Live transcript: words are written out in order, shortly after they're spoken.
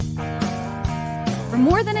For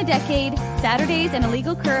more than a decade, Saturdays and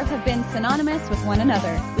Illegal Curve have been synonymous with one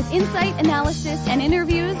another. With insight, analysis, and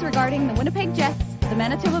interviews regarding the Winnipeg Jets, the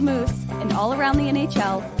Manitoba Moose, and all around the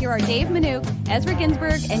NHL, here are Dave Manouk, Ezra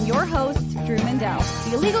Ginsburg, and your host, Drew Mandel.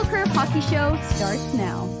 The Illegal Curve Hockey Show starts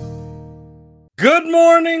now. Good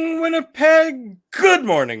morning, Winnipeg. Good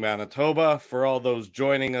morning, Manitoba. For all those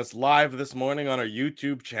joining us live this morning on our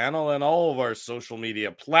YouTube channel and all of our social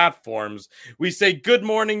media platforms, we say good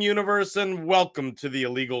morning, universe, and welcome to the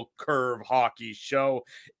Illegal Curve Hockey Show.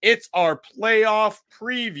 It's our playoff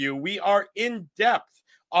preview. We are in depth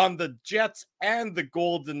on the Jets and the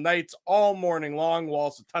Golden Knights all morning long. We'll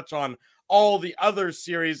also touch on all the other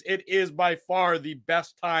series. It is by far the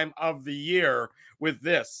best time of the year with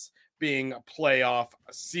this being a playoff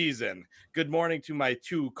season. Good morning to my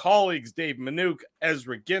two colleagues, Dave Manouk,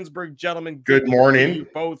 Ezra Ginsburg. Gentlemen, good morning. You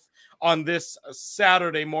both on this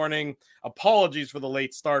Saturday morning. Apologies for the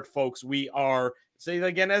late start, folks. We are, say that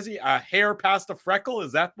again, Ezzy, a hair past a freckle.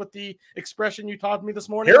 Is that what the expression you taught me this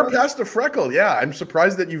morning? Hair past a freckle, yeah. I'm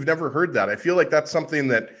surprised that you've never heard that. I feel like that's something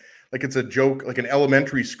that, like it's a joke, like an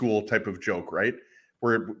elementary school type of joke, right?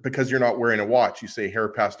 Where because you're not wearing a watch, you say hair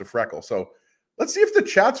past a freckle. So let's see if the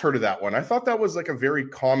chat's heard of that one. I thought that was like a very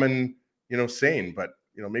common, saying, but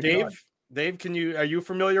maybe Dave, not. Dave, are you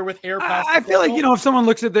familiar with hair past? I feel like, if someone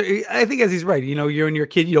looks at I think as he's right, you're in your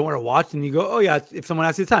kid, you don't wear a watch and you go, oh yeah, if someone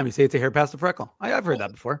asks you the time, you say it's a hair past the freckle. I've heard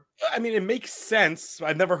that before. I mean, it makes sense.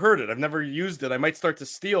 I've never heard it. I've never used it. I might start to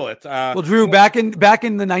steal it. Well, Drew, back in the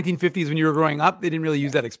 1950s when you were growing up, they didn't really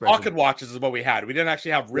use that expression. Pocket watches is what we had. We didn't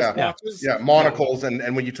actually have wrist watches. Yeah, monocles,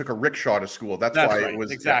 and when you took a rickshaw to school, that's why right. It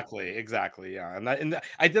was exactly. Yeah, and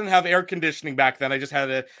I didn't have air conditioning back then. I just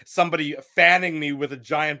had somebody fanning me with a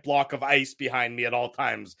giant block of ice behind me at all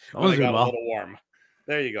times when it got a little warm.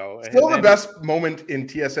 There you go. Still, the best moment in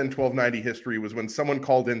TSN 1290 history was when someone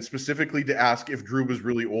called in specifically to ask if Drew was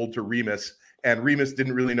really old to Remus, and Remus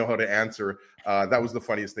didn't really know how to answer. That was the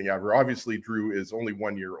funniest thing ever. Obviously, Drew is only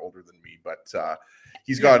 1 year older than me, but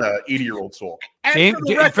he's got an 80-year-old soul. For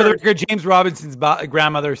the record, James Robinson's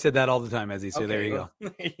grandmother said that all the time, as he said. There you go.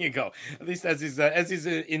 There you go. At least as he's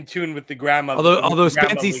in tune with the grandmother. Although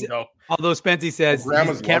Spency says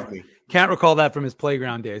grandma's can't recall that from his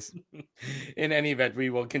playground days. In any event, we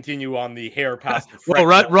will continue on the hair past. Well,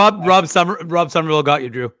 Rob Somerville got you,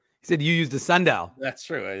 Drew. He said you used a sundial. That's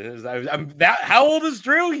true. How old is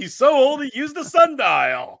Drew? He's so old he used a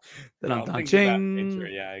sundial.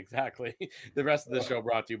 Yeah, exactly. The rest of the show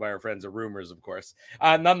brought to you by our friends at Rumors, of course.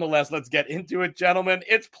 Nonetheless, let's get into it, gentlemen.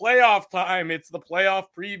 It's playoff time. It's the playoff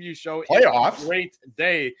preview show. Playoffs? It's a great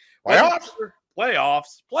day. Playoffs?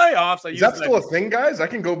 Playoffs. Is that still a thing, guys? I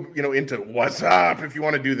can go, into what's up if you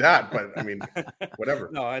want to do that, but I mean, whatever.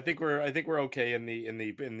 No, I think we're okay in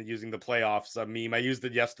the using the playoffs meme. I used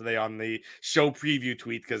it yesterday on the show preview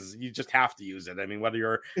tweet because you just have to use it. I mean,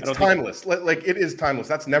 it's timeless. Like it is timeless.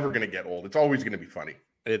 That's never going to get old. It's always going to be funny.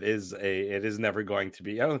 It is never going to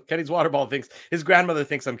be. Oh, Kenny's waterball thinks his grandmother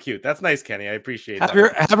thinks I'm cute. That's nice, Kenny. I appreciate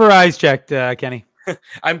that. Have her eyes checked, Kenny.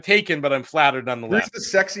 I'm taken, but I'm flattered nonetheless.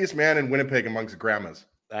 Who's the sexiest man in Winnipeg amongst grandmas?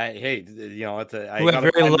 I have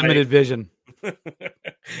very limited vision.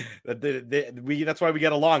 That's why we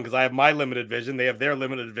get along, because I have my limited vision, they have their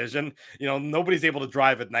limited vision. Nobody's able to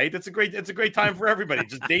drive at night. It's a great time for everybody.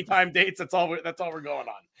 Just daytime dates. That's all we're going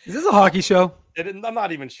on. Is this a hockey show? I'm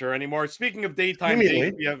not even sure anymore. Speaking of daytime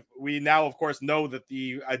dates, we now of course know that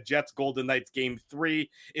the Jets Golden Knights Game 3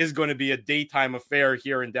 is going to be a daytime affair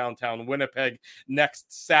here in downtown Winnipeg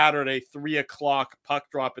next Saturday, 3:00 puck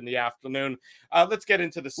drop in the afternoon. Let's get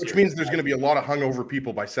into the series. Which means there's going to be a lot of hungover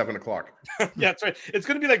people by 7:00. Yeah, that's right. It's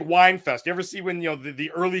going to be like Wine Fest. You ever see when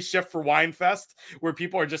the early shift for Wine Fest where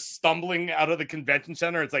people are just stumbling out of the convention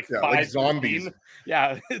center? It's like 5 like zombies.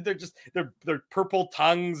 Yeah, they're purple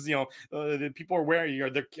tongues. The people are wearing.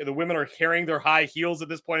 The women are carrying their high heels at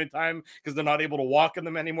this point in time because they're not able to walk in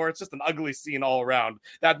them anymore. It's just an ugly scene all around.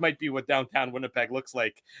 That might be what downtown Winnipeg looks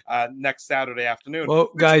like next Saturday afternoon.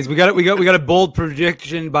 Well, guys, we got a bold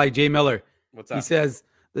prediction by Jay Miller. What's that? He says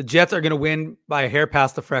the Jets are going to win by a hair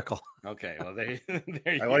past the freckle. Okay, well, there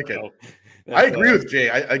you I like go. It. I agree with Jay.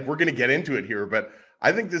 We're going to get into it here, but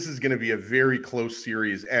I think this is going to be a very close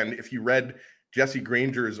series. And if you read Jesse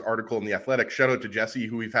Granger's article in The Athletic, shout out to Jesse,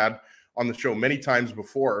 who we've had on the show many times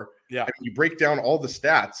before. Yeah. You break down all the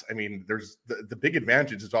stats. I mean, there's the big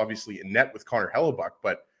advantage is obviously in net with Connor Hellebuck,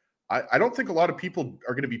 but I don't think a lot of people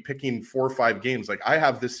are going to be picking 4 or 5 games. Like, I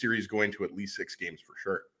have this series going to at least 6 games for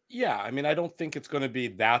sure. Yeah, I mean, I don't think it's going to be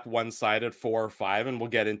that one-sided 4 or 5, and we'll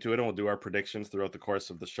get into it and we'll do our predictions throughout the course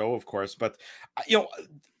of the show, of course. But,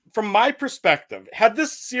 from my perspective, had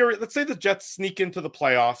this series, let's say the Jets sneak into the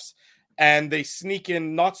playoffs And they sneak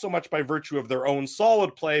in not so much by virtue of their own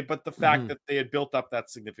solid play, but the fact that they had built up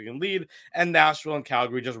that significant lead, and Nashville and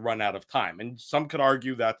Calgary just run out of time. And some could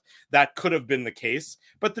argue that that could have been the case,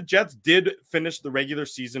 but the Jets did finish the regular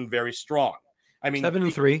season very strong. I mean,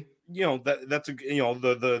 7-3. You know, that's a, you know,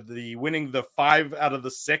 the winning the 5 out of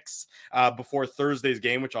the 6 before Thursday's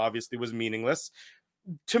game, which obviously was meaningless.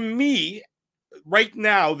 To me, right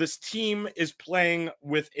now, this team is playing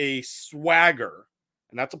with a swagger,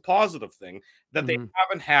 and that's a positive thing, that they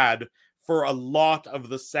haven't had for a lot of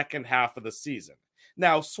the second half of the season.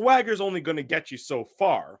 Now, swagger's only going to get you so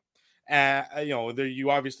far. You know, you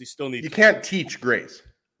obviously still need... You can't teach grace.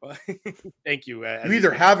 Thank you. You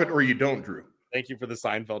either have it or you don't, Drew. Thank you for the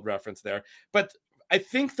Seinfeld reference there. But I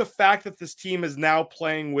think the fact that this team is now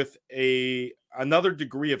playing with another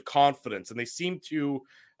degree of confidence, and they seem to...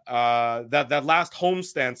 that last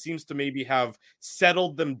homestand seems to maybe have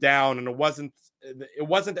settled them down, and it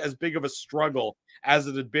wasn't as big of a struggle as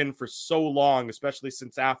it had been for so long, especially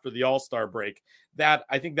since after the All-Star break, that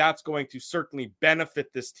I think that's going to certainly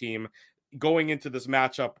benefit this team going into this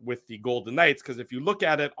matchup with the Golden Knights. Because if you look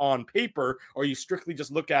at it on paper, or you strictly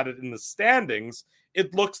just look at it in the standings,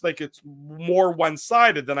 it looks like it's more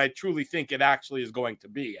one-sided than I truly think it actually is going to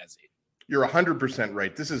be, Ezzy. You're 100%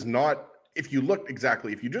 right. This is not... If you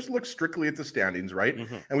just look strictly at the standings, right?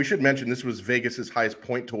 And we should mention this was Vegas's highest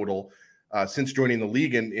point total since joining the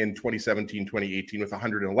league in 2017, 2018 with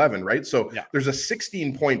 111, right? So there's a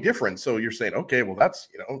 16-point difference. So you're saying, okay, well, that's,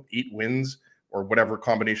 8 wins or whatever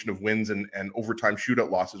combination of wins and overtime shootout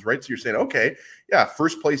losses, right? So you're saying, okay,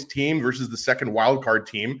 first place team versus the second wild card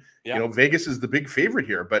team. Vegas is the big favorite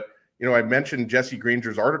here, but I mentioned Jesse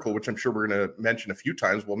Granger's article, which I'm sure we're going to mention a few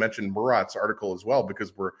times. We'll mention Murat's article as well,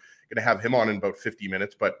 because we're going to have him on in about 50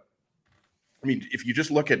 minutes. But I mean, if you just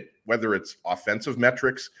look at whether it's offensive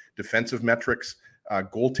metrics, defensive metrics,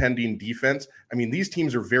 goaltending, defense, I mean, these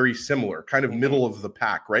teams are very similar, kind of middle of the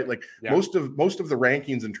pack, right? Like most of the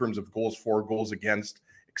rankings in terms of goals for, goals against,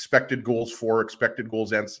 expected goals for, expected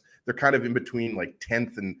goals against, they're kind of in between like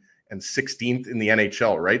 10th and 16th in the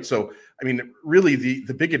NHL, right? So, I mean, really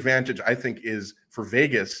the big advantage, I think, is for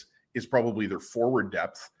Vegas is probably their forward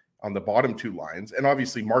depth on the bottom 2 lines. And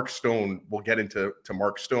obviously Mark Stone, we'll get into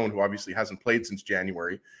Mark Stone, who obviously hasn't played since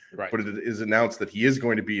January, but it is announced that he is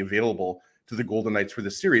going to be available to the Golden Knights for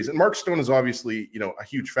this series. And Mark Stone is obviously, a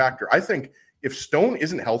huge factor. I think if Stone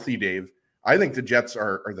isn't healthy, Dave, I think the Jets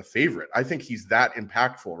are the favorite. I think he's that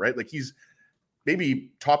impactful, right? Like he's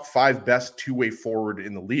maybe top 5 best two-way forward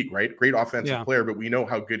in the league, right? Great offensive player, but we know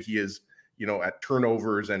how good he is, at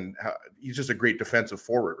turnovers, and he's just a great defensive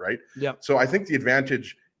forward, right? Yeah. So I think the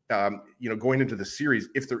advantage, going into the series,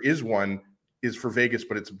 if there is one, is for Vegas,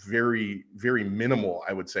 but it's very, very minimal,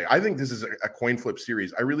 I would say. I think this is a coin flip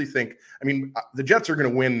series. I really think, the Jets are going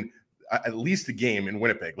to win at least a game in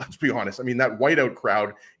Winnipeg. Let's be honest. I mean, that whiteout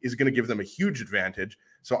crowd is going to give them a huge advantage.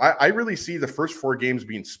 So I really see the first 4 games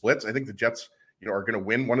being splits. I think the Jets, are going to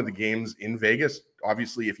win one of the games in Vegas.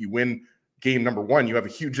 Obviously, if you win game number 1, you have a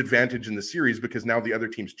huge advantage in the series because now the other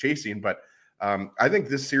team's chasing. But I think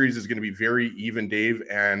this series is going to be very even, Dave.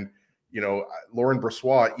 And, Laurent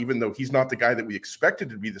Brossoit, even though he's not the guy that we expected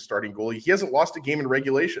to be the starting goalie, he hasn't lost a game in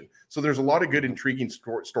regulation. So there's a lot of good, intriguing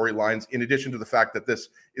storylines, in addition to the fact that this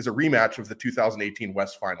is a rematch of the 2018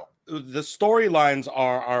 West Final. The storylines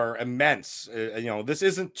are immense. This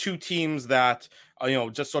isn't 2 teams that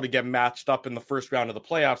just sort of get matched up in the first round of the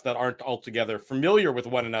playoffs that aren't altogether familiar with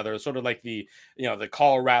one another. It's sort of like the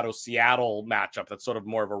Colorado-Seattle matchup. That's sort of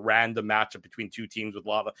more of a random matchup between 2 teams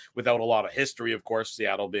without a lot of history, of course,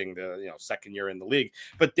 Seattle being the second year in the league.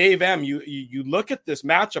 But Dave M., you look at this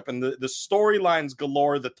matchup and the storylines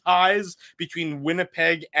galore, the ties between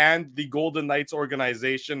Winnipeg and the Golden Knights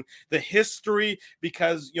organization, the history,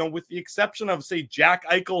 because, with the exception of, say, Jack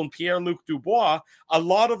Eichel and Pierre-Luc Dubois, a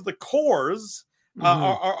lot of the cores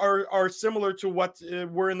are similar to what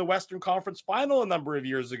were in the Western Conference Final a number of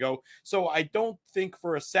years ago. So I don't think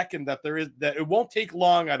for a second that it won't take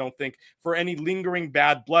long, I don't think, for any lingering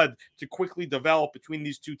bad blood to quickly develop between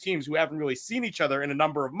these 2 teams who haven't really seen each other in a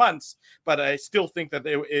number of months. But I still think that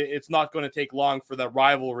it's not going to take long for that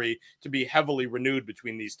rivalry to be heavily renewed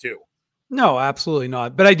between these 2. No, absolutely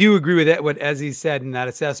not. But I do agree with that, what Ezzy said in that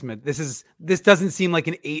assessment. This doesn't seem like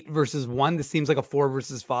an 8 versus 1. This seems like a 4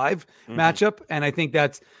 versus 5 matchup. And I think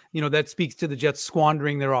that's, that speaks to the Jets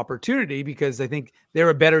squandering their opportunity, because I think they're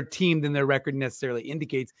a better team than their record necessarily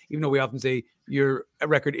indicates, even though we often say your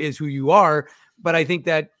record is who you are. But I think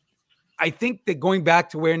that going back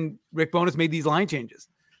to when Rick Bowness made these line changes,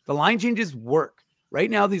 the line changes work. Right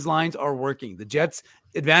now, these lines are working. The Jets'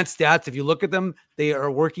 advanced stats, if you look at them, they are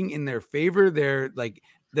working in their favor. They're like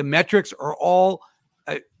the metrics are all,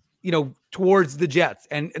 towards the Jets.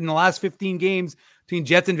 And in the last 15 games between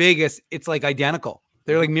Jets and Vegas, it's like identical.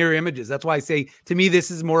 They're like mirror images. That's why I say, to me, this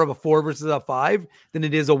is more of a 4 versus a 5 than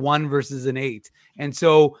it is a 1 versus an 8. And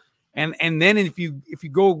so, and then if you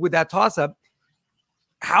go with that toss up,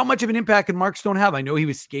 how much of an impact can Mark Stone have? I know he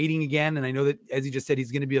was skating again, and I know that, as he just said,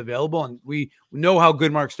 he's going to be available, and we know how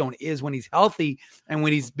good Mark Stone is when he's healthy and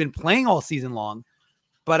when he's been playing all season long.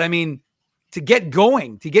 But I mean, to get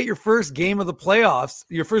going, to get your first game of the playoffs,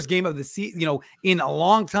 your first game of the season, in a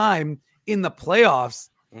long time in the playoffs,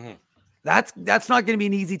 that's not going to be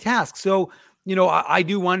an easy task. So, I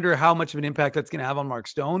do wonder how much of an impact that's going to have on Mark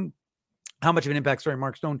Stone, how much of an impact,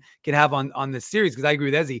 Mark Stone can have on this series. Because I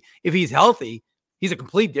agree with Ezzy. If he's healthy, he's a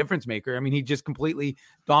complete difference maker. I mean, he just completely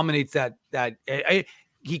dominates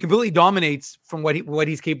he completely dominates from what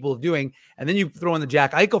he's capable of doing. And then you throw in the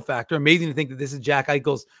Jack Eichel factor. Amazing to think that this is Jack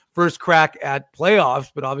Eichel's first crack at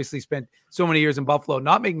playoffs, but obviously spent so many years in Buffalo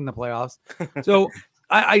not making the playoffs. So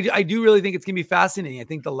I do really think it's going to be fascinating. I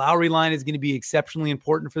think the Lowry line is going to be exceptionally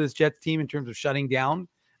important for this Jets team in terms of shutting down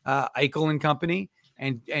Eichel and company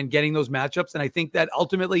and getting those matchups. And I think that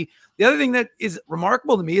ultimately the other thing that is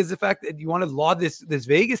remarkable to me is the fact that you want to laud this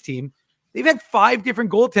Vegas team. They've had 5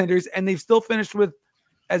 different goaltenders and they've still finished with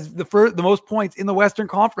as the most points in the Western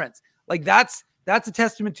Conference. Like that's a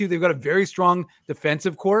testament to, they've got a very strong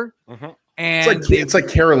defensive core. And it's like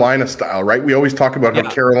Carolina style, right? We always talk about how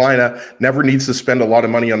Carolina never needs to spend a lot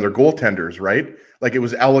of money on their goaltenders, right? Like it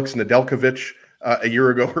was Alex Nedeljkovic a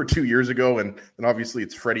year ago or 2 years ago. And obviously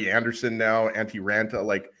it's Freddie Anderson now, Antti Ranta.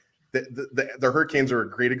 Like the Hurricanes are a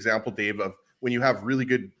great example, Dave, of when you have really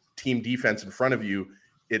good team defense in front of you,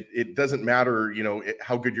 it doesn't matter,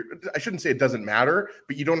 how good I shouldn't say it doesn't matter,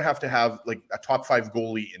 but you don't have to have like a top 5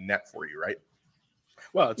 goalie in net for you, right?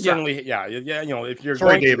 Well, it's certainly, if you're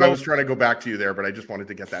sorry, Dave, I was trying to go back to you there, but I just wanted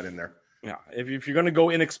to get that in there. Yeah, if you're going to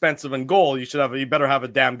go inexpensive in goal, you better have a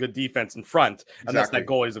damn good defense in front. Unless that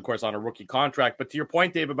goalie is, of course, on a rookie contract. But to your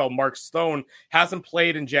point, Dave, about Mark Stone, hasn't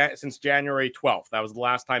played since January 12th. That was the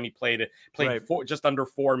last time he played right. Just under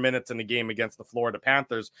 4 minutes in the game against the Florida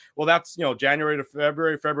Panthers. Well, that's January to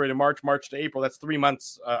February, February to March, March to April. That's 3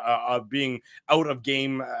 months of being out of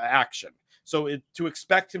game action. So to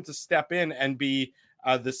expect him to step in and be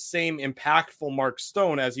the same impactful Mark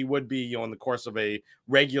Stone as he would be, in the course of a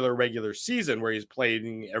regular season where he's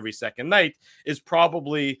playing every second night is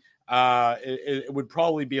probably it would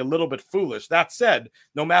probably be a little bit foolish. That said,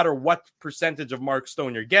 no matter what percentage of Mark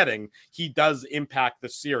Stone you're getting, he does impact the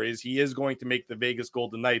series. He is going to make the Vegas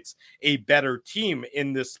Golden Knights a better team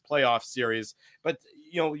in this playoff series. But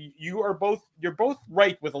you're both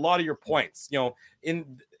right with a lot of your points.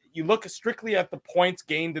 You look strictly at the points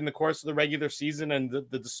gained in the course of the regular season and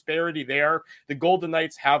the disparity there. The Golden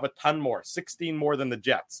Knights have a ton more, 16 more than the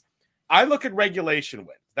Jets. I look at regulation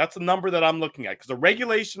wins. That's the number that I'm looking at, because a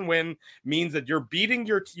regulation win means that you're beating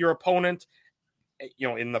your opponent,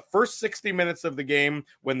 in the first 60 minutes of the game,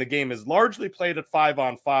 when the game is largely played at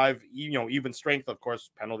 5-on-5, even strength, of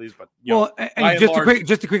course, penalties, but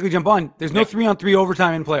just to quickly jump on, there's no 3-on-3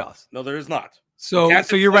 overtime in playoffs. No, there is not. So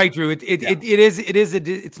you're right, Drew. It's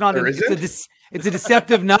a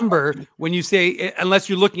deceptive number when you say, unless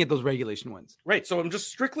you're looking at those regulation wins. Right. So I'm just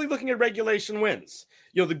strictly looking at regulation wins.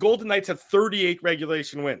 The Golden Knights had 38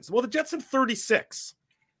 regulation wins. Well, the Jets had 36.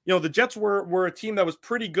 The Jets were a team that was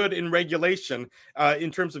pretty good in regulation in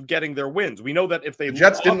terms of getting their wins. We know that if the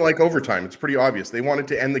Jets didn't like overtime, it's pretty obvious. They wanted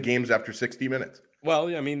to end the games after 60 minutes.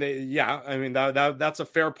 Well, I mean, that's a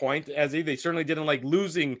fair point. They certainly didn't like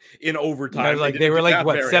losing in overtime. They were like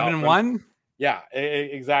what, 7-1? Yeah,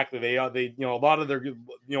 exactly. They a lot of their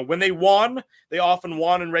when they won, they often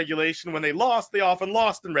won in regulation. When they lost, they often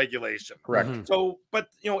lost in regulation. Correct. Mm-hmm. So, but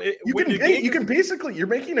you can basically, you're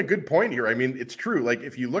making a good point here. I mean, it's true. Like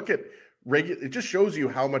if you look at it just shows you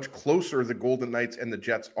how much closer the Golden Knights and the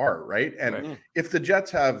Jets are, right? And if the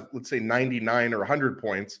Jets have, let's say, 99 or 100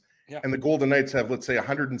 points. Yeah. And the Golden Knights have, let's say,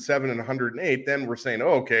 107 and 108, then we're saying,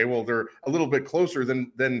 oh, okay, well, they're a little bit closer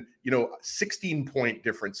than 16-point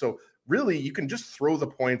difference. So really, you can just throw the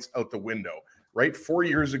points out the window, right? 4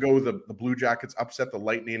 years ago, the Blue Jackets upset the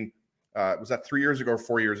Lightning. Was that 3 years ago or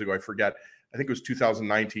 4 years ago? I forget. I think it was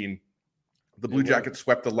 2019. The Blue Jackets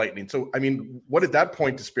swept the Lightning. So, I mean, what did that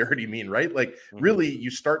point disparity mean, right? Like, really,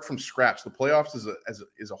 you start from scratch. The playoffs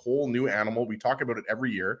is a whole new animal. We talk about it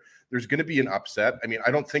every year. There's going to be an upset. I mean,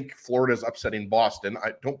 I don't think Florida's upsetting Boston.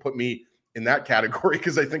 Don't put me in that category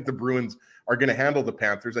because I think the Bruins are going to handle the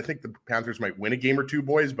Panthers. I think the Panthers might win a game or two,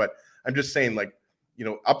 boys, but I'm just saying, like,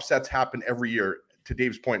 upsets happen every year. To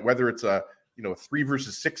Dave's point, whether it's a 3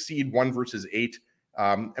 versus 6 seed, 1 versus 8,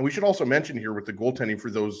 And we should also mention here with the goaltending for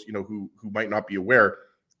those, who might not be aware,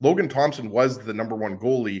 Logan Thompson was the number one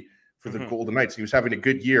goalie for the Golden Knights. He was having a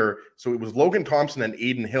good year. So it was Logan Thompson and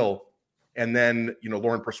Aiden Hill. And then,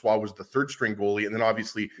 Laurent Brossoit was the third string goalie. And then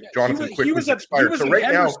obviously Jonathan Quick was expired. So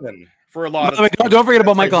right now, for a lot of don't forget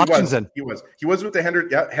about Michael Hutchinson. He was with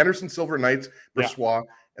the Henderson Silver Knights, Brossoit.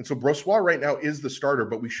 Yeah. And so Brossoit right now is the starter,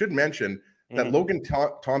 but we should mention that Logan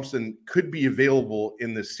Thompson could be available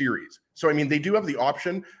in this series. So, I mean, they do have the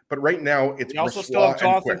option, but right now it's also still have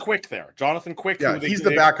Jonathan Quick there. Jonathan Quick. Yeah, he's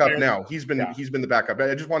the backup now. He's been the backup.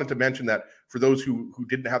 I just wanted to mention that for those who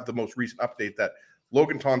didn't have the most recent update, that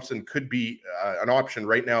Logan Thompson could be an option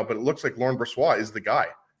right now, but it looks like Laurent Brossoit is the guy.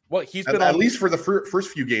 Well, he's been at least for the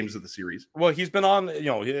first few games of the series. Well, he's been on,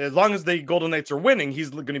 as long as the Golden Knights are winning, he's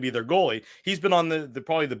going to be their goalie. He's been on the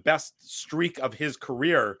probably the best streak of his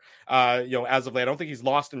career, as of late. I don't think he's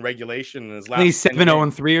lost in regulation in his last. He's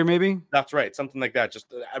 7-0-3 or maybe. That's right, something like that.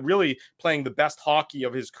 Just really playing the best hockey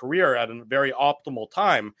of his career at a very optimal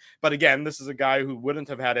time. But again, this is a guy who wouldn't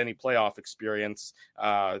have had any playoff experience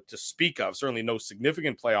to speak of. Certainly, no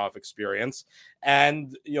significant playoff experience,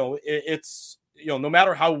 and it's. No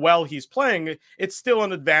matter how well he's playing, it's still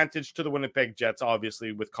an advantage to the Winnipeg Jets,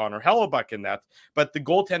 obviously, with Connor Hellebuyck in that. But the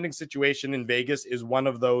goaltending situation in Vegas is one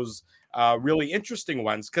of those really interesting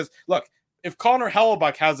ones. Because, look, if Connor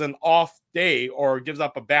Hellebuyck has an off day or gives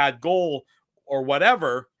up a bad goal or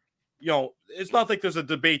whatever, it's not like there's a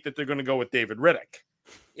debate that they're going to go with David Riddick.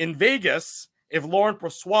 In Vegas, if Laurent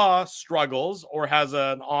Brossoit struggles or has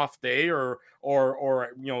an off day or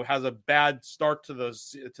has a bad start to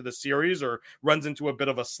the series or runs into a bit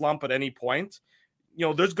of a slump at any point,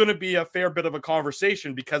 there's going to be a fair bit of a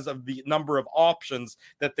conversation because of the number of options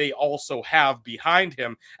that they also have behind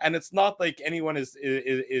him. And it's not like anyone is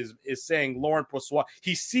saying Laurent Brossoit,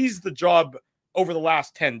 he sees the job over the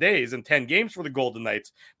last 10 days and 10 games for the Golden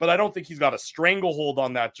Knights, but I don't think he's got a stranglehold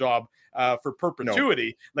on that job for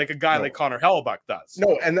perpetuity, like a guy like Connor Hellebuyck does.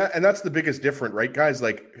 No, and that's the biggest difference, right, guys?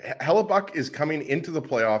 Like Hellebuyck is coming into the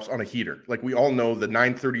playoffs on a heater. Like we all know, the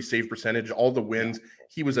 .930 save percentage, all the wins. Yeah.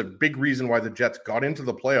 He was a big reason why the Jets got into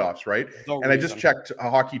the playoffs, right? I just checked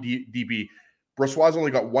Hockey DB. Brossoit's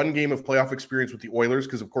only got one game of playoff experience with the Oilers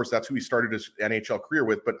because, of course, that's who he started his NHL career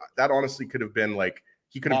with. But that honestly could have been like,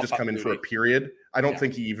 he could have just come in for a period. I don't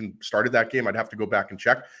think he even started that game. I'd have to go back and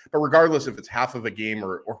check. But regardless if it's half of a game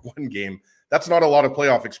or one game, that's not a lot of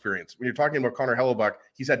playoff experience. When you're talking about Connor Hellebuyck,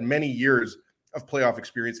 he's had many years of playoff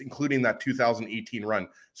experience, including that 2018 run.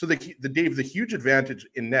 So the huge advantage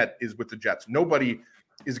in net is with the Jets. Nobody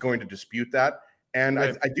is going to dispute that. And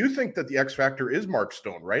right. I do think that the X factor is Mark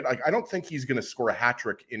Stone, right? Like, I don't think he's going to score a hat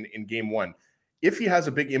trick in game one. If he has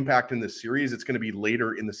a big impact in this series, it's going to be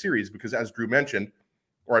later in the series because, as Drew mentioned,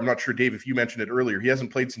 or I'm not sure, Dave, if you mentioned it earlier, he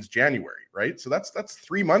hasn't played since January, right? So that's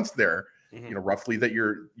 3 months there, roughly, that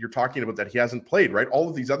you're talking about that he hasn't played, right? All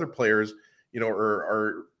of these other players,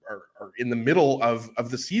 are in the middle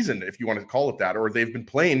of the season, if you want to call it that, or they've been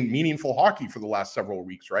playing meaningful hockey for the last several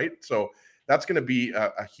weeks, right? So that's going to be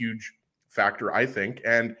a huge factor, I think.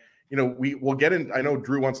 And we'll get in. I know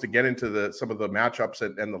Drew wants to get into some of the matchups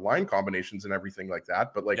and the line combinations and everything like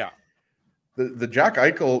that, but the Jack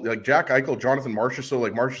Eichel, Jonathan Marchessault,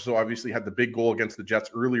 like Marchessault obviously had the big goal against the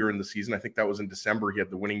Jets earlier in the season. I think that was in December. He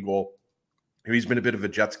had the winning goal. He's been a bit of a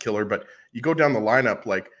Jets killer, but you go down the lineup,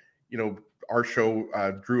 our show,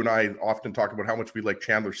 Drew and I often talk about how much we like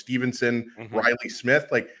Chandler Stevenson, Riley Smith.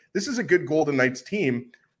 Like, this is a good Golden Knights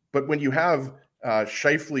team, but when you have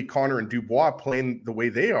Scheifele, Connor, and Dubois playing the way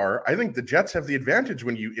they are, I think the Jets have the advantage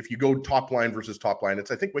if you go top line versus top line.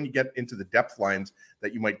 I think when you get into the depth lines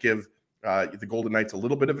that you might give the Golden Knights a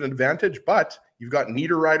little bit of an advantage, but you've got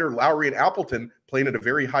Niederreiter, Lowry, and Appleton playing at a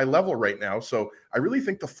very high level right now. So I really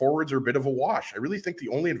think the forwards are a bit of a wash. I really think the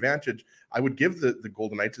only advantage I would give the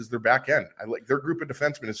Golden Knights is their back end. I like their group of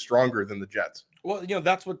defensemen is stronger than the Jets. Well,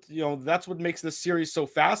 that's what makes this series so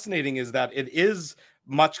fascinating, is that it is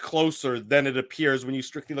much closer than it appears when you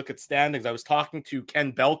strictly look at standings. I was talking to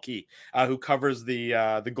Ken Belke, who covers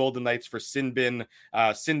the Golden Knights for Sinbin.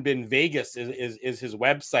 Sinbin Vegas is his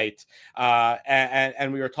website,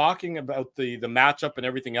 and we were talking about the matchup and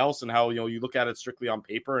everything else, and how you look at it strictly on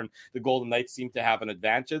paper, and the Golden Knights seem to have an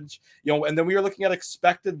advantage. And then we were looking at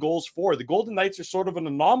expected goals for. The Golden Knights are sort of an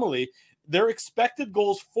anomaly their expected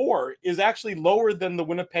goals for is actually lower than the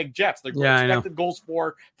Winnipeg Jets. Their expected goals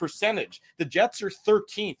for percentage. The Jets are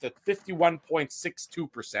 13th at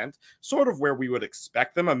 51.62%, sort of where we would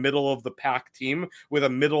expect them, a middle of the pack team with a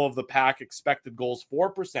middle of the pack expected goals for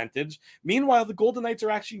percentage. Meanwhile, the Golden Knights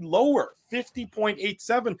are actually lower,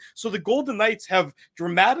 50.87. So the Golden Knights have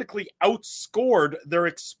dramatically outscored their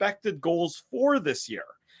expected goals for this year.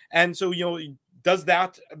 And so, does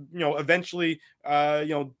that, eventually,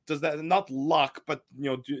 does that, not luck, but,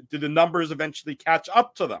 do the numbers eventually catch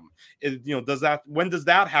up to them? When does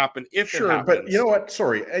that happen? If it happens? But you know what?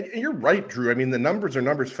 Sorry. And you're right, Drew. I mean, the numbers are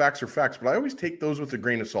numbers, facts are facts, but I always take those with a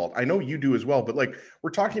grain of salt. I know you do as well, but like, we're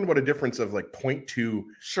talking about a difference of like 0.2,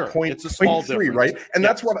 sure, it's a small 0.3, difference. Right? And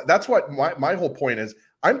that's what my whole point is.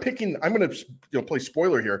 I'm going to play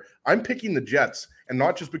spoiler here. I'm picking the Jets, and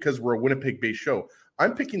not just because we're a Winnipeg-based show.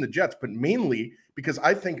 I'm picking the Jets, but mainly because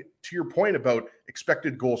I think, to your point about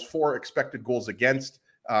expected goals for, expected goals against,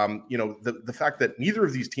 the fact that neither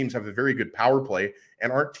of these teams have a very good power play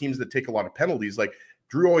and aren't teams that take a lot of penalties. Like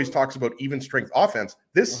Drew always talks about even strength offense.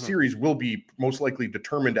 This series will be most likely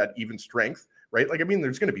determined at even strength, right? Like, I mean,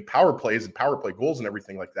 there's going to be power plays and power play goals and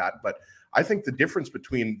everything like that. But I think the difference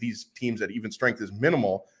between these teams at even strength is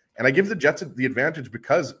minimal. And I give the Jets the advantage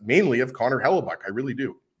because mainly of Connor Hellebuyck. I really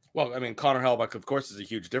do. Well, I mean, Connor Hellebuyck, of course, is a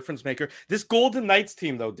huge difference maker. This Golden Knights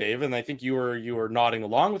team, though, Dave, and I think you were nodding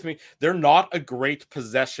along with me, they're not a great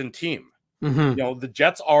possession team. The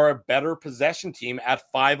Jets are a better possession team at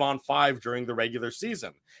 5-on-5 during the regular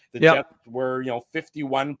season. The Jets were,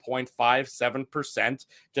 51.57%.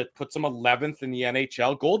 That puts them 11th in the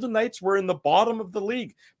NHL. Golden Knights were in the bottom of the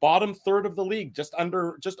league, bottom third of the league, just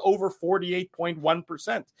over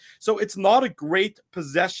 48.1%. So it's not a great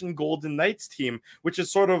possession Golden Knights team, which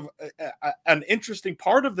is sort of an interesting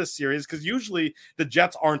part of this series, because usually the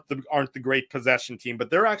Jets aren't the great possession team, but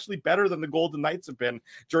they're actually better than the Golden Knights have been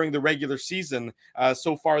during the regular season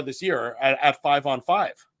so far this year at 5-on-5.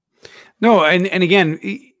 No, and again,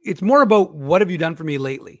 it's more about what have you done for me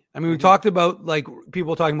lately? I mean, we talked about like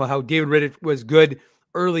people talking about how David Rittich was good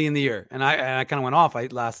early in the year, and I kind of went off.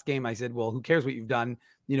 Last game I said, well, who cares what you've done,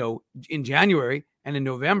 in January and in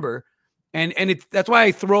November, and that's why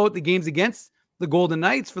I throw out the games against the Golden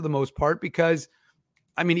Knights for the most part, because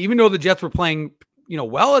I mean, even though the Jets were playing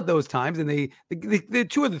well at those times, and the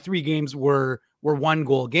 2 of the 3 games were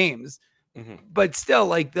 1-goal games, but still,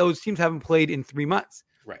 like, those teams haven't played in 3 months.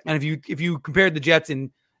 Right. And if you compared the Jets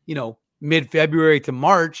in, mid-February to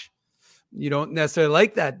March, you don't necessarily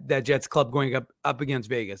like that Jets club going up against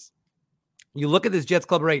Vegas. You look at this Jets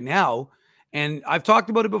club right now, and I've talked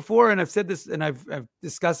about it before, and I've said this, and I've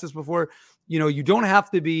discussed this before. You don't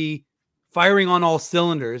have to be firing on all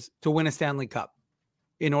cylinders to win a Stanley Cup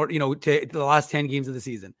in order, to the last 10 games of the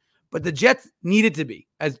season. But the Jets needed to be,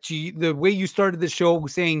 the way you started the show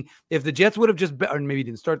saying, if the Jets would have just, or maybe you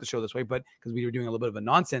didn't start the show this way, but because we were doing a little bit of a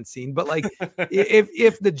nonsense scene, but like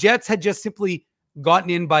if the Jets had just simply gotten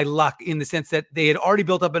in by luck, in the sense that they had already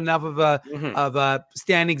built up enough of a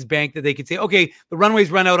standings bank that they could say, okay, the runways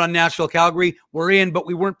run out on Nashville, Calgary, we're in, but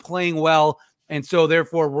we weren't playing well. And so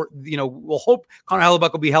therefore we'll hope Connor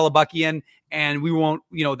Hellebuyck will be Hellebuckian, and we won't,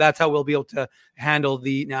 that's how we'll be able to handle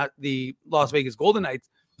the Las Vegas Golden Knights.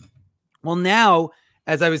 Well, now,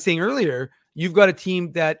 as I was saying earlier, you've got a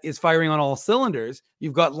team that is firing on all cylinders.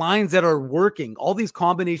 You've got lines that are working. All these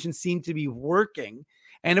combinations seem to be working.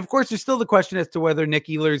 And of course, there's still the question as to whether Nick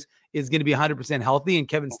Ehlers is going to be 100% healthy and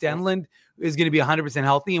Kevin Stenlund is going to be 100%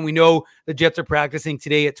 healthy. And we know the Jets are practicing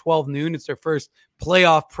today at 12 noon. It's their first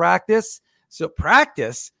playoff practice. So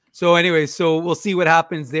anyway, so we'll see what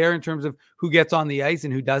happens there in terms of who gets on the ice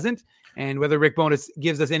and who doesn't, and whether Rick Bowness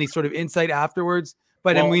gives us any sort of insight afterwards.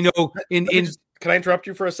 But and we know can I interrupt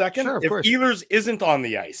you for a second? Sure, of course. Ehlers isn't on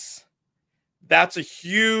the ice, that's a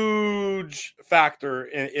huge factor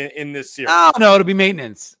in this series. Oh no, it'll be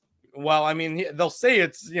maintenance. Well, I mean, they'll say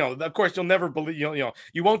it's, of course, you'll never believe,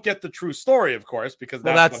 you won't get the true story, of course, because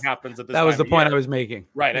that's what happens at this time. That was the point I was making.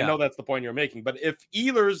 Right. Yeah. I know that's the point you're making. But if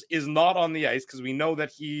Ehlers is not on the ice, because we know that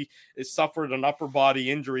he has suffered an upper body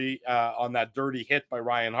injury on that dirty hit by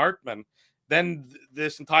Ryan Hartman, then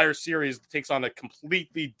this entire series takes on a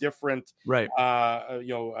completely different, look.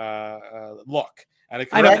 And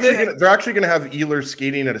they're actually going to have Ehlers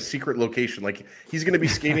skating at a secret location. Like, he's going to be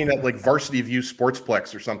skating at like Varsity View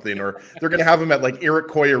Sportsplex or something, or they're going to have him at like Eric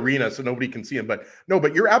Coy Arena so nobody can see him. But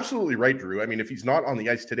you're absolutely right, Drew. I mean, if he's not on the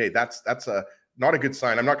ice today, that's not a good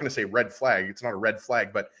sign. I'm not going to say red flag. It's not a red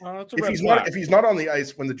flag, but if he's not on the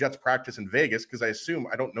ice when the Jets practice in Vegas, because I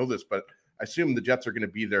don't know this, but I assume the Jets are going to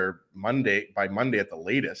be there by Monday at the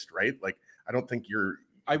latest, right? Like, I don't think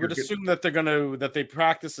I would assume that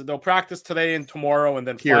they'll practice today and tomorrow, and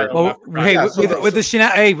then Here. fly With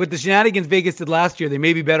the shenanigans Vegas did last year, they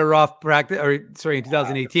may be better off in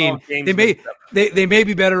 2018. They may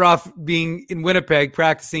be better off being in Winnipeg,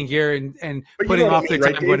 practicing here and putting off their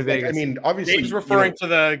time going to Vegas. I mean, obviously, Dave's referring to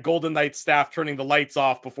the Golden Knights staff turning the lights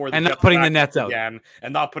off before the and not putting the nets out again,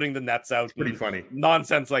 and not putting the nets out. It's pretty funny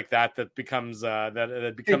nonsense like that becomes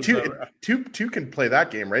two can play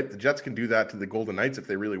that game, right? The Jets can do that to the Golden Knights if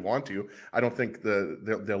they really want to. I don't think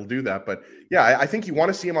they'll do that, but yeah, I think you want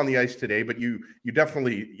to see him on the ice today. But you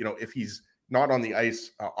definitely, if he's not on the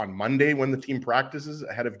ice on Monday when the team practices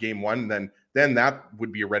ahead of game one, then that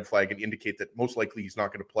would be a red flag and indicate that most likely he's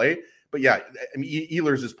not going to play. But yeah, I mean,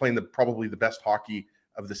 Ehlers is playing probably the best hockey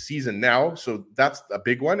of the season now, so that's a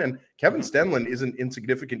big one. And Kevin Stenlund isn't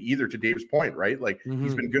insignificant either, to Dave's point, right? Like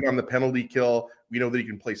he's been good on the penalty kill. We know that he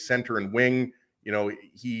can play center and wing.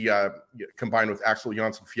 He combined with Axel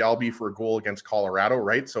Jonsson-Fjällby for a goal against Colorado,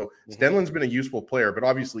 right? So Stenlund's been a useful player, but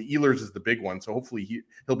obviously Ehlers is the big one. So hopefully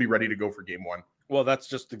he'll be ready to go for game one. Well, that's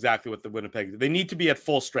just exactly what the Winnipeg. They need to be at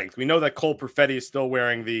full strength. We know that Cole Perfetti is still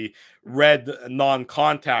wearing the red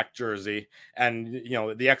non-contact jersey, and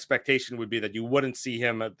the expectation would be that you wouldn't see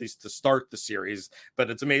him at least to start the series. But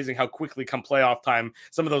it's amazing how quickly, come playoff time,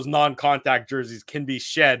 some of those non-contact jerseys can be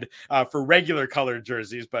shed for regular colored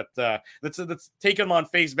jerseys. But let's take him on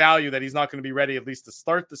face value that he's not going to be ready at least to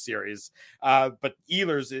start the series. But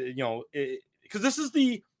Ehlers, because this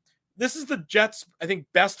is the Jets, I think,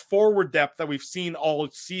 best forward depth that we've seen all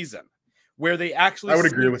season, where they actually, I would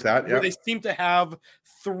agree with that. Yeah. Where they seem to have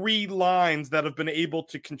three lines that have been able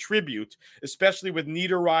to contribute, especially with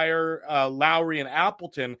Niederreiter, Lowry, and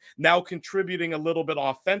Appleton now contributing a little bit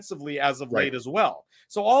offensively as of late as well.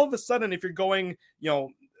 So all of a sudden, if you're going,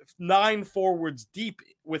 9 forwards deep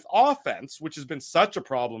with offense, which has been such a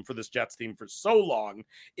problem for this Jets team for so long,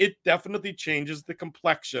 it definitely changes the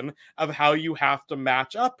complexion of how you have to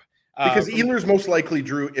match up. Because Ehlers most likely,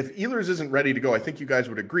 Drew, if Ehlers isn't ready to go, I think you guys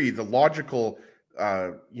would agree, the logical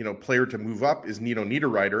player to move up is Nino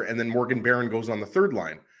Niederreiter, and then Morgan Barron goes on the third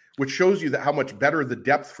line, which shows you that how much better the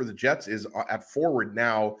depth for the Jets is at forward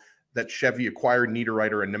now that Chevy acquired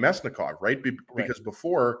Niederreiter and Nemesnikov, right? Because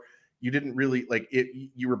before you didn't really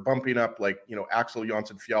you were bumping up Axel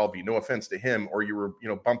Jonsson-Fjällby, no offense to him, or you were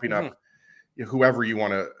bumping up whoever you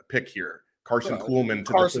want to pick here. Carson Kuhlman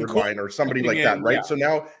to the third line or somebody like that, right? Yeah. So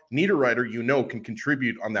now Niederreiter, can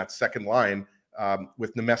contribute on that second line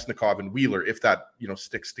with Nemesnikov and Wheeler if that,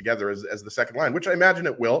 sticks together as the second line, which I imagine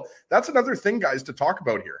it will. That's another thing, guys, to talk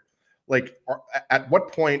about here. At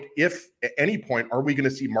what point, if at any point, are we going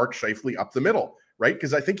to see Mark Scheifele up the middle, right?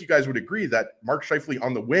 Because I think you guys would agree that Mark Scheifele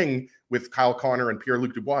on the wing with Kyle Connor and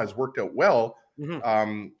Pierre-Luc Dubois has worked out well.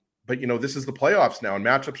 But, this is the playoffs now, and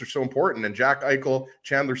matchups are so important. And Jack Eichel,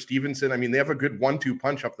 Chandler Stevenson, I mean, they have a good 1-2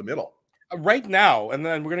 punch up the middle. Right now, and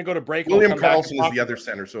then we're going to go to break. William Karlsson is the other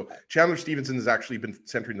center. So Chandler Stevenson has actually been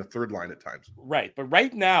centering the third line at times. Right. But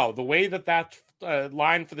right now, the way that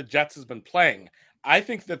line for the Jets has been playing, I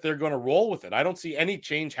think that they're going to roll with it. I don't see any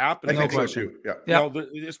change happening. I think so too. Yeah.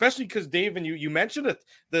 Especially because Dave, and you mentioned it,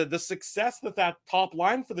 the success that top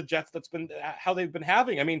line for the Jets, that's been how they've been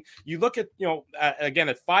having. I mean, you look at again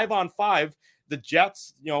at 5-on-5, the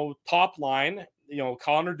Jets top line,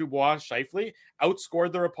 Connor, Dubois, Scheifele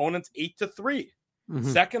outscored their opponents 8-3.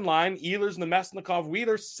 Second line, Ehlers, Nemesnikov,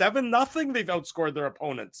 Wheeler, 7-0. They've outscored their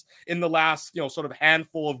opponents in the last sort of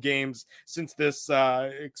handful of games since this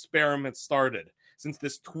experiment started. Since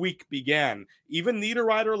this tweak began. Even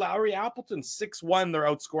Niederreiter, Lowry, Appleton, 6-1, they're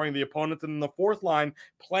outscoring the opponent. And in the fourth line,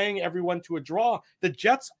 playing everyone to a draw. The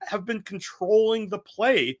Jets have been controlling the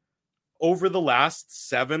play over the last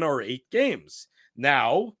 7 or 8 games.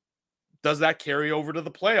 Now, does that carry over to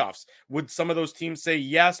the playoffs? Would some of those teams say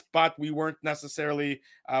yes, but we weren't necessarily,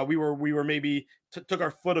 we were maybe took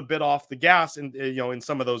our foot a bit off the gas in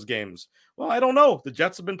some of those games? Well, I don't know. The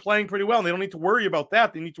Jets have been playing pretty well, and they don't need to worry about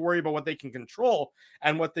that. They need to worry about what they can control,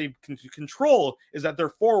 and what they can control is that their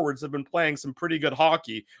forwards have been playing some pretty good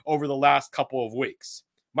hockey over the last couple of weeks.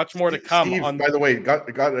 Much more to come. Steve, by the way, got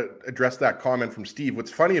to address that comment from Steve.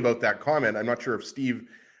 What's funny about that comment, I'm not sure if Steve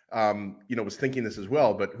was thinking this as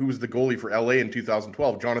well, but who was the goalie for LA in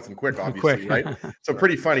 2012? Jonathan Quick, obviously, right? So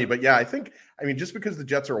pretty funny. But yeah, just because the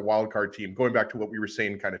Jets are a wild card team, going back to what we were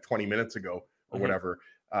saying kind of 20 minutes ago or whatever,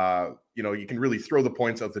 you can really throw the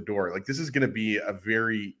points out the door. This is going to be a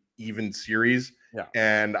very even series. Yeah.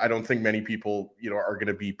 And I don't think many people, are going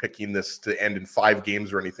to be picking this to end in 5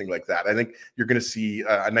 games or anything like that. I think you're going to see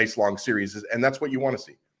a nice long series, and that's what you want to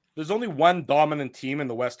see. There's only one dominant team in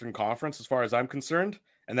the Western Conference, as far as I'm concerned,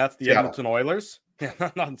 and that's the Edmonton Oilers.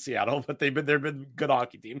 Not in Seattle, but they've been a good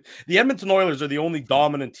hockey team. The Edmonton Oilers are the only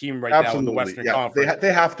dominant team right now in the Western Conference.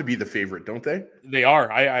 They have to be the favorite, don't they? They are.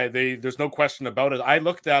 There's no question about it. I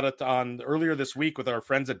looked at it on earlier this week with our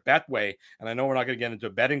friends at Betway, and I know we're not going to get into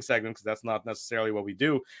a betting segment because that's not necessarily what we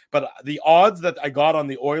do. But the odds that I got on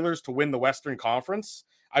the Oilers to win the Western Conference,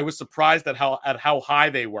 I was surprised at how high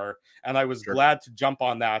they were, and I was glad to jump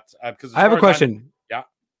on that because I have a question. Yeah,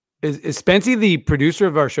 is Spency the producer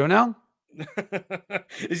of our show now?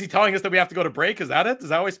 Is he telling us that we have to go to break? Is that it? Is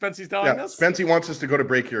that what Spency's telling us? Spency wants us to go to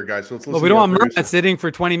break here, guys. So let's listen. Well, we don't want Murat sitting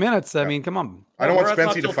for 20 minutes. I mean, come on. I don't want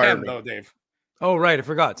Spency to fire me, though, Dave. Oh, right. I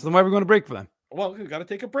forgot. So then why are we going to break for them? Well, you got to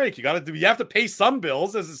take a break. You have to pay some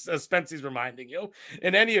bills, as Spency's reminding you.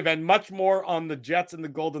 In any event, much more on the Jets and the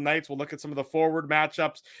Golden Knights. We'll look at some of the forward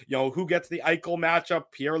matchups. Who gets the Eichel matchup?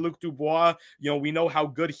 Pierre-Luc Dubois. We know how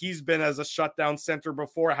good he's been as a shutdown center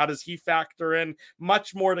before. How does he factor in?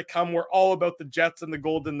 Much more to come. We're all about the Jets and the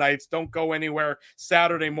Golden Knights. Don't go anywhere.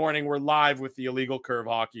 Saturday morning, we're live with the Illegal Curve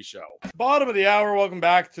Hockey Show. Bottom of the hour. Welcome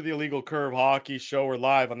back to the Illegal Curve Hockey Show. We're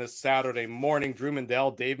live on this Saturday morning. Drew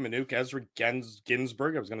Mandel, Dave Minuk, Ezra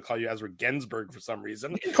Ginsburg. I was going to call you Ezra Ginsburg for some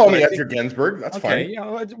reason. You can call me Ezra Ginsburg. That's fine.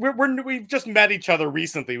 We've just met each other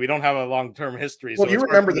recently. We don't have a long-term history. Well, so you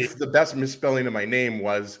remember the best misspelling of my name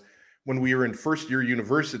was when we were in first year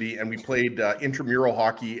university and we played intramural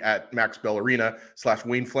hockey at Max Bell Arena /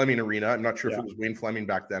 Wayne Fleming Arena. I'm not sure if it was Wayne Fleming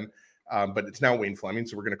back then, but it's now Wayne Fleming,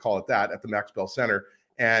 so we're going to call it that, at the Max Bell Center.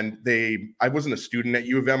 And I wasn't a student at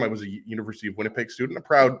U of M. I was a University of Winnipeg student, a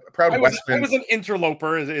proud Westman. I was an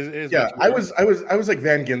interloper. I was like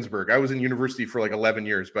Van Ginsberg. I was in university for like 11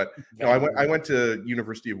 years, but I went to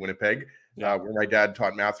University of Winnipeg, where my dad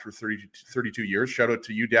taught math for 32 years. Shout out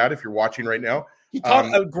to you, Dad, if you're watching right now. He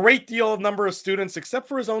taught a great deal of number of students, except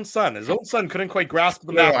for his own son. His own son couldn't quite grasp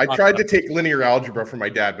the math. I tried to take linear algebra from my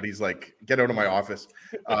dad, but he's like, get out of my office.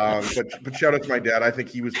 But shout out to my dad. I think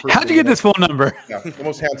he was. How'd you get this phone number? The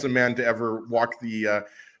most handsome man to ever walk the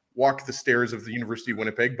stairs of the University of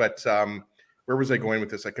Winnipeg. But where was I going with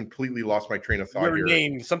this? I completely lost my train of thought. Your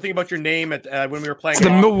name, something about your name at when we were playing. It's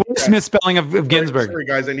the worst misspelling of Ginsburg. Sorry,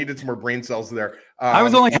 guys, I needed some more brain cells there. I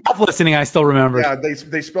was only half listening. I still remember. Yeah,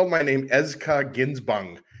 they spelled my name Ezka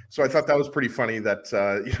Ginsbung. So I thought that was pretty funny that,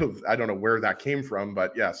 I don't know where that came from,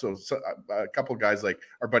 but yeah. So a couple of guys like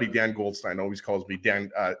our buddy Dan Goldstein always calls me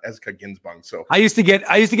Dan Ezka Ginsbung. So I used to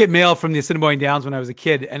get mail from the Assiniboine Downs when I was a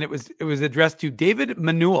kid, and it was addressed to David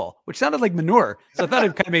Manuel, which sounded like manure. So I thought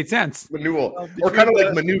it kind of made sense. Manuel, or kind of like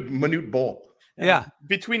Manute Bull. Yeah.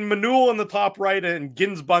 Between Manuel in the top right and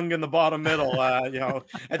Ginsbung in the bottom middle, I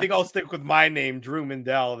think I'll stick with my name, Drew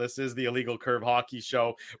Mandel. This is the Illegal Curve Hockey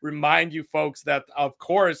Show. Remind you folks that, of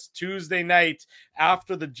course, Tuesday night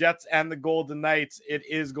after the Jets and the Golden Knights, it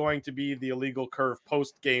is going to be the Illegal Curve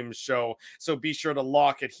post-game show. So be sure to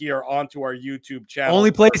lock it here onto our YouTube channel.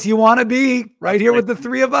 Only place you want to be, right here with the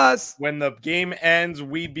three of us. When the game ends,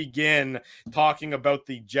 we begin talking about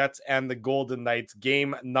the Jets and the Golden Knights,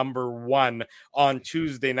 game number 1. On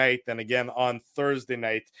Tuesday night, then again on Thursday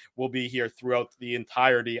night, we'll be here throughout the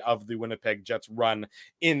entirety of the Winnipeg Jets run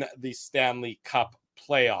in the Stanley Cup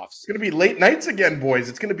playoffs. It's going to be late nights again, boys.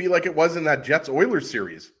 It's going to be like it was in that Jets-Oilers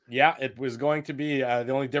series. Yeah, it was going to be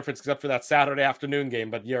the only difference except for that Saturday afternoon game,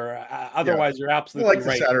 but you're absolutely I like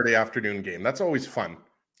right. The Saturday afternoon game. That's always fun.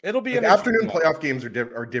 It'll be an afternoon playoff games are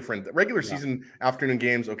different. The regular season afternoon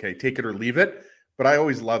games, okay, take it or leave it. But I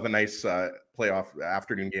always love a nice playoff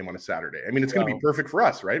afternoon game on a Saturday. I mean, it's going to be perfect for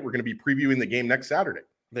us, right? We're going to be previewing the game next Saturday.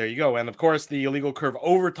 There you go. And of course, the Illegal Curve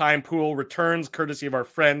Overtime Pool returns courtesy of our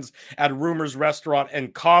friends at Rumors Restaurant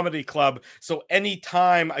and Comedy Club. So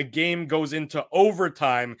anytime a game goes into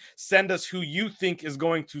overtime, send us who you think is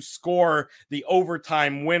going to score the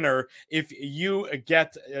overtime winner. If you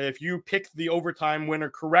pick the overtime winner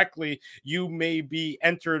correctly, you may be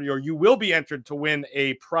entered, or you will be entered to win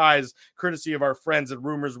a prize courtesy of our friends at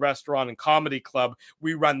Rumors Restaurant and Comedy Club.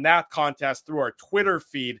 We run that contest through our Twitter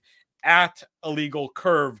feed at Illegal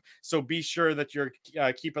Curve, so be sure that you're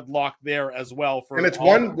keep it locked there as well. And it's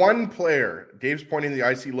one player. Dave's pointing the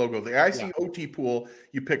IC logo. The IC OT pool,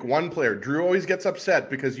 you pick one player. Drew always gets upset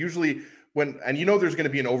because usually there's going to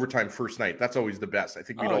be an overtime first night. That's always the best. I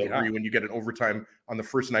think we'd all agree when you get an overtime on the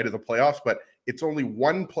first night of the playoffs, but it's only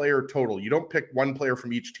one player total. You don't pick one player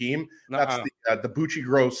from each team. That's the Bucci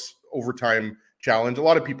Gross overtime challenge. A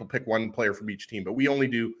lot of people pick one player from each team, but we only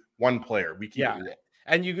do one player. We keep it real.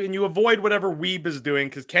 And you avoid whatever Weeb is doing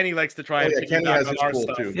because Kenny likes to try and Kenny piggyback has on his our pool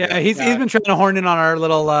stuff. too. Yeah, he's been trying to horn in on our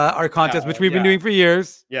little our contest, which we've been doing for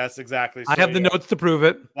years. Yes, exactly. I have the notes to prove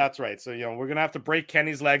it. That's right. So we're gonna have to break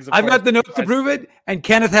Kenny's legs. I've got the notes to prove it, and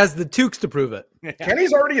Kenneth has the toques to prove it.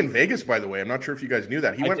 Kenny's already in Vegas, by the way. I'm not sure if you guys knew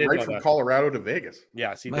that. He went right from Colorado to Vegas.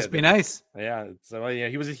 Yes, he must be nice. Yeah. So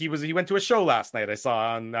he went to a show last night. I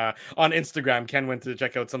saw on Instagram. Ken went to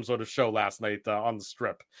check out some sort of show last night on the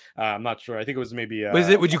Strip. I'm not sure. I think it was maybe.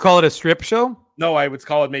 Would you call it a strip show? No, I would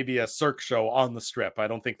call it maybe a Cirque show on the Strip. I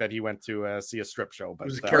don't think that he went to see a strip show.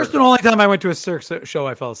 But first and only time I went to a Cirque show,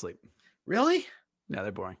 I fell asleep. Really? Yeah,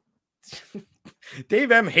 they're boring.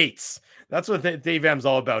 Dave M hates. That's what Dave M's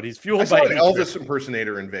all about. He's fueled I saw by an Elvis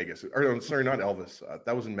impersonator in Vegas. Or sorry, not Elvis.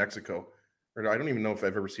 That was in Mexico. Or I don't even know if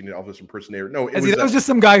I've ever seen an Elvis impersonator. No, that was just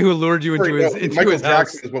some guy who lured you into his Michael his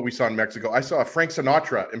Jackson house. is what we saw in Mexico. I saw a Frank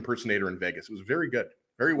Sinatra impersonator in Vegas. It was very good.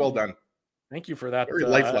 Very well done. Thank you for that. Very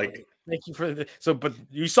lifelike. Thank you for but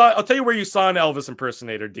you saw. I'll tell you where you saw an Elvis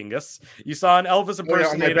impersonator, dingus. You saw an Elvis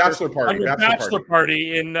impersonator on your bachelor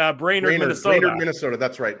party in Brainerd, Minnesota. Minnesota.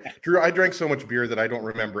 That's right, Drew. I drank so much beer that I don't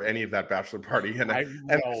remember any of that bachelor party. And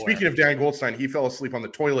speaking of Dan Goldstein, he fell asleep on the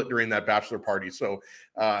toilet during that bachelor party. So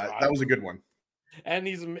that was a good one.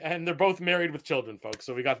 And they're both married with children, folks.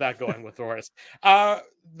 So we got that going with Horace.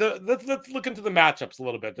 Let's look into the matchups a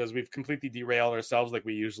little bit as we've completely derailed ourselves like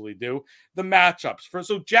we usually do. The matchups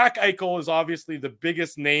so Jack Eichel is obviously the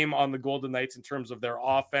biggest name on the Golden Knights in terms of their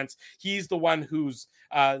offense. He's the one who's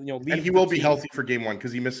and he will be healthy for game one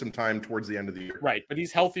because he missed some time towards the end of the year. Right, but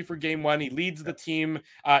he's healthy for game one. He leads the team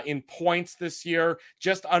in points this year,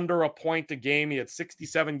 just under a point a game. He had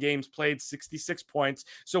 67 games played, 66 points.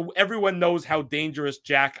 So everyone knows how dangerous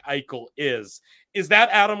Jack Eichel is. Is that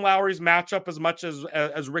Adam Lowry's matchup as much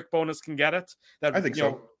as Rick Bowness can get it? I think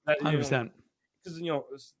so. 100%.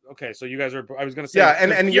 Okay, so you guys are. I was going to say,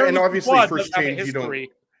 and obviously first change you don't.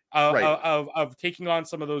 Of taking on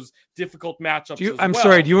some of those difficult matchups.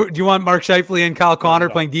 Sorry. Do you want Mark Scheifele and Kyle Connor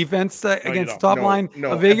playing defense against the top line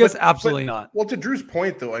of Vegas? Absolutely not. Well, to Drew's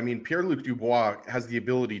point, though, I mean, Pierre-Luc Dubois has the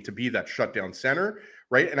ability to be that shutdown center,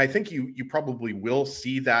 right? And I think you probably will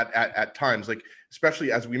see that at times, like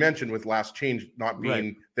especially as we mentioned with last change not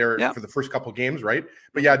being there for the first couple games, right?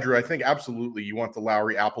 But yeah, Drew, I think absolutely you want the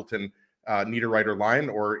Lowry, Appleton, Niederreiter line,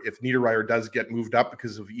 or if Niederreiter does get moved up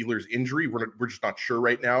because of Ehlers' injury, we're just not sure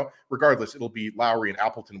right now. Regardless, it'll be Lowry and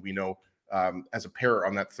Appleton, we know, as a pair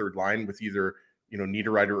on that third line with either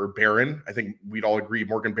Niederreiter or Barron. I think we'd all agree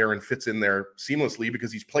Morgan Barron fits in there seamlessly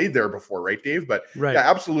because he's played there before, right, Dave? But yeah,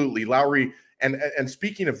 absolutely, Lowry. And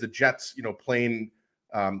speaking of the Jets, playing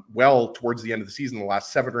well towards the end of the season, the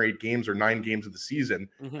last 7 or 8 games or 9 games of the season,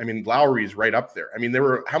 I mean, Lowry's right up there. I mean,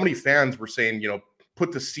 how many fans were saying,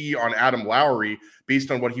 put the C on Adam Lowry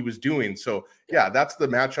based on what he was doing. So yeah, that's the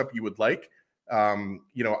matchup you would like. And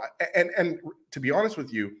to be honest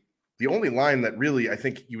with you, the only line that really I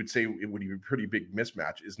think you would say it would be a pretty big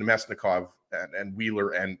mismatch is Nemesnikov and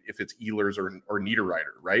Wheeler, and if it's Ehlers or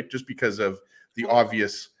Niederreiter, right? Just because of the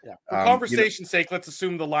obvious. Yeah. For conversation's sake, let's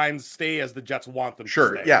assume the lines stay as the Jets want them.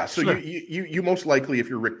 Sure. To stay. Yeah. So you most likely, if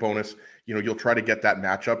you're Rick Bowness, you'll try to get that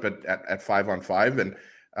matchup at 5-on-5. And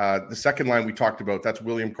the second line we talked about, that's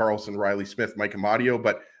William Karlsson, Riley Smith, Mike Amadio.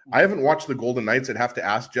 But I haven't watched the Golden Knights. I'd have to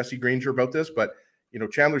ask Jesse Granger about this. But,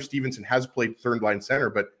 Chandler Stevenson has played third line center.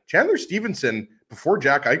 But Chandler Stevenson, before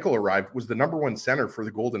Jack Eichel arrived, was the number 1 center for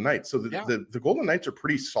the Golden Knights. So the Golden Knights are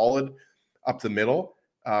pretty solid up the middle.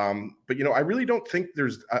 But, I really don't think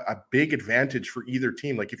there's a big advantage for either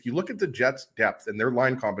team. Like if you look at the Jets' depth and their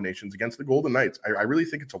line combinations against the Golden Knights, I really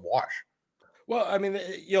think it's a wash. Well, I mean,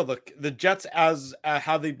 the Jets as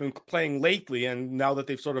how they've been playing lately, and now that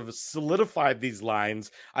they've sort of solidified these lines,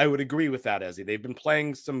 I would agree with that, Ezzy. They've been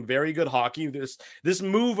playing some very good hockey. This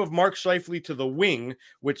move of Mark Scheifele to the wing,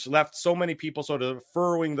 which left so many people sort of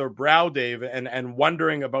furrowing their brow, Dave, and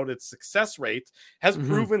wondering about its success rate, has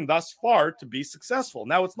proven thus far to be successful.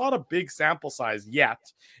 Now, it's not a big sample size yet.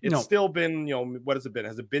 It's still been, what has it been?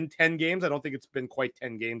 Has it been 10 games? I don't think it's been quite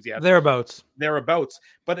 10 games yet. Thereabouts.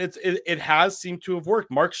 But it has seemed to have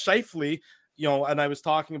worked. Mark Scheifele, and I was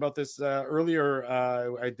talking about this earlier.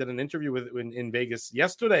 I did an interview in Vegas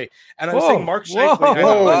yesterday, and I was saying Mark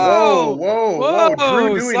Scheifele. Whoa!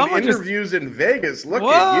 Drew doing interviews in Vegas. Look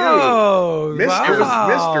at you,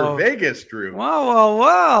 Mr. Vegas, Drew.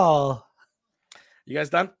 Wow! You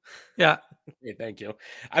guys done? Yeah. Okay, thank you.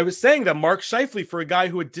 I was saying that Mark Scheifele, for a guy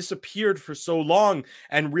who had disappeared for so long,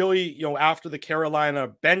 and really, after the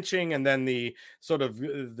Carolina benching and then the sort of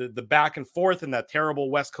the back and forth and that terrible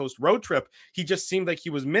West Coast road trip, he just seemed like he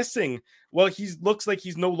was missing. well, he looks like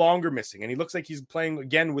he's no longer missing, and he looks like he's playing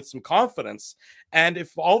again with some confidence. And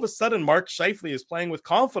if all of a sudden Mark Scheifele is playing with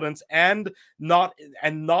confidence and not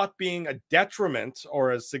being a detriment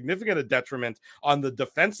or as significant a detriment on the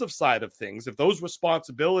defensive side of things, if those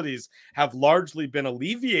responsibilities have largely been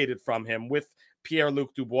alleviated from him with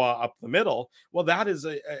Pierre-Luc Dubois up the middle, well, that is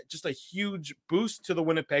just a huge boost to the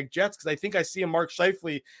Winnipeg Jets, because I think I see a Mark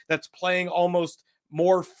Scheifele that's playing almost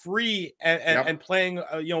more free and playing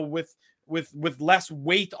with less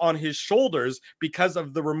weight on his shoulders because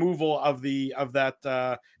of the removal of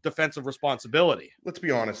that defensive responsibility. Let's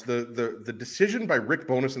be honest. The decision by Rick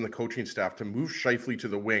Bowness and the coaching staff to move Scheifele to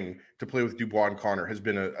the wing to play with Dubois and Connor has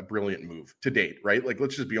been a brilliant move to date, right? Like,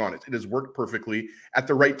 let's just be honest. It has worked perfectly at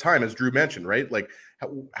the right time, as Drew mentioned, right? Like,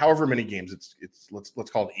 however many games it's let's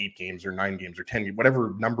call it 8 games or 9 games or 10,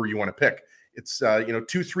 whatever number you want to pick. It's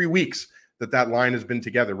 2-3 weeks that line has been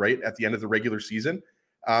together, right, at the end of the regular season.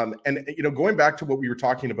 And going back to what we were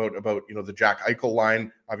talking about the Jack Eichel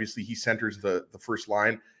line, obviously he centers the first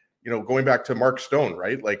line, going back to Mark Stone,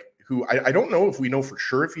 right? Like, who I don't know if we know for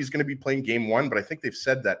sure if he's going to be playing game 1, but I think they've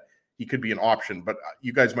said that he could be an option, but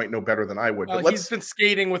you guys might know better than I would. Well, but he's been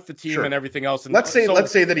skating with the team and everything else. And let's say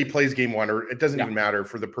that he plays game 1, or it doesn't even matter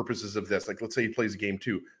for the purposes of this. Like, let's say he plays game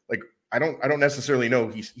 2. Like, I don't necessarily know.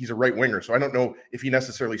 He's a right winger, so I don't know if he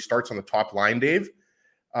necessarily starts on the top line, Dave.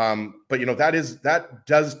 But that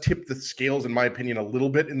does tip the scales, in my opinion, a little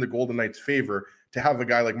bit in the Golden Knights' favor to have a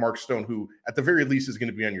guy like Mark Stone, who at the very least is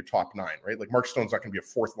going to be on your top 9, right? Like, Mark Stone's not going to be a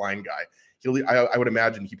fourth line guy. I would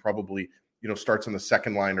imagine he probably starts on the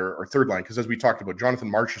second line or third line, because as we talked about,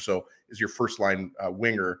 Jonathan Marchessault is your first line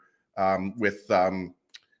winger with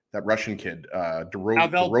that Russian kid, Dorofeyev.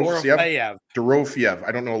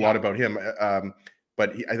 I don't know a lot about him,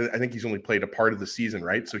 but I think he's only played a part of the season,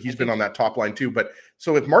 right? So he's been on that top line too. But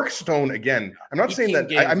so with Mark Stone, again, I'm not saying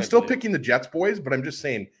that I'm still picking the Jets boys, but I'm just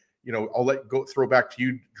saying, I'll throw back to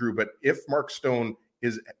you, Drew. But if Mark Stone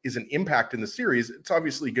is an impact in the series, it's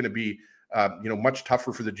obviously going to be much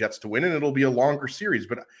tougher for the Jets to win, and it'll be a longer series.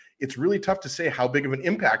 But it's really tough to say how big of an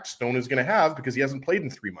impact Stone is going to have because he hasn't played in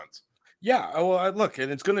 3 months. Yeah, well, look,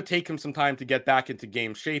 and it's going to take him some time to get back into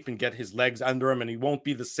game shape and get his legs under him, and he won't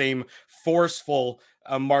be the same forceful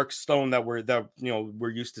Mark Stone that we're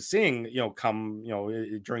used to seeing, come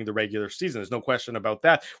during the regular season. There's no question about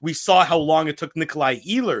that. We saw how long it took Nikolai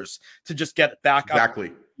Ehlers to just get back exactly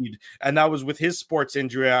up. And that was with his sports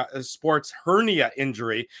hernia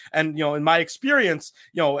injury. And, in my experience,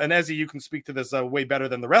 and Ezzy, you can speak to this way better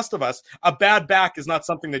than the rest of us, a bad back is not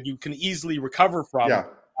something that you can easily recover from. Yeah.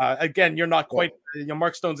 Again, you're not quite,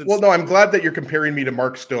 Mark Stone's. Well, no, I'm glad that you're comparing me to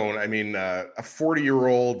Mark Stone. I mean, a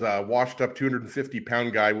 40-year-old washed up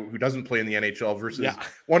 250-pound guy who doesn't play in the NHL versus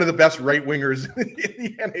one of the best right wingers in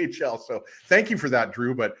the NHL. So thank you for that,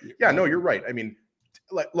 Drew. But no, you're right. I mean,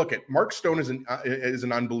 look at Mark Stone is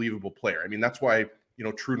an unbelievable player. I mean, that's why,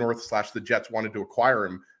 True North / the Jets wanted to acquire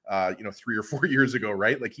him 3 or 4 years ago,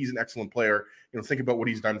 right? Like, he's an excellent player. Think about what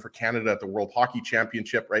he's done for Canada at the World Hockey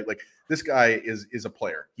Championship, right? Like, this guy is a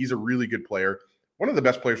player. He's a really good player. One of the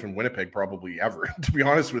best players from Winnipeg probably ever, to be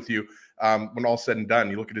honest with you. When all's said and done,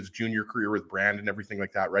 you look at his junior career with Brand and everything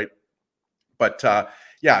like that, right? But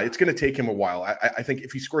it's going to take him a while. I think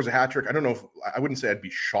if he scores a hat trick, I don't know if I wouldn't say I'd be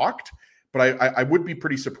shocked, but I would be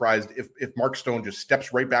pretty surprised if Mark Stone just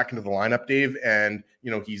steps right back into the lineup, Dave, and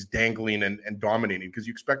he's dangling and dominating, because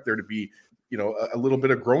you expect there to be a little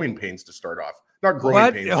bit of growing pains to start off. Not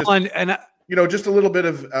growing pains, just a little bit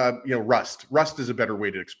of rust. Rust is a better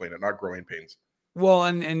way to explain it, not growing pains. Well,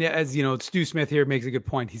 and as Stu Smith here makes a good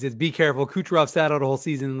point. He says, "Be careful." Kucherov sat out a whole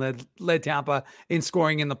season, led Tampa in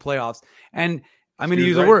scoring in the playoffs, and I'm going to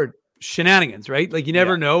use a word: shenanigans. Right? Like, you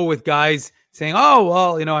never know with guys saying, "Oh,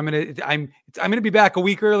 well, I'm gonna be back a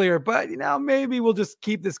week earlier, but maybe we'll just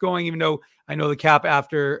keep this going," even though I know the cap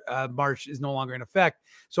after March is no longer in effect.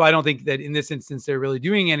 So I don't think that in this instance they're really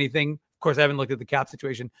doing anything. Of course, I haven't looked at the cap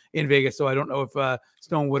situation in Vegas, so I don't know if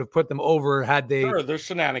Stone would have put them over had they. Sure, there's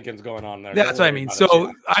shenanigans going on there. That's what I mean.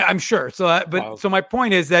 So I'm sure. So, so my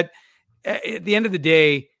point is that at the end of the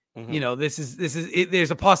day, this is it,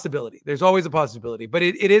 there's a possibility. There's always a possibility, but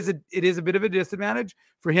it is a bit of a disadvantage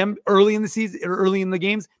for him early in the season, or early in the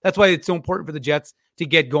games. That's why it's so important for the Jets to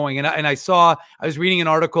get going. And I was reading an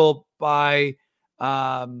article by.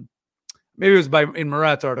 Maybe it was in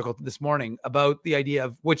Murat's article this morning about the idea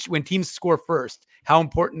of when teams score first, how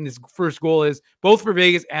important this first goal is, both for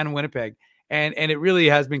Vegas and Winnipeg. And it really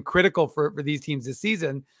has been critical for these teams this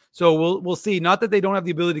season. So we'll see. Not that they don't have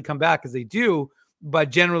the ability to come back, because they do, but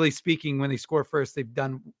generally speaking, when they score first, they've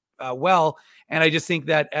done well. And I just think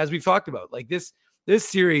that, as we've talked about, like this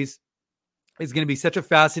series, is going to be such a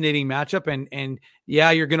fascinating matchup. And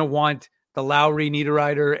yeah, you're going to want the Lowry,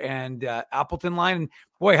 Niederreiter, and Appleton line. And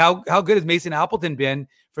boy, how good has Mason Appleton been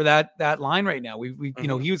for that line right now? We you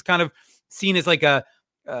know, he was kind of seen as like a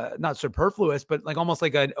not superfluous, but like almost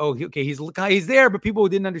like he's there, but people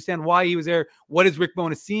didn't understand why he was there. What is Rick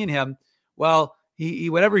Bowness seeing him? Well, he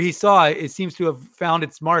whatever he saw, it seems to have found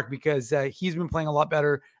its mark, because he's been playing a lot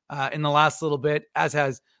better in the last little bit, as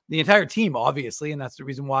has the entire team, obviously, and that's the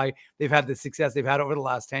reason why they've had the success they've had over the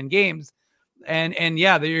last 10 games. And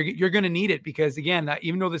yeah, you're going to need it, because again,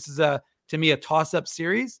 even though this is to me a toss-up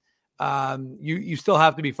series, you still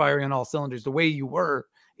have to be firing on all cylinders the way you were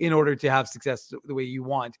in order to have success the way you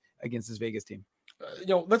want against this Vegas team.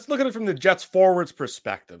 Let's look at it from the Jets forwards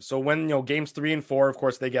perspective. So when, games 3 and 4, of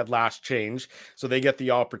course, they get last change. So they get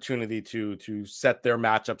the opportunity to set their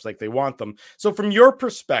matchups like they want them. So from your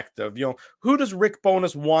perspective, who does Rick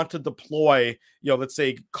Bowness want to deploy, let's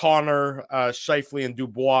say Connor, Scheifele, and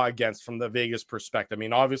Dubois against from the Vegas perspective? I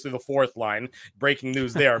mean, obviously the fourth line, breaking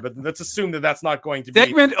news there, but let's assume that that's not going to be.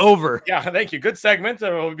 Segment over. Yeah, thank you. Good segment.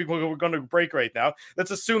 We're going to break right now.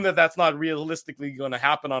 Let's assume that that's not realistically going to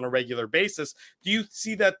happen on a regular basis. Do you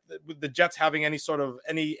see that with the Jets having any sort of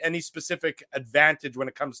any specific advantage when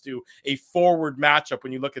it comes to a forward matchup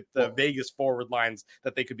when you look at the Vegas forward lines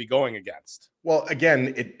that they could be going against? Well,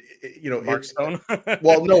 again, Mark Stone.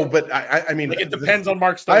 Well, no, but I mean, it depends on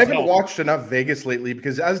Mark Stone. I haven't watched enough Vegas lately,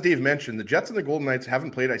 because as Dave mentioned, the Jets and the Golden Knights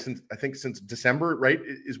haven't played since December, right?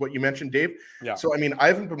 Is what you mentioned, Dave. Yeah. So I mean, I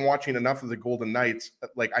haven't been watching enough of the Golden Knights.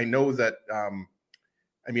 Like, I know that.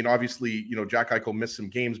 I mean, obviously, Jack Eichel missed some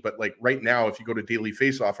games, but like right now, if you go to Daily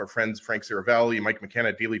Faceoff, our friends Frank Saravalli and Mike McKenna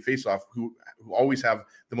at Daily Faceoff, who always have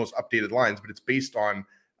the most updated lines, but it's based on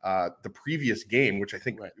the previous game, which I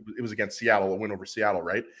think it was against Seattle, a win over Seattle,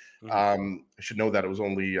 right? Mm-hmm. I should know that it was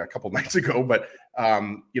only a couple nights ago, but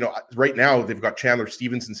right now they've got Chandler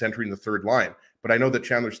Stevenson centering the third line, but I know that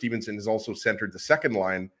Chandler Stevenson has also centered the second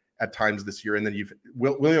line at times this year. And then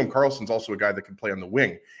William Karlsson's also a guy that can play on the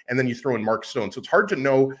wing. And then you throw in Mark Stone. So it's hard to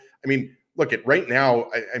know. I mean, look at right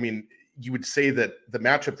now, I mean, you would say that the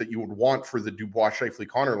matchup that you would want for the Dubois, Scheifele,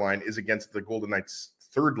 Connor line is against the Golden Knights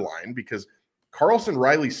third line, because Karlsson,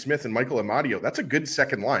 Riley Smith, and Michael Amadio, that's a good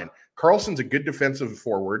second line. Karlsson's a good defensive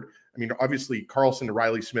forward. I mean, obviously Karlsson and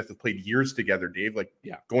Riley Smith have played years together, Dave,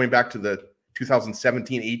 going back to the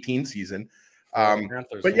 2017-18 season.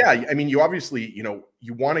 But yeah, I mean, you obviously,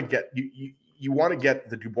 you want to get you want to get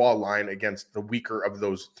the Dubois line against the weaker of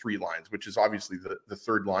those three lines, which is obviously the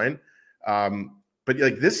third line. But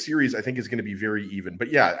like this series, I think is going to be very even.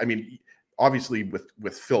 But yeah, I mean, obviously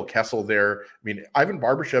with Phil Kessel there, I mean, Ivan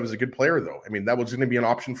Barbashev is a good player, though. I mean, that was going to be an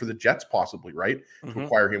option for the Jets possibly, right? Mm-hmm. To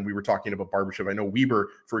acquire him. We were talking about Barbashev. I know Weber,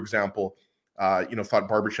 for example, thought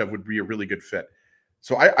Barbashev would be a really good fit.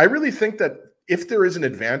 So I really think that if there is an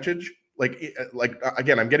advantage, like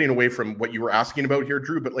again, I'm getting away from what you were asking about here,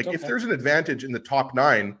 Drew, but if there's an advantage in the top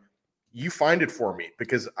 9, you find it for me,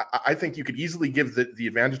 because I think you could easily give the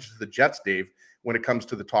advantage to the Jets, Dave, when it comes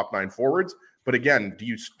to the top 9 forwards. But again,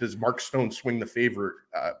 does Mark Stone swing the favor,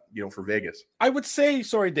 for Vegas? I would say,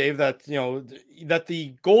 sorry, Dave, that that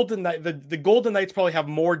the Golden Knights probably have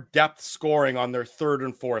more depth scoring on their third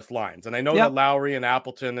and fourth lines, and I know that Lowry and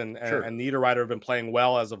Appleton and Niederreiter have been playing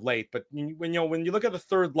well as of late. But when you look at the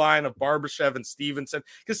third line of Barbashev and Stevenson,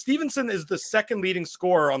 because Stevenson is the second leading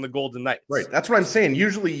scorer on the Golden Knights, right? That's what I'm saying.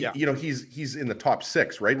 Usually, he's in the top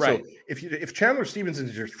 6, right? So if Chandler Stevenson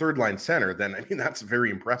is your third line center, then I mean that's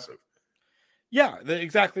very impressive. Yeah,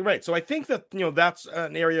 exactly right. So I think that that's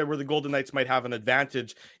an area where the Golden Knights might have an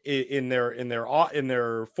advantage in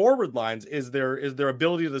their forward lines is their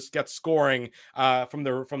ability to get scoring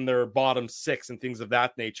from their bottom 6 and things of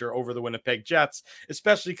that nature over the Winnipeg Jets,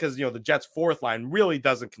 especially because the Jets' fourth line really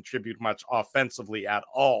doesn't contribute much offensively at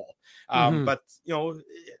all. But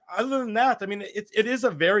other than that, I mean, it is a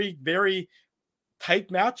very, very tight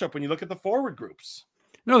matchup when you look at the forward groups.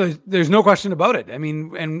 No, there's no question about it. I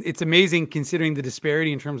mean, and it's amazing considering the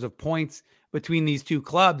disparity in terms of points between these two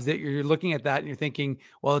clubs that you're looking at that and you're thinking,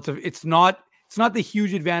 well, it's not the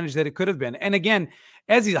huge advantage that it could have been. And again,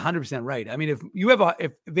 as he's 100% right. I mean,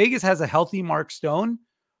 if Vegas has a healthy Mark Stone,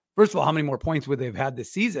 first of all, how many more points would they have had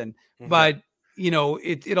this season? Mm-hmm. But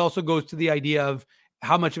it also goes to the idea of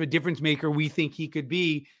how much of a difference maker we think he could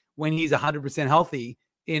be when he's 100% healthy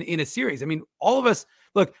in a series. I mean, all of us.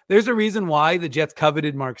 Look, there's a reason why the Jets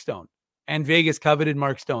coveted Mark Stone and Vegas coveted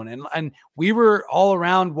Mark Stone. And we were all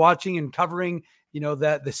around watching and covering,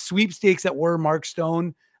 the sweepstakes that were Mark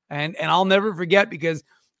Stone. And I'll never forget, because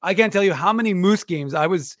I can't tell you how many Moose games I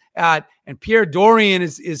was at, and Pierre Dorian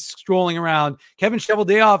is strolling around. Kevin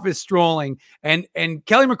Cheveldayoff is strolling, and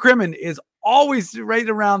Kelly McCrimmon is always right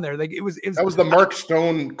around there. Like it was That was the Mark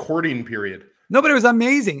Stone courting period. No, but it was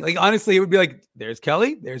amazing. Like honestly, it would be like, there's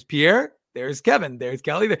Kelly, there's Pierre, there's Kevin, there's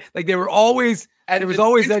Kelly. Like they were always, And there was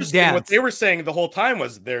always that interesting, dance. What they were saying the whole time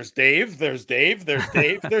was, "There's Dave, there's Dave, there's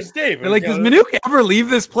Dave, there's Dave." They're like, does Manuk ever leave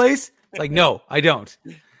this place? It's like, no, I don't.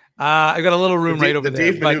 I got a little room right over the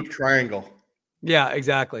there. Dave Manuk triangle. Yeah,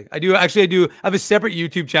 exactly. I have a separate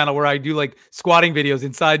YouTube channel where I do like squatting videos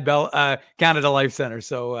inside Canada Life Center.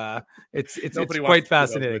 So it's quite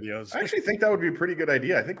fascinating. I actually think that would be a pretty good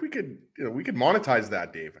idea. I think we could monetize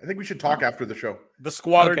that, Dave. I think we should talk after the show. The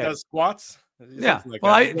squatter does squats. Yeah.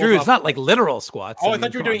 Like Drew, it's not like literal squats. I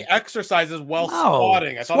thought you were doing exercises while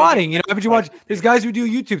squatting. Squatting, haven't you watched? There's guys who do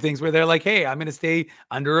YouTube things where they're like, hey, I'm going to stay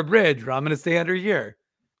under a bridge or I'm going to stay under here.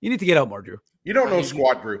 You need to get out more, Drew. You don't know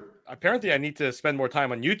squat, Drew. Apparently, I need to spend more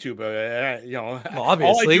time on YouTube. Well,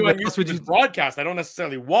 obviously, all I do on YouTube is broadcast. I don't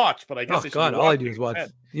necessarily watch, but I guess all I do is watch.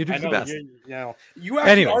 YouTube's the best. You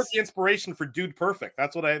actually are the inspiration for Dude Perfect.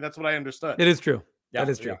 That's what I understood. It is true. That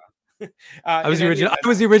is true. Yeah. I was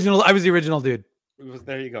the original dude.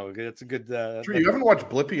 There you go. It's a good. Drew, you haven't watched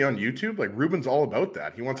Blippi on YouTube? Like Ruben's all about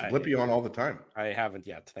that. He wants Blippi on all the time. I haven't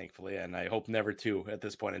yet, thankfully, and I hope never to at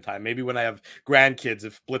this point in time. Maybe when I have grandkids,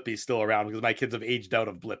 if Blippi's still around, because my kids have aged out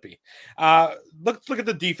of Blippi. Let's look at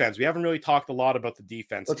the defense. We haven't really talked a lot about the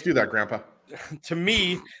defense. Let's do that, Grandpa. To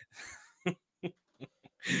me,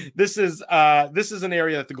 this is an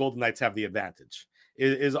area that the Golden Knights have the advantage.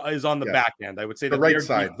 Is on the back end. I would say the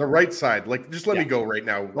right side. Like, just let me go right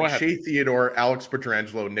now. Like Shea Theodore, Alex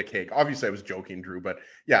Pietrangelo, Nick Hague. Obviously, I was joking, Drew, but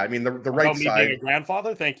yeah, I mean the right side. Me being a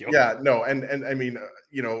grandfather, thank you. Yeah, no, and I mean,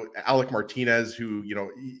 Alec Martinez, who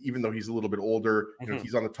even though he's a little bit older,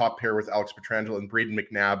 he's on the top pair with Alex Pietrangelo and Braden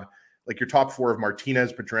McNabb. Like your top four of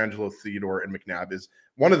Martinez, Pietrangelo, Theodore, and McNabb is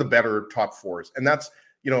one of the better top fours, and that's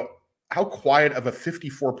how quiet of a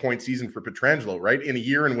 54-point season for Pietrangelo, right? In a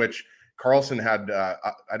year in which Carlson had,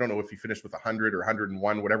 I don't know if he finished with 100 or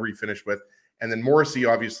 101, whatever he finished with. And then Morrissey,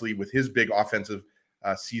 obviously, with his big offensive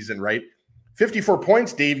season, right? 54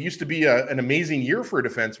 points, Dave, used to be an amazing year for a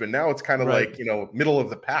defenseman. Now it's kind of like, middle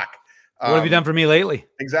of the pack. What have you done for me lately?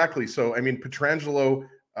 Exactly. So, I mean, Pietrangelo,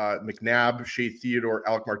 McNabb, Shea Theodore,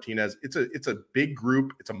 Alec Martinez, it's a big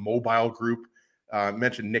group. It's a mobile group.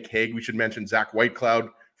 Mentioned Nick Hague. We should mention Zach Whitecloud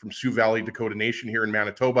from Sioux Valley, Dakota Nation here in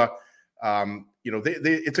Manitoba.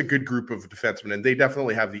 It's a good group of defensemen, and they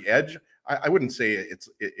definitely have the edge. I wouldn't say it's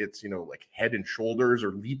like head and shoulders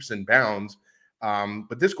or leaps and bounds,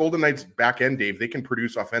 but this Golden Knights back end, Dave, they can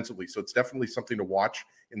produce offensively, so it's definitely something to watch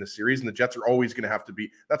in the series. And the Jets are always going to have to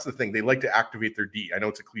be. That's the thing; they like to activate their D. I know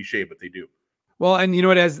it's a cliche, but they do. Well, and you know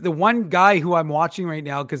what? As the one guy who I'm watching right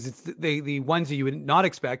now, because it's the ones that you would not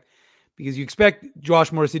expect, because you expect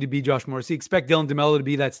Josh Morrissey to be Josh Morrissey, expect Dylan DeMello to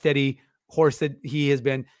be that steady horse that he has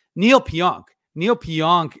been. Neil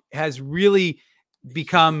Pionk has really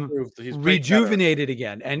become rejuvenated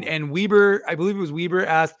again. And Weber, I believe it was Weber,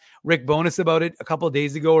 asked Rick Bowness about it a couple of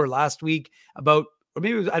days ago or last week or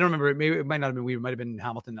maybe it was, I don't remember. Maybe it might not have been Weber. It might have been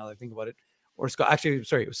Hamilton now that I think about it. Or Scott. Actually,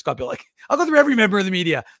 sorry, it was Scott Billick. I'll go through every member of the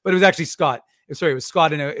media, but it was actually Scott. It was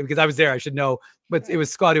Scott because I was there. I should know, but it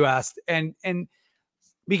was Scott who asked. And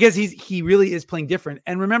because he really is playing different.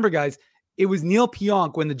 And remember, guys, it was Neil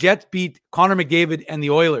Pionk when the Jets beat Connor McDavid and the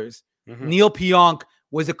Oilers. Neil Pionk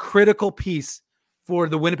was a critical piece for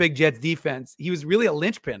the Winnipeg Jets defense. He was really a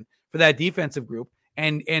linchpin for that defensive group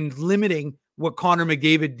and limiting what Connor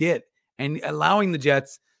McDavid did and allowing the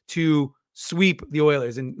Jets to sweep the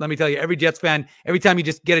Oilers. And let me tell you, every Jets fan, every time you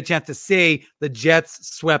just get a chance to say the Jets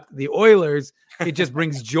swept the Oilers, it just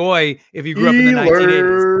brings joy if you grew up in the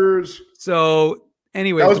 1980s. So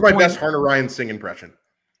anyway, that was my best Harner Ryan sing impression.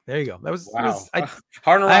 There you go. That was wow.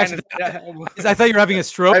 Harner Ryan. I thought you were having a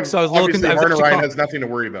stroke, so I was looking. Harner Ryan has nothing to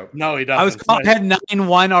worry about. No, he doesn't. I had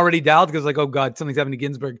 9-1 already dialed because like, oh god, something's happening to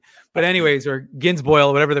Ginsburg. But anyways, or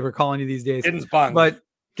Ginsboil, whatever they were calling you these days. Ginsbung. But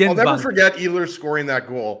I'll never forget Ehlers scoring that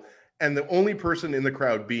goal, and the only person in the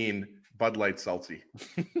crowd being Bud Light Seltzy.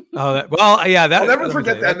 I'll never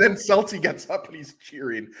forget that. And then Seltzy gets up and he's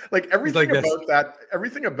cheering. Like everything about that,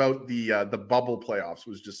 everything about the bubble playoffs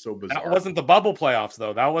was just so bizarre. That wasn't the bubble playoffs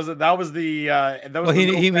though. That was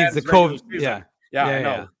he means the COVID. Yeah, I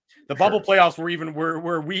know. The bubble playoffs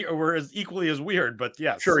were as equally as weird, but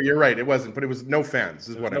yes. Sure, you're right. It wasn't, but it was no fans.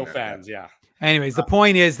 Is what I meant. No fans, yeah. Anyways, the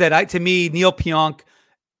point is that to me, Neil Pionk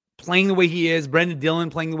playing the way he is, Brendan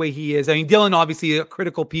Dillon playing the way he is. I mean, Dillon obviously a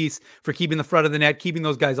critical piece for keeping the front of the net, keeping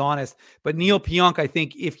those guys honest. But Neil Pionk, I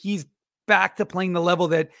think, if he's back to playing the level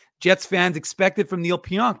that Jets fans expected from Neil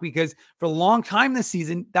Pionk, because for a long time this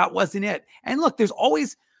season, that wasn't it. And look, there's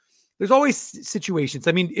always there's always situations.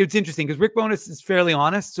 I mean, it's interesting because Rick Bowness is fairly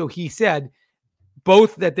honest. So he said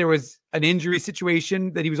both that there was an injury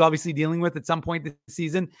situation that he was obviously dealing with at some point this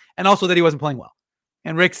season, and also that he wasn't playing well.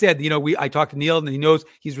 And Rick said, I talked to Neil and he knows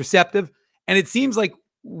he's receptive. And it seems like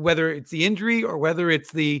whether it's the injury or whether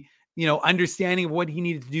it's the, understanding of what he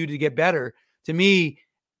needed to do to get better, to me,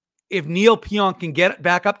 if Neil Pionk can get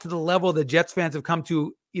back up to the level that Jets fans have come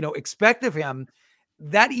to, expect of him,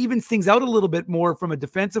 that evens things out a little bit more from a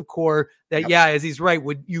defensive core that, as he's right,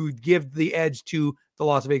 you would give the edge to the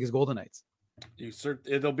Las Vegas Golden Knights.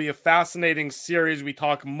 It'll be a fascinating series. We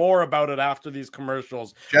talk more about it after these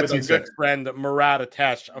commercials with a good friend, Murat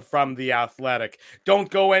Atesh from The Athletic. Don't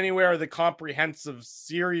go anywhere. The comprehensive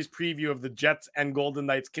series preview of the Jets and Golden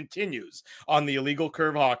Knights continues on the Illegal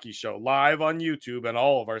Curve Hockey Show, live on YouTube and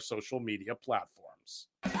all of our social media platforms.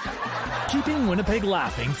 Keeping Winnipeg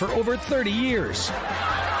laughing for over 30 years.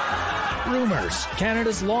 Rumors,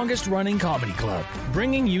 Canada's longest-running comedy club,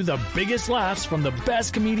 bringing you the biggest laughs from the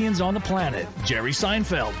best comedians on the planet. Jerry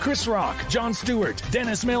Seinfeld, Chris Rock, Jon Stewart,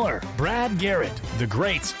 Dennis Miller, Brad Garrett, the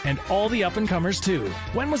greats, and all the up-and-comers too.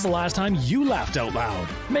 When was the last time you laughed out loud?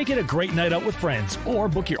 Make it a great night out with friends, or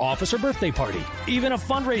book your office or birthday party. Even a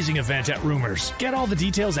fundraising event at Rumors. Get all the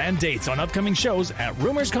details and dates on upcoming shows at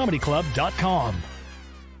rumorscomedyclub.com.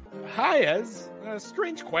 Hi, Ez. A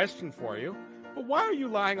strange question for you. But why are you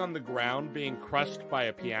lying on the ground being crushed by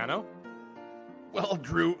a piano? Well,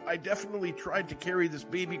 Drew, I definitely tried to carry this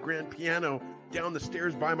baby grand piano down the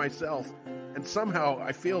stairs by myself, and somehow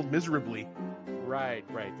I failed miserably. Right.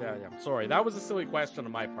 I'm sorry. That was a silly question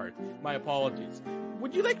on my part. My apologies.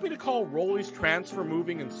 Would you like me to call Rolly's Transfer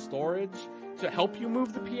Moving and Storage to help you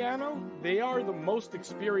move the piano? They are the most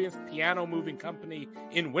experienced piano moving company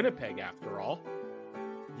in Winnipeg, after all.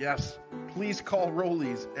 Yes, please call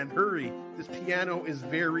Rolly's and hurry. This piano is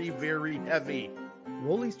very, very heavy.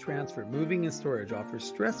 Rolly's Transfer Moving and Storage offers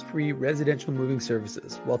stress-free residential moving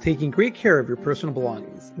services while taking great care of your personal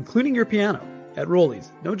belongings, including your piano. At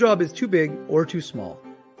Rolly's, no job is too big or too small.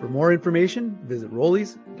 For more information, visit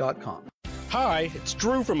rollys.com. Hi, it's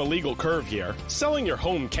Drew from Illegal Curve here. Selling your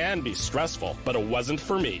home can be stressful, but it wasn't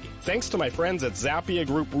for me. Thanks to my friends at Zappia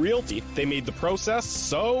Group Realty, they made the process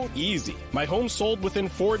so easy. My home sold within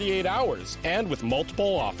 48 hours and with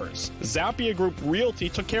multiple offers. Zappia Group Realty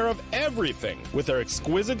took care of everything with their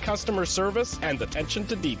exquisite customer service and attention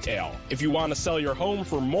to detail. If you want to sell your home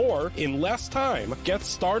for more in less time, get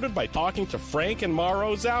started by talking to Frank and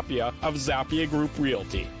Mauro Zappia of Zappia Group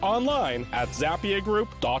Realty. Online at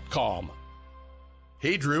zappiagroup.com.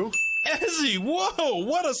 Hey, Drew. Ezzy, whoa,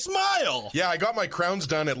 what a smile! Yeah, I got my crowns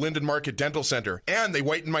done at Linden Market Dental Center, and they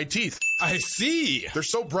whitened my teeth. I see. They're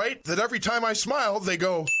so bright that every time I smile, they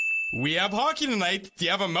go... We have hockey tonight. Do you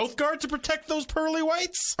have a mouth guard to protect those pearly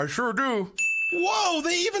whites? I sure do. Whoa,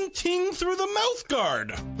 they even ting through the mouth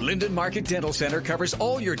guard. Linden Market Dental Center covers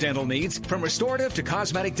all your dental needs, from restorative to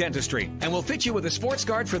cosmetic dentistry, and will fit you with a sports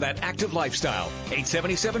guard for that active lifestyle.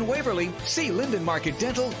 877 Waverly. See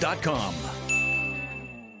lindenmarketdental.com.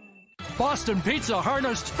 Boston Pizza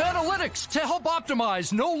harnessed Fanalytics to help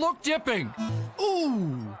optimize no-look dipping.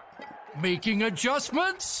 Ooh, making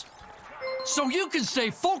adjustments so you can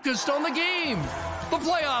stay focused on the game. The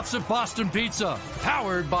playoffs at Boston Pizza,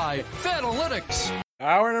 powered by Fanalytics.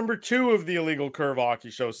 Hour number 2 of the Illegal Curve Hockey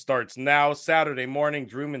Show starts now. Saturday morning,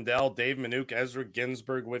 Drew Mandel, Dave Minuk, Ezra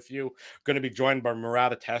Ginsburg with you. Going to be joined by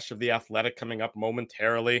Murat Atesh of The Athletic coming up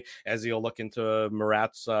momentarily as he'll look into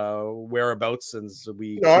Murat's whereabouts.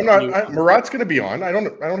 Murat's going to be on. I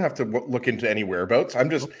don't have to look into any whereabouts. I'm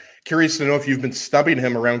just curious to know if you've been stubbing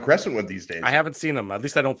him around Crescentwood these days. I haven't seen him. At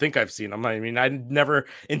least I don't think I've seen him. I mean, I never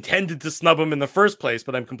intended to snub him in the first place,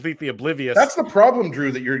 but I'm completely oblivious. That's the problem,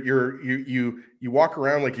 Drew, that you walk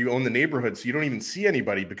around like you own the neighborhood, so you don't even see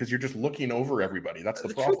anybody because you're just looking over everybody. That's the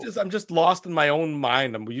problem. Truth is, I'm just lost in my own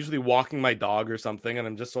mind. I'm usually walking my dog or something, and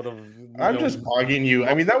I'm just sort of just bugging you.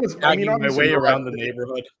 I mean, my way around the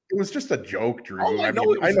neighborhood. It was just a joke, Drew. Oh, I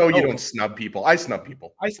know you don't snub people. I snub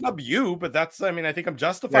people. I snub you, but I think I'm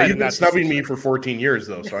justified. You've been snubbing me for 14 years,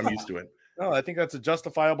 though, so I'm used to it. No, I think that's a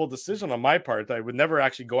justifiable decision on my part. I would never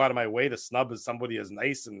actually go out of my way to snub as somebody as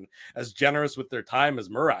nice and as generous with their time as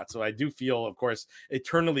Murat. So I do feel, of course,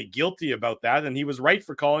 eternally guilty about that. And he was right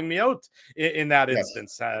for calling me out in that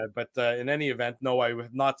instance. But in any event, no, I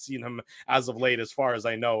have not seen him as of late, as far as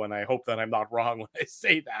I know. And I hope that I'm not wrong when I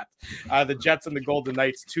say that. The Jets and the Golden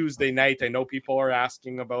Knights Tuesday night. I know people are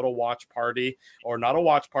asking about a watch party, or not a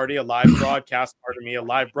watch party, a live broadcast, a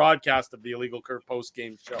live broadcast of the Illegal Curve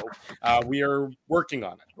post-game show. we are working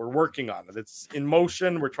on it. We're working on it. It's in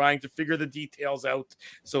motion. We're trying to figure the details out.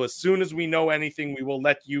 So as soon as we know anything, we will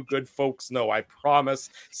let you good folks know. I promise.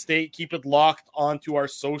 Keep it locked onto our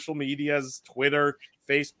social medias, Twitter,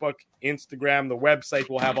 Facebook, Instagram. The website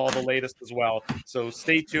will have all the latest as well. So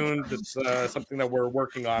stay tuned. It's something that we're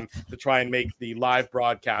working on to try and make the live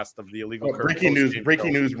broadcast of the Illegal Curve. Breaking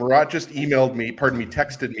news. Murat just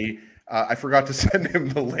texted me. I forgot to send him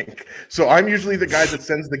the link. So I'm usually the guy that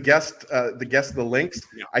sends the guest the links.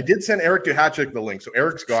 Yeah. I did send Eric Duhatschek the link. So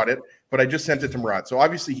Eric's got it, but I just sent it to Murat. So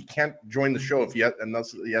obviously he can't join the show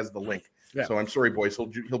unless he has the link. Yeah. So I'm sorry, boys.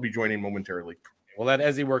 He'll be joining momentarily. We'll let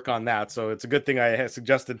Ezzy work on that. So it's a good thing I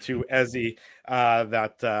suggested to Ezzy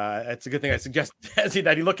it's a good thing I suggested to Ezzy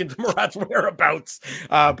that he look into Murat's whereabouts.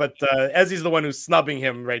 But Ezzy's the one who's snubbing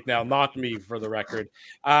him right now, not me, for the record.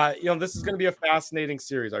 This is going to be a fascinating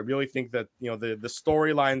series. I really think that, the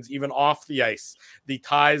storylines, even off the ice, the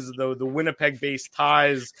ties, the Winnipeg-based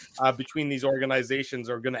ties between these organizations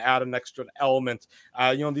are going to add an extra element.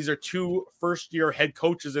 These are two first-year head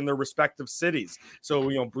coaches in their respective cities. So,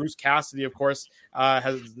 Bruce Cassidy, of course,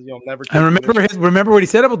 has never. And remember what he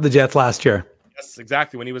said about the Jets last year. Yes,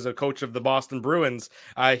 exactly. When he was a coach of the Boston Bruins,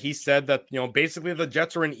 he said that, basically the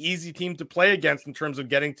Jets are an easy team to play against in terms of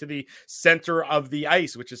getting to the center of the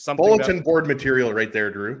ice, which is something bulletin board material right there,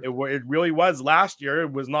 Drew. It really was last year.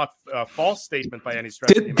 It was not a false statement by any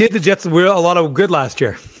stretch. Did the Jets were a lot of good last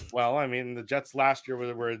year? Well, I mean, the Jets last year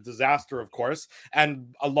were a disaster, of course.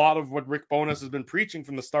 And a lot of what Rick Bowness has been preaching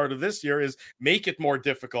from the start of this year is make it more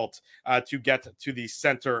difficult to get to the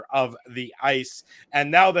center of the ice. And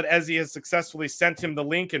now that Ezzy has successfully sent him the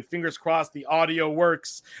link, and fingers crossed the audio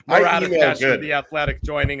works, Murat Atesh of The Athletic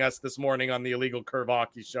joining us this morning on the Illegal Curve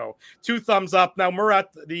Hockey Show. 2 thumbs up. Now, Murat,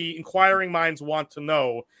 the inquiring minds want to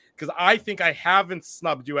know, because I think I haven't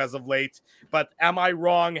snubbed you as of late, but am I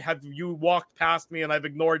wrong? Have you walked past me and I've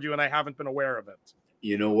ignored you and I haven't been aware of it?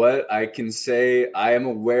 You know what? I can say I am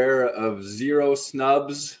aware of 0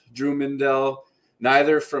 snubs, Drew Mindell,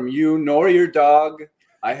 neither from you nor your dog.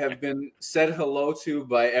 I have been said hello to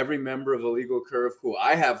by every member of Illegal Curve who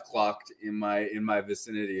I have clocked in my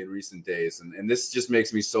vicinity in recent days. And this just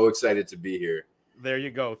makes me so excited to be here. There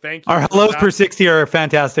you go. Thank you. Our hellos per 60 are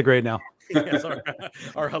fantastic right now. Yes,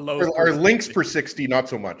 our hellos. Our links per 60, not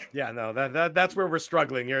so much. Yeah, no, that's where we're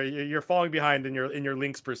struggling. You're falling behind in your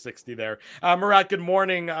links per 60 there. Murat, good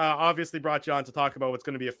morning. Obviously brought you on to talk about what's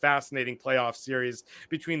going to be a fascinating playoff series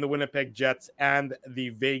between the Winnipeg Jets and the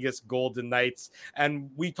Vegas Golden Knights. And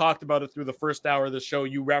we talked about it through the first hour of the show.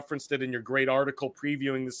 You referenced it in your great article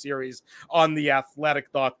previewing the series on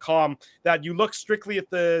theathletic.com, that you look strictly at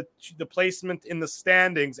the placement in the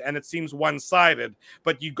standings and it seems one-sided,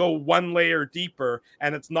 but you go one layer deeper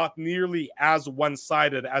and it's not nearly as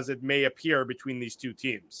one-sided as it may appear between these two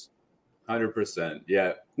teams. 100%.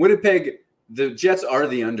 Yeah. Winnipeg, the Jets are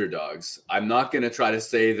the underdogs. I'm not going to try to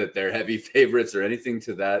say that they're heavy favorites or anything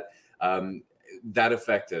to that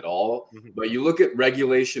effect at all. Mm-hmm. But you look at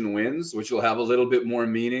regulation wins, which will have a little bit more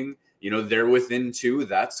meaning. They're within 2.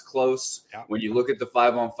 That's close. Yeah. When you look at the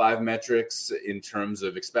 5-on-5 metrics in terms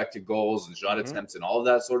of expected goals and shot attempts and all of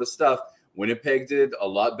that sort of stuff, Winnipeg did a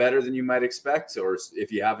lot better than you might expect, or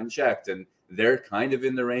if you haven't checked, and they're kind of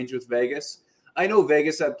in the range with Vegas. I know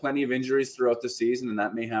Vegas had plenty of injuries throughout the season, and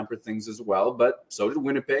that may hamper things as well, but so did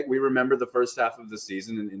Winnipeg. We remember the first half of the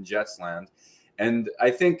season in Jets land, and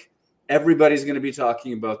I think everybody's going to be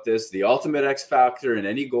talking about this. The ultimate X factor in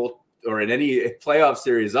any goal or in any playoff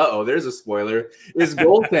series, there's a spoiler, is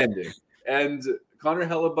goaltending. And Connor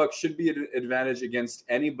Hellebuyck should be an advantage against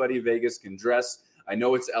anybody Vegas can dress. I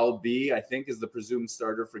know it's LB, I think, is the presumed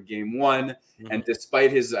starter for game 1. Mm-hmm. And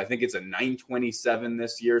despite his, I think it's a 927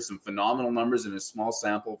 this year, some phenomenal numbers in a small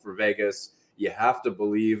sample for Vegas, you have to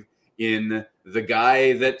believe in the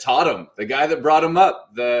guy that taught him, the guy that brought him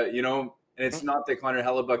up. And it's not that Connor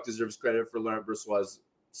Hellebuyck deserves credit for Laurent Brossois'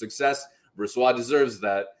 success. Brossois deserves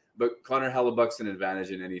that, but Connor Hellebuyck's an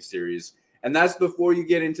advantage in any series. And that's before you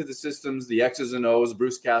get into the systems, the X's and O's,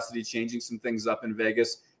 Bruce Cassidy changing some things up in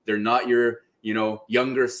Vegas. They're not your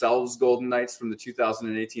younger selves Golden Knights from the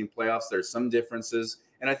 2018 playoffs. There's some differences,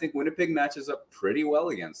 and I think Winnipeg matches up pretty well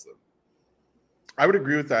against them. I would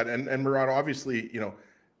agree with that. And Murat, obviously,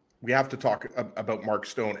 we have to talk about Mark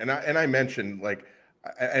Stone. And I mentioned,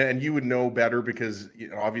 and you would know better because,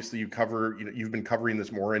 obviously you've been covering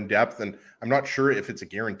this more in depth, and I'm not sure if it's a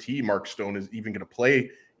guarantee Mark Stone is even going to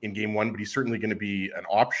play in game 1, but he's certainly going to be an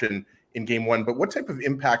option in game 1. But what type of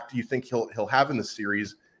impact do you think he'll have in the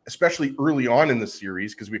series, especially early on in the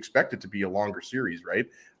series, because we expect it to be a longer series, right?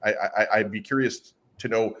 I'd be curious to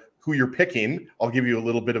know who you're picking, I'll give you a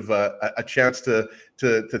little bit of a chance to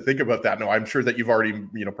think about that. No, I'm sure that you've already,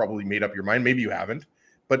 probably made up your mind. Maybe you haven't.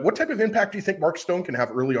 But what type of impact do you think Mark Stone can have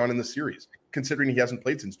early on in the series, considering he hasn't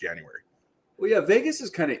played since January? Well, yeah, Vegas is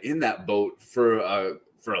kind of in that boat for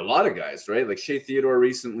a lot of guys, right? Like Shea Theodore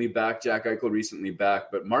recently back, Jack Eichel recently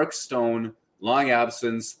back, but Mark Stone, long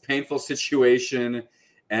absence, painful situation,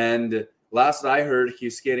 and last I heard,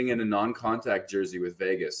 he's skating in a non-contact jersey with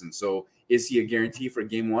Vegas, and so is he a guarantee for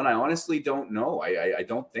game one? I honestly don't know. I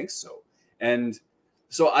don't think so. And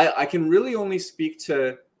so I can really only speak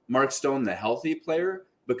to Mark Stone, the healthy player,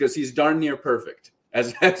 because he's darn near perfect.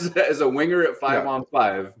 As a winger at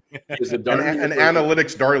 5-on-5, is a darn near an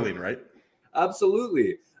analytics darling, right?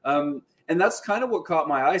 Absolutely. And that's kind of what caught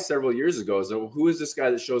my eye several years ago, is that, who is this guy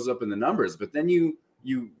that shows up in the numbers? But then you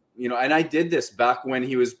and I did this back when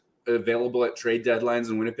he was available at trade deadlines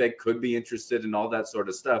and Winnipeg could be interested in all that sort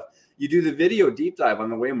of stuff. You do the video deep dive on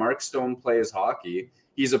the way Mark Stone plays hockey.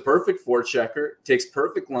 He's a perfect forechecker, takes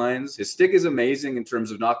perfect lines. His stick is amazing in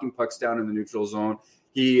terms of knocking pucks down in the neutral zone.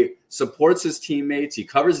 He supports his teammates. He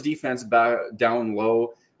covers defense back down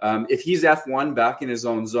low. If he's F1 back in his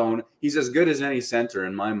own zone, he's as good as any center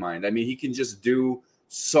in my mind. I mean, he can just do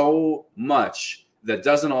so much that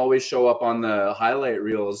doesn't always show up on the highlight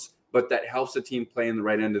reels, but that helps the team play in the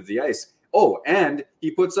right end of the ice. Oh, and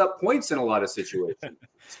he puts up points in a lot of situations.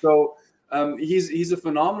 So he's a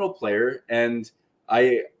phenomenal player, and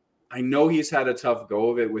I know he's had a tough go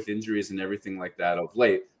of it with injuries and everything like that of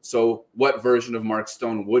late. So what version of Mark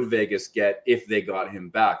Stone would Vegas get if they got him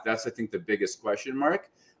back? That's, I think, the biggest question mark.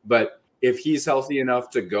 But if he's healthy enough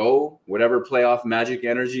to go, whatever playoff magic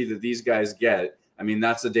energy that these guys get, I mean,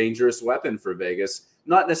 that's a dangerous weapon for Vegas.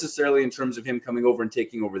 Not necessarily in terms of him coming over and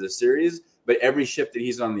taking over the series, but every shift that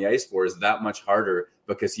he's on the ice for is that much harder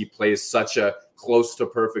because he plays such a close to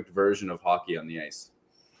perfect version of hockey on the ice.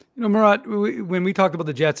 Murat, when we talked about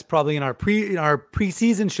the Jets, probably in our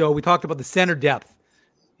preseason show, we talked about the center depth.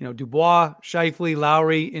 Dubois, Scheifele,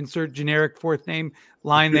 Lowry, insert generic fourth name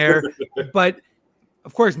line there. But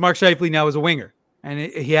of course, Mark Scheifele now is a winger, and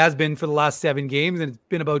he has been for the last 7 games. And it's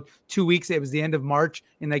been about 2 weeks. It was the end of March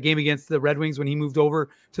in that game against the Red Wings when he moved over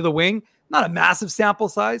to the wing. Not a massive sample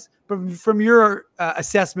size, but from your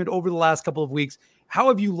assessment over the last couple of weeks, how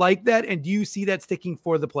have you liked that? And do you see that sticking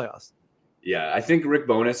for the playoffs? Yeah, I think Rick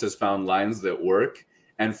Bowness has found lines that work.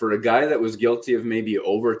 And for a guy that was guilty of maybe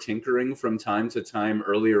over tinkering from time to time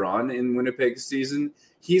earlier on in Winnipeg's season,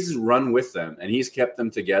 he's run with them and he's kept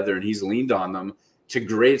them together and he's leaned on them to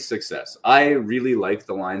great success. I really like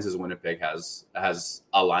the lines as Winnipeg has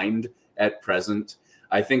aligned at present.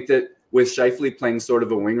 I think that with Scheifele playing sort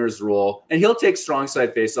of a winger's role, and he'll take strong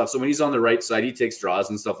side faceoffs. So when he's on the right side, he takes draws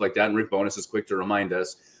and stuff like that. And Rick Bowness is quick to remind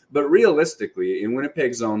us. But realistically, in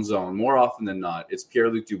Winnipeg's own zone, more often than not, it's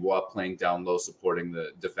Pierre-Luc Dubois playing down low, supporting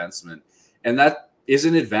the defenseman. And that is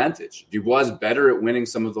an advantage. Dubois is better at winning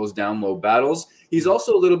some of those down low battles. He's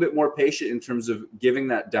also a little bit more patient in terms of giving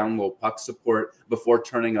that down low puck support before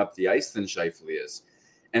turning up the ice than Scheifele is.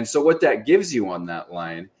 And so what that gives you on that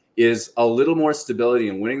line is a little more stability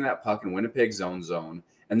in winning that puck in Winnipeg's own zone.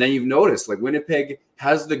 And then you've noticed, like, Winnipeg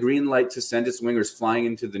has the green light to send its wingers flying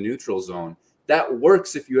into the neutral zone. That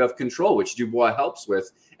works if you have control, which Dubois helps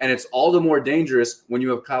with. And it's all the more dangerous when you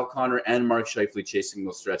have Kyle Connor and Mark Scheifele chasing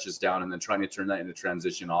those stretches down and then trying to turn that into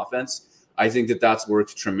transition offense. I think that that's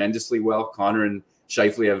worked tremendously well. Connor and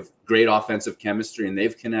Scheifele have great offensive chemistry, and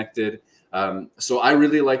they've connected. So I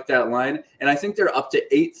really like that line. And I think they're up to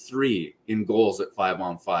 8-3 in goals at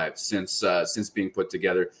 5-on-5 since being put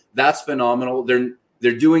together. That's phenomenal.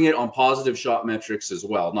 They're doing it on positive shot metrics as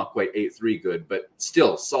well. Not quite 8-3 good, but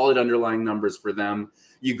still solid underlying numbers for them.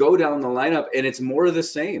 You go down the lineup, and it's more of the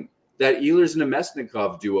same. That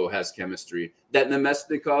Ehlers-Nemesnikov duo has chemistry. That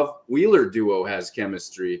Nemesnikov-Wheeler duo has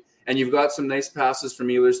chemistry. And you've got some nice passes from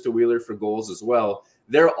Ehlers to Wheeler for goals as well.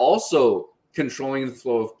 They're also controlling the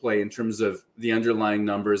flow of play in terms of the underlying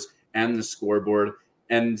numbers and the scoreboard.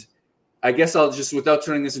 And I guess I'll just, without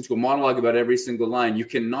turning this into a monologue about every single line, you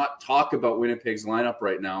cannot talk about Winnipeg's lineup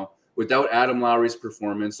right now without Adam Lowry's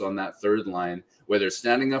performance on that third line, whether it's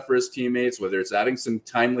standing up for his teammates, whether it's adding some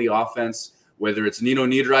timely offense, whether it's Nino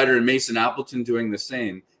Niederreiter and Mason Appleton doing the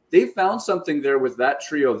same. They found something there with that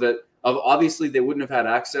trio that obviously they wouldn't have had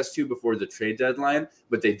access to before the trade deadline,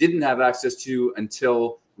 but they didn't have access to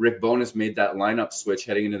until Rick Bowness made that lineup switch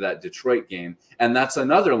heading into that Detroit game. And that's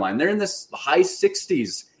another line. They're in this high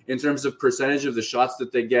 60s in terms of percentage of the shots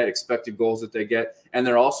that they get, expected goals that they get. And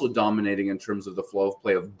they're also dominating in terms of the flow of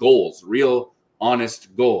play of goals, real,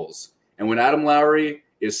 honest goals. And when Adam Lowry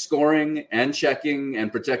is scoring and checking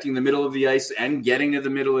and protecting the middle of the ice and getting to the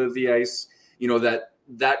middle of the ice, you know, that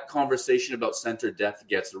that conversation about center depth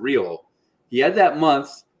gets real. He had that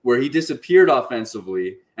month where he disappeared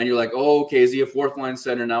offensively, and you're like, oh, okay, is he a fourth line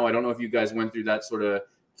center now? I don't know if you guys went through that sort of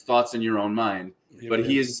thoughts in your own mind, but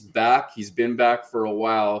he is back. He's been back for a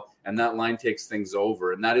while, and that line takes things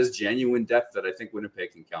over, and that is genuine depth that I think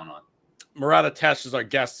Winnipeg can count on. Murat Atesh is our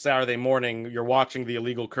guest Saturday morning. You're watching the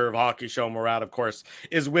Illegal Curve Hockey Show. Murat, of course,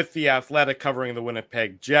 is with The Athletic covering the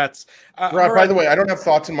Winnipeg Jets. Murat, by the way, I don't have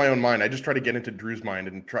thoughts in my own mind. I just try to get into Drew's mind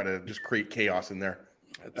and try to just create chaos in there.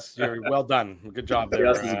 You're well done. Good job there.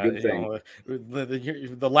 Chaos is a good thing.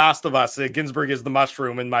 The Last of Us. Ginsburg is the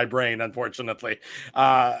mushroom in my brain, unfortunately.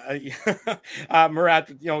 Murat,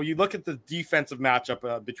 you look at the defensive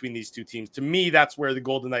matchup between these two teams. To me, that's where the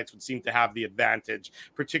Golden Knights would seem to have the advantage,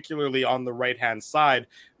 particularly on the right-hand side.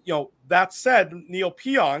 That said, Neil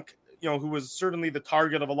Pionk, who was certainly the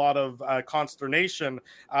target of a lot of consternation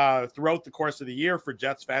throughout the course of the year for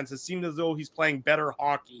Jets fans, has seemed as though he's playing better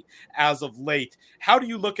hockey as of late. How do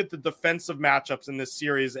you look at the defensive matchups in this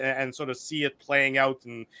series and sort of see it playing out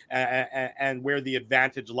and where the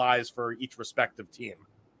advantage lies for each respective team?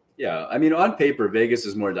 Yeah, I mean, on paper, Vegas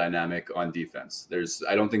is more dynamic on defense.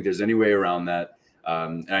 I don't think there's any way around that.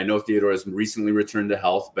 And I know Theodore has recently returned to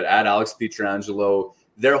health, but add Alex Pietrangelo,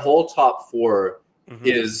 their whole top four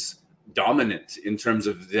is dominant in terms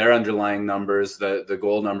of their underlying numbers, the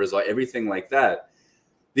goal numbers, everything like that.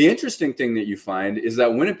 The interesting thing that you find is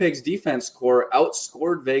that Winnipeg's defense core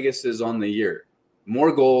outscored Vegas's on the year.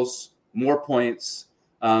 More goals, more points.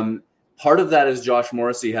 Part of that is Josh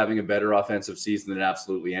Morrissey having a better offensive season than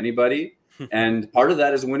absolutely anybody. And part of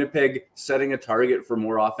that is Winnipeg setting a target for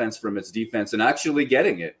more offense from its defense and actually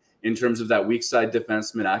getting it in terms of that weak side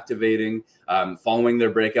defenseman activating, following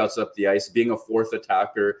their breakouts up the ice, being a fourth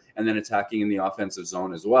attacker, and then attacking in the offensive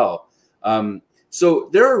zone as well. So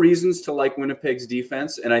there are reasons to like Winnipeg's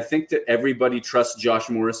defense, and I think that everybody trusts Josh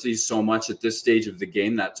Morrissey so much at this stage of the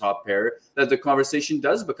game, that top pair, that the conversation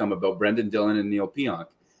does become about Brendan Dillon and Neil Pionk.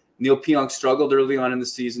 Neil Pionk struggled early on in the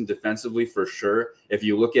season defensively for sure. If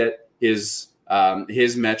you look at his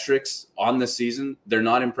metrics on the season, they're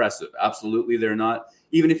not impressive. Absolutely, they're not.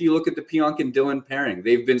 Even if you look at the Pionk and Dillon pairing,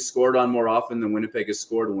 they've been scored on more often than Winnipeg has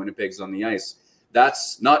scored when Winnipeg's on the ice.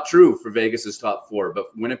 That's not true for Vegas's top four, but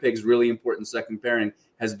Winnipeg's really important second pairing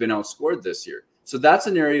has been outscored this year. So that's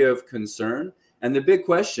an area of concern. And the big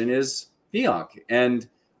question is Pionk. And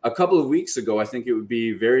a couple of weeks ago, I think it would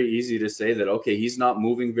be very easy to say that, okay, he's not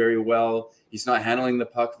moving very well. He's not handling the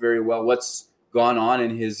puck very well. What's gone on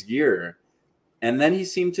in his year? And then he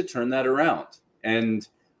seemed to turn that around. And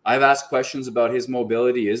I've asked questions about his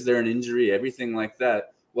mobility. Is there an injury? Everything like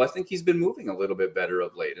that. Well, I think he's been moving a little bit better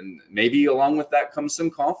of late. And maybe along with that comes some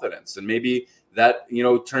confidence. And maybe that,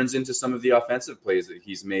 turns into some of the offensive plays that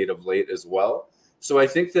he's made of late as well. So I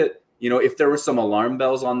think that, if there were some alarm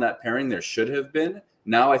bells on that pairing, there should have been.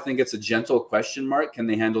 Now I think it's a gentle question mark. Can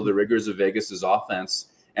they handle the rigors of Vegas's offense?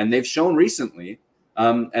 And they've shown recently,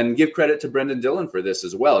 and give credit to Brendan Dillon for this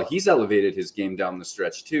as well. He's elevated his game down the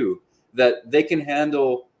stretch too, that they can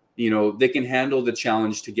handle the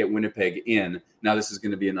challenge to get Winnipeg in. Now this is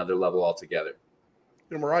going to be another level altogether.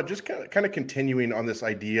 Murat, just kind of continuing on this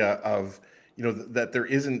idea of, that there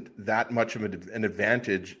isn't that much of an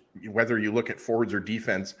advantage, whether you look at forwards or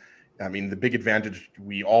defense. I mean, the big advantage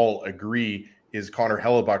we all agree is Connor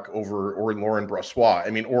Hellebuck or Laurent Brossoit. I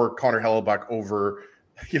mean, or Connor Hellebuck over,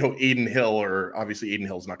 Aiden Hill, or obviously Aiden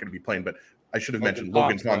Hill's not going to be playing, but I should have mentioned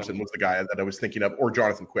Logan Thompson was the guy that I was thinking of, or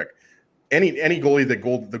Jonathan Quick. Any goalie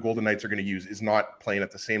that the Golden Knights are going to use is not playing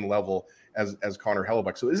at the same level as Connor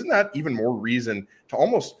Hellebuck. So isn't that even more reason to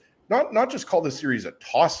almost not just call this series a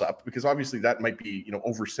toss-up, because obviously that might be,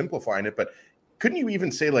 oversimplifying it, but couldn't you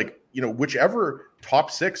even say, like, whichever top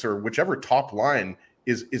six or whichever top line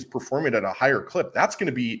is performing at a higher clip, that's going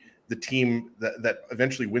to be the team that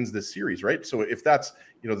eventually wins this series, right? So if that's,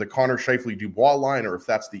 the Connor Scheifele Dubois line, or if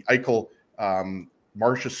that's the Eichel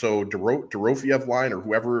Marchessault Dorofiev line, or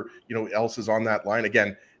whoever else is on that line,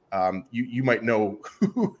 again, you might know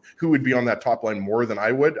who would be on that top line more than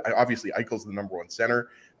I would. Obviously, Eichel's the number one center,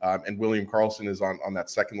 and William Karlsson is on that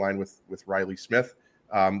second line with Riley Smith.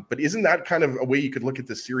 But isn't that kind of a way you could look at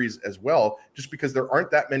this series as well? Just because there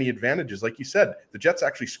aren't that many advantages, like you said, the Jets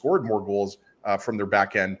actually scored more goals from their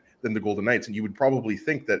back end than the Golden Knights, and you would probably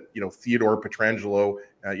think that Theodore, Pietrangelo,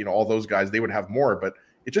 all those guys, they would have more, but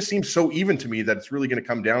it just seems so even to me that it's really going to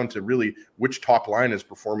come down to really which top line is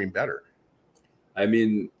performing better. I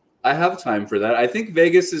mean, I have time for that. I think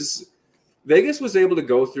Vegas was able to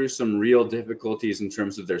go through some real difficulties in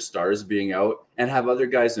terms of their stars being out and have other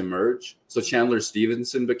guys emerge. So Chandler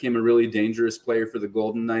Stevenson became a really dangerous player for the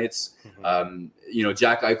Golden Knights.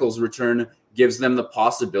 Jack Eichel's return gives them the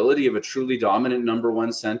possibility of a truly dominant number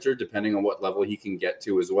one center, depending on what level he can get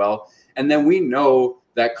to as well. And then we know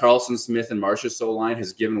that Carlson Smith and Marchessault line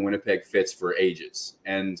has given Winnipeg fits for ages.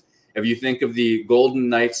 And if you think of the Golden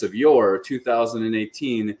Knights of yore,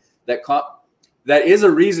 2018, that is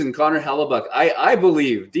a reason Connor Hellebuyck, I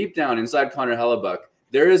believe deep down inside Connor Hellebuyck,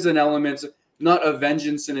 there is an element, not of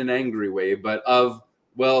vengeance in an angry way, but of,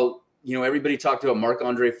 well, everybody talked about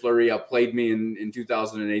Marc-Andre Fleury outplayed me in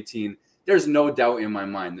 2018. There's no doubt in my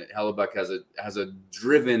mind that Hellebuyck has a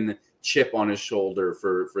driven chip on his shoulder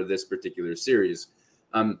for this particular series.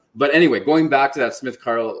 But anyway, going back to that Smith,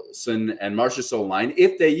 Carlson, and Marchessault line,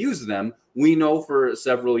 if they use them, we know for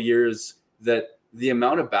several years that the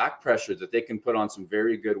amount of back pressure that they can put on some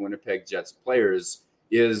very good Winnipeg Jets players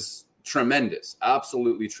is tremendous,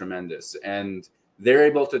 absolutely tremendous. And they're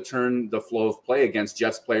able to turn the flow of play against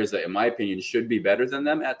Jets players that, in my opinion, should be better than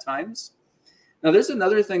them at times. Now, there's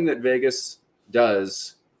another thing that Vegas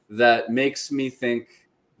does that makes me think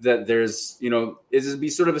that there's, is be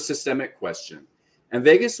sort of a systemic question. And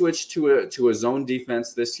Vegas switched to a zone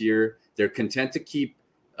defense this year. They're content to keep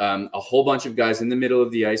a whole bunch of guys in the middle of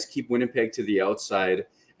the ice, keep Winnipeg to the outside,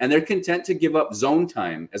 and they're content to give up zone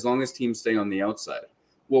time as long as teams stay on the outside.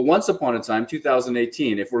 Well, once upon a time,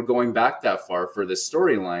 2018, if we're going back that far for this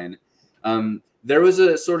storyline, there was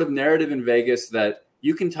a sort of narrative in Vegas that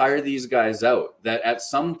you can tire these guys out, that at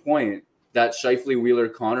some point that Scheifele, Wheeler,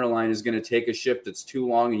 Connor line is going to take a shift that's too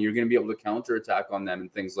long and you're going to be able to counterattack on them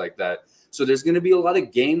and things like that. So there's going to be a lot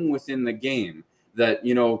of game within the game that,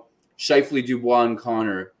 Scheifele, Dubois, and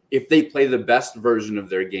Connor, if they play the best version of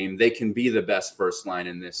their game, they can be the best first line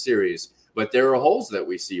in this series. But there are holes that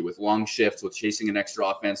we see with long shifts, with chasing an extra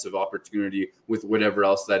offensive opportunity, with whatever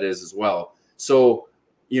else that is as well. So,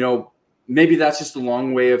 maybe that's just a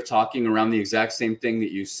long way of talking around the exact same thing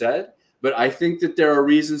that you said. But I think that there are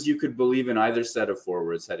reasons you could believe in either set of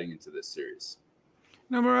forwards heading into this series.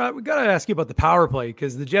 Now, Murat, we got to ask you about the power play,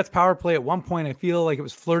 because the Jets' power play at one point, I feel like it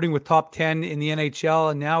was flirting with top 10 in the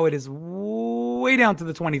NHL, and now it is way down to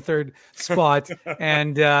the 23rd spot.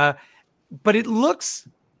 But it looks,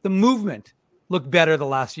 the movement looked better the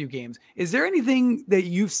last few games. Is there anything that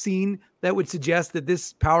you've seen that would suggest that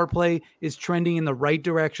this power play is trending in the right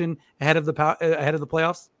direction ahead of the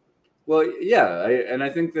playoffs? Well, yeah, and I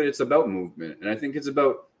think that it's about movement, and I think it's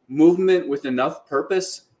about movement with enough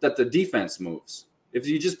purpose that the defense moves. If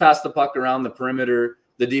you just pass the puck around the perimeter,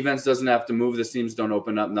 the defense doesn't have to move. The seams don't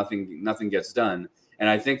open up. Nothing gets done. And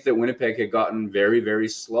I think that Winnipeg had gotten very, very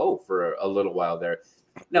slow for a little while there.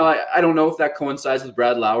 Now, I don't know if that coincides with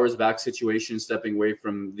Brad Lauer's back situation, stepping away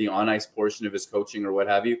from the on-ice portion of his coaching or what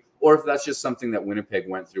have you, or if that's just something that Winnipeg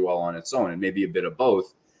went through all on its own, and maybe a bit of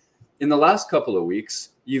both. In the last couple of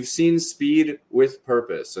weeks, you've seen speed with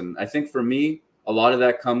purpose. And I think for me, a lot of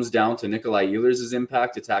that comes down to Nikolai Ehlers'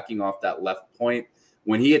 impact attacking off that left point.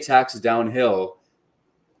 When he attacks downhill,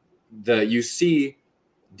 you see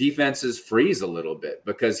defenses freeze a little bit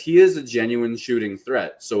because he is a genuine shooting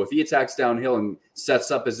threat. So if he attacks downhill and sets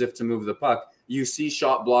up as if to move the puck, you see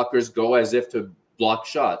shot blockers go as if to block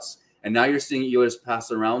shots. And now you're seeing Ehlers pass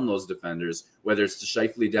around those defenders, whether it's to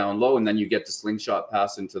Scheifele down low, and then you get the slingshot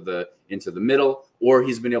pass into the middle, or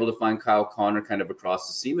he's been able to find Kyle Connor kind of across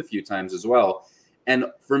the seam a few times as well. And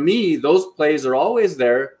for me, those plays are always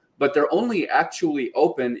there, but they're only actually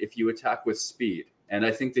open if you attack with speed. And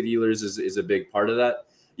I think that Ehlers is a big part of that.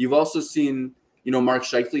 You've also seen, Mark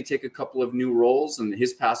Scheifele take a couple of new roles, and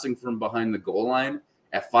his passing from behind the goal line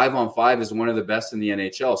at 5-on-5 is one of the best in the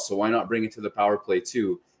NHL. So why not bring it to the power play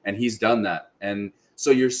too? And he's done that. And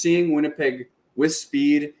so you're seeing Winnipeg with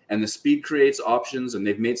speed, and the speed creates options, and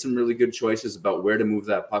they've made some really good choices about where to move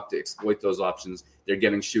that puck to exploit those options. They're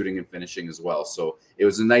getting shooting and finishing as well. So it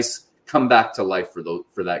was a nice comeback to life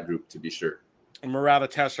for that group, to be sure. Murat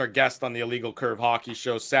Atesh, our guest on the Illegal Curve Hockey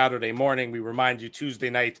Show Saturday morning. We remind you Tuesday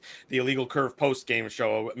night, the Illegal Curve post-game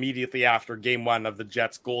show immediately after Game 1 of the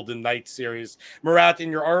Jets Golden Knights series. Murat, in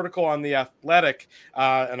your article on The Athletic,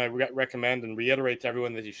 and I recommend and reiterate to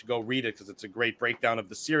everyone that you should go read it because it's a great breakdown of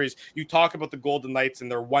the series, you talk about the Golden Knights and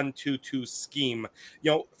their 1-2-2 scheme.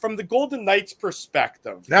 From the Golden Knights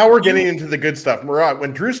perspective. Now we're getting into the good stuff. Murat,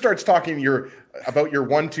 when Drew starts talking about your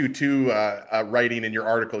 1-2-2 writing in your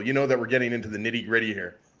article, you know that we're getting into the nitty-gritty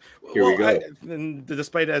here. Here we go.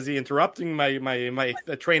 Despite Ezzy interrupting my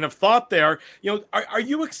train of thought there, are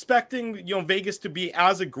you expecting Vegas to be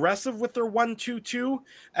as aggressive with their 1-2-2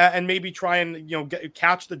 and maybe try and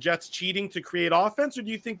catch the Jets cheating to create offense, or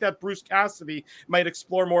do you think that Bruce Cassidy might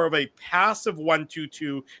explore more of a passive 1-2-2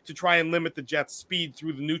 to try and limit the Jets' speed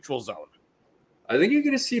through the neutral zone? I think you're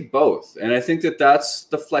going to see both. And I think that that's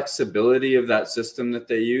the flexibility of that system that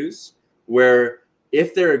they use, where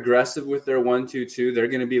if they're aggressive with their 1-2-2, they're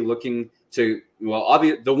going to be looking to, well,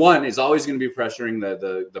 obviously the one is always going to be pressuring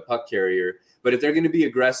the puck carrier. But if they're going to be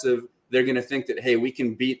aggressive, they're going to think that, hey, we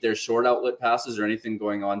can beat their short outlet passes or anything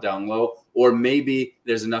going on down low. Or maybe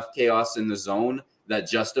there's enough chaos in the zone that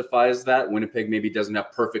justifies that. Winnipeg maybe doesn't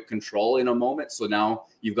have perfect control in a moment. So now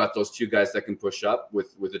you've got those two guys that can push up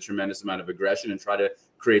with a tremendous amount of aggression and try to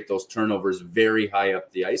create those turnovers very high up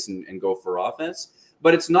the ice and go for offense.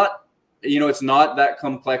 But it's not, it's not that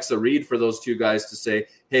complex a read for those two guys to say,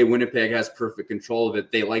 hey, Winnipeg has perfect control of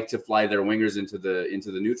it. They like to fly their wingers into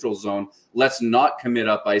the neutral zone. Let's not commit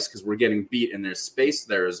up ice because we're getting beat and there's space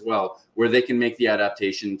there as well where they can make the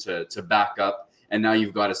adaptation to back up. And now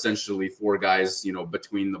you've got essentially four guys,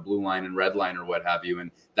 between the blue line and red line or what have you.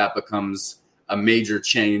 And that becomes a major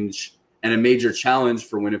change and a major challenge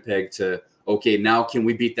for Winnipeg to, okay, now can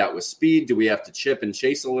we beat that with speed? Do we have to chip and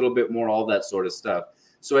chase a little bit more? All that sort of stuff.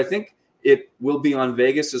 So I think it will be on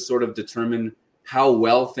Vegas to sort of determine how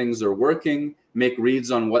well things are working, make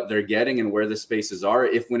reads on what they're getting and where the spaces are,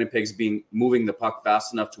 if Winnipeg's moving the puck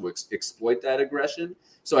fast enough to exploit that aggression.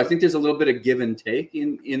 So I think there's a little bit of give and take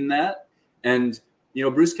in that. And,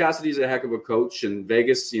 Bruce Cassidy's a heck of a coach, and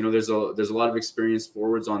Vegas, there's a lot of experienced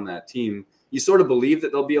forwards on that team. You sort of believe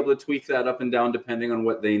that they'll be able to tweak that up and down depending on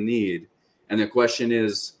what they need. And the question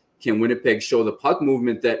is, can Winnipeg show the puck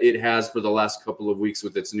movement that it has for the last couple of weeks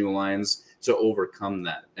with its new lines to overcome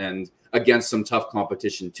that? And against some tough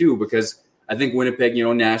competition too, because I think Winnipeg,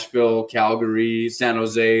 Nashville, Calgary, San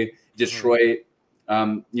Jose, Detroit,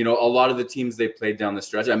 a lot of the teams they played down the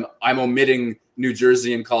stretch. I'm omitting New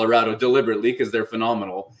Jersey and Colorado deliberately because they're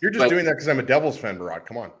phenomenal. You're just doing that because I'm a Devils fan, Rod.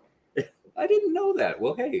 Come on. I didn't know that.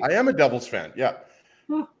 Well, hey. I am a Devils fan, yeah.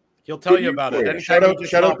 He'll tell you about it. Shout out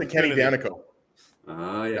to Kenny Danico.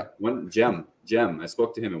 Yeah. One Gem. I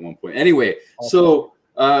spoke to him at one point. Anyway, so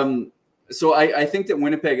I think that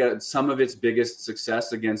Winnipeg had some of its biggest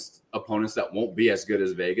success against opponents that won't be as good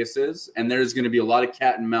as Vegas is. And there's going to be a lot of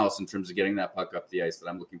cat and mouse in terms of getting that puck up the ice that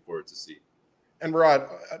I'm looking forward to see. And Rod,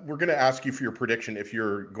 we're going to ask you for your prediction if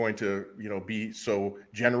you're going to, be so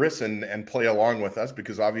generous and play along with us,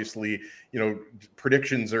 because obviously,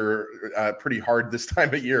 predictions are pretty hard this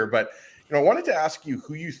time of year. But, I wanted to ask you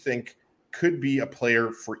who you think could be a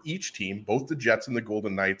player for each team, both the Jets and the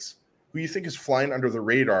Golden Knights, who you think is flying under the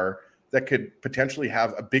radar that could potentially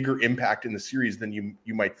have a bigger impact in the series than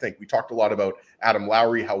you might think. We talked a lot about Adam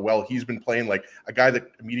Lowry, how well he's been playing, like a guy that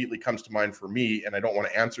immediately comes to mind for me, and I don't want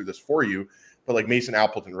to answer this for you, but like Mason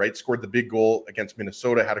Appleton, right? Scored the big goal against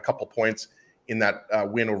Minnesota, had a couple points in that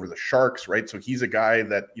win over the Sharks, right? So he's a guy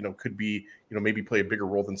that, could be, maybe play a bigger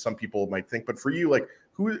role than some people might think. But for you, like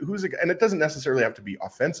who's and it doesn't necessarily have to be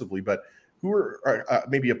offensively, but who are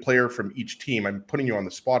maybe a player from each team, I'm putting you on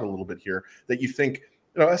the spot a little bit here, that you think,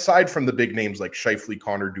 aside from the big names like Scheifele,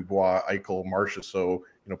 Connor, Dubois, Eichel, Marchessault,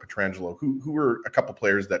 Pietrangelo, who are a couple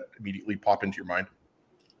players that immediately pop into your mind?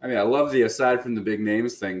 I mean, I love the aside from the big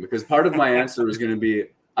names thing, because part of my answer is going to be,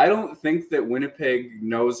 I don't think that Winnipeg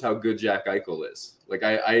knows how good Jack Eichel is. Like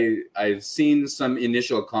I've seen some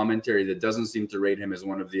initial commentary that doesn't seem to rate him as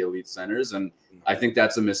one of the elite centers. And I think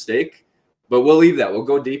that's a mistake, but we'll leave that. We'll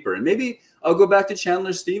go deeper. And maybe I'll go back to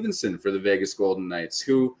Chandler Stevenson for the Vegas Golden Knights,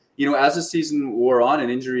 who, as the season wore on and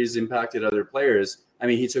injuries impacted other players, I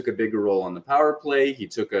mean, he took a bigger role on the power play. He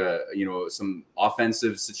took some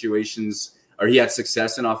offensive situations, or he had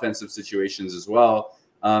success in offensive situations as well.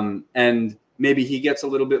 And maybe he gets a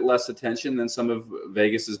little bit less attention than some of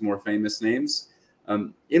Vegas's more famous names.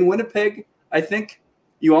 In Winnipeg, I think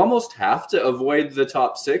you almost have to avoid the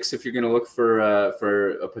top six if you're going to look for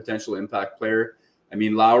a potential impact player. I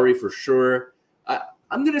mean, Lowry for sure.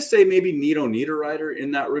 I'm going to say maybe Nino Niederreiter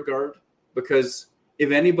in that regard, because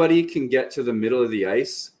if anybody can get to the middle of the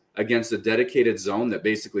ice against a dedicated zone that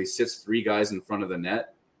basically sits three guys in front of the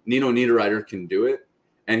net, Nino Niederreiter can do it.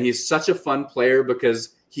 And he's such a fun player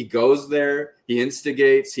because he goes there, he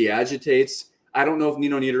instigates, he agitates. I don't know if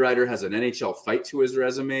Nino Niederreiter has an NHL fight to his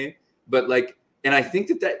resume, but and I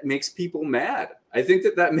think that makes people mad. I think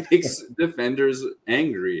that makes defenders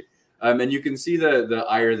angry. And you can see the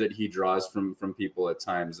ire that he draws from people at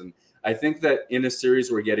times. And I think that in a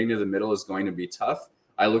series where getting to the middle is going to be tough,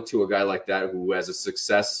 I look to a guy like that who has a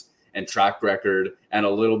success and track record and a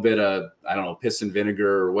little bit of, piss and vinegar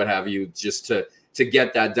or what have you, just to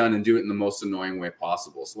get that done and do it in the most annoying way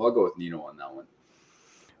possible. So I'll go with Nino on that one.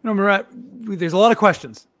 Murat, there's a lot of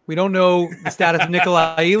questions. We don't know the status of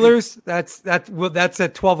Nikolai Ehlers. That's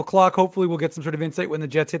at 12 o'clock. Hopefully we'll get some sort of insight when the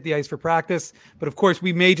Jets hit the ice for practice. But of course,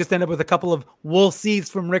 we may just end up with a couple of wool seats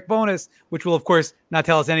from Rick Bowness, which will, of course, not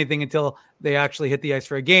tell us anything until they actually hit the ice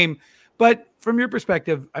for a game. But from your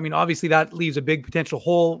perspective, I mean, obviously that leaves a big potential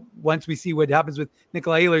hole once we see what happens with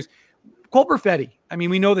Nikolai Ehlers. Cole Perfetti, I mean,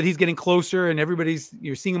 we know that he's getting closer and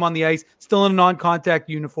you're seeing him on the ice, still in a non-contact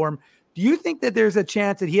uniform. Do you think that there's a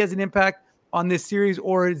chance that he has an impact on this series,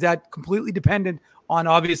 or is that completely dependent on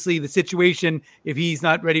obviously the situation if he's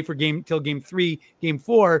not ready for game 3, game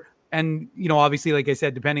 4? And, obviously, like I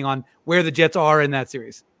said, depending on where the Jets are in that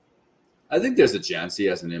series. I think there's a chance he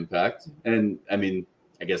has an impact. And I mean,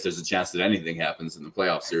 I guess there's a chance that anything happens in the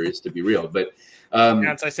playoff series, to be real. But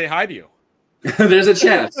chance I say hi to you. There's a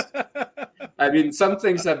chance. I mean, some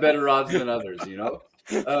things have better odds than others,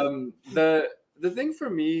 The thing for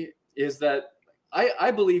me is that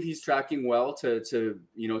I believe he's tracking well to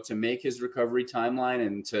make his recovery timeline,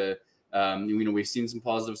 and to we've seen some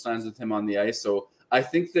positive signs with him on the ice. So I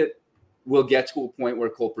think that we'll get to a point where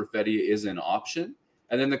Cole Perfetti is an option.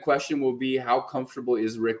 And then the question will be, how comfortable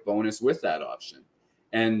is Rick Bowness with that option?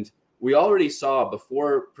 And we already saw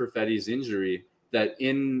before Perfetti's injury that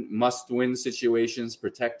in must-win situations,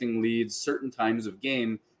 protecting leads, certain times of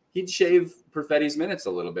game, he'd shave Perfetti's minutes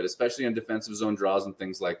a little bit, especially on defensive zone draws and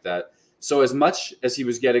things like that. So as much as he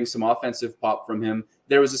was getting some offensive pop from him,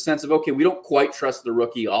 there was a sense of, okay, we don't quite trust the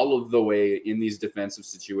rookie all of the way in these defensive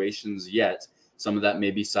situations yet. Some of that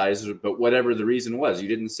may be size, but whatever the reason was, you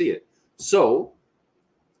didn't see it. So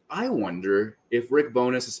I wonder if Rick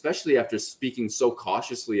Bowness, especially after speaking so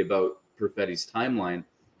cautiously about Perfetti's timeline,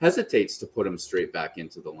 hesitates to put him straight back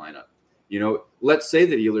into the lineup. Let's say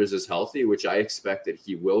that Ehlers is healthy, which I expect that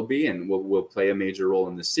he will be, and will play a major role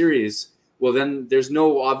in the series. Well, then there's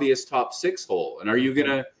no obvious top 6 hole. And are you going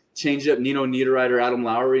to change up Nino Niederreiter, Adam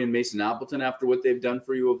Lowry, and Mason Appleton after what they've done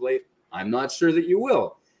for you of late? I'm not sure that you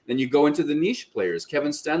will. Then you go into the niche players.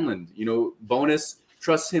 Kevin Stenlund, Bowness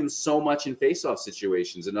trusts him so much in faceoff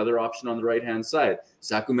situations. Another option on the right-hand side.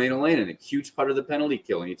 Saku Maenalanen, a huge part of the penalty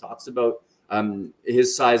kill. And he talks about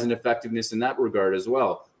his size and effectiveness in that regard as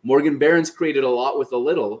well. Morgan Barron's created a lot with a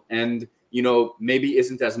little, and, maybe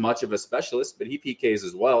isn't as much of a specialist, but he PKs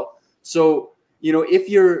as well. So, if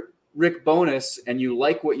you're Rick Bowness and you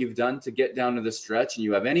like what you've done to get down to the stretch and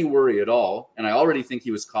you have any worry at all, and I already think he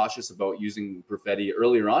was cautious about using Perfetti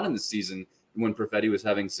earlier on in the season when Perfetti was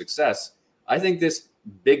having success, I think this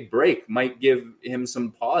big break might give him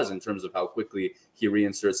some pause in terms of how quickly he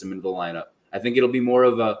reinserts him into the lineup. I think it'll be more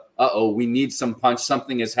of a, we need some punch.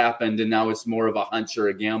 Something has happened, and now it's more of a hunch or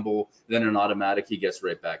a gamble than an automatic. He gets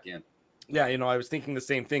right back in. Yeah, I was thinking the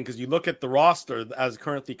same thing, because you look at the roster as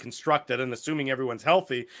currently constructed, and assuming everyone's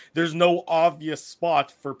healthy, there's no obvious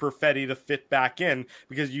spot for Perfetti to fit back in,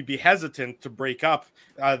 because you'd be hesitant to break up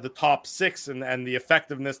the top 6 and the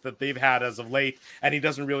effectiveness that they've had as of late, and he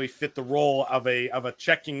doesn't really fit the role of a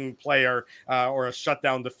checking player or a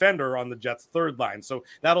shutdown defender on the Jets' third line. So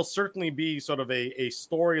that'll certainly be sort of a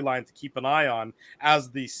storyline to keep an eye on as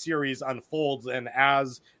the series unfolds, and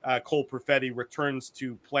as Cole Perfetti returns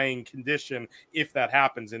to playing condition, if that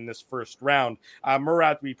happens in this first round.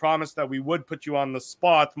 Murat, we promised that we would put you on the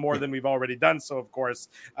spot more than we've already done so, of course.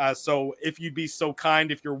 So if you'd be so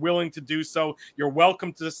kind, if you're willing to do so, you're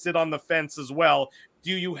welcome to sit on the fence as well.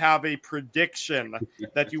 Do you have a prediction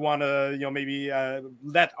that you want to, maybe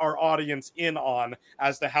let our audience in on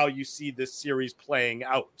as to how you see this series playing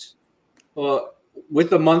out? Well,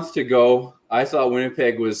 with a month to go, I thought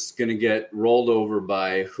Winnipeg was going to get rolled over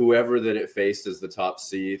by whoever that it faced as the top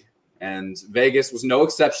seed. And Vegas was no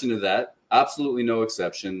exception to that. Absolutely no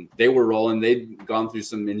exception. They were rolling. They'd gone through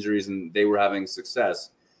some injuries and they were having success.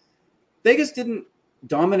 Vegas didn't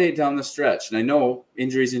dominate down the stretch. And I know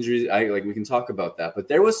injuries, we can talk about that, but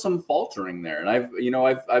there was some faltering there. And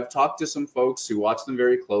I've talked to some folks who watch them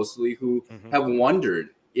very closely who have wondered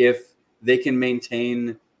if they can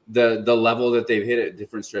maintain the level that they've hit at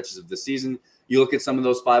different stretches of the season. You look at some of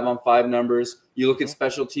those 5-on-5 numbers, you look at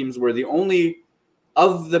special teams where the only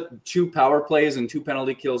of the 2 power plays and 2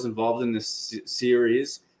 penalty kills involved in this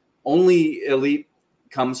series, only elite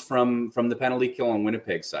comes from the penalty kill on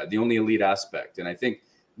Winnipeg side, the only elite aspect. And I think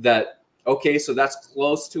that, okay, so that's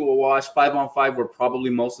close to a wash. 5-on-5, where probably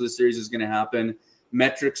most of the series is going to happen.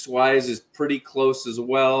 Metrics-wise is pretty close as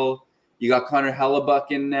well. You got Connor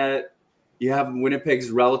Hellebuck in net. You have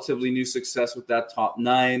Winnipeg's relatively new success with that top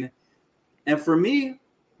 9. And for me,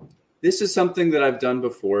 this is something that I've done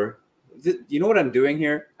before. You know what I'm doing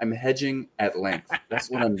here? I'm hedging at length.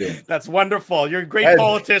 That's what I'm doing. That's wonderful. You're a great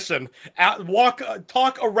politician.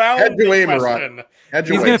 Talk around the question.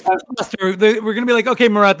 We're going to be like, okay,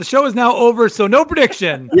 Murat, the show is now over, so no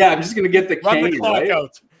prediction. Yeah, I'm just going to get the cane, Run the clock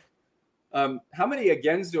out. How many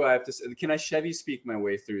agains do I have to say? Can I Chevy speak my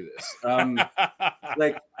way through this?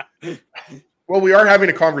 Well, we are having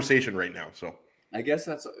a conversation right now, so. I guess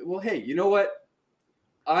that's well. Hey, you know what?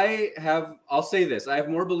 I'll say this: I have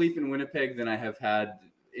more belief in Winnipeg than I have had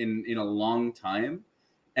in a long time,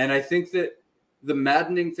 and I think that the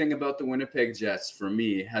maddening thing about the Winnipeg Jets for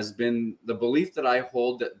me has been the belief that I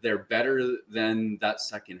hold that they're better than that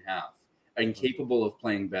second half and capable of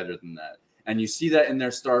playing better than that. And you see that in their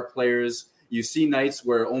star players. You see nights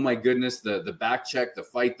where, oh my goodness, the back check, the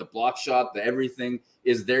fight, the block shot, the everything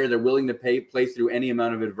is there. They're willing to play through any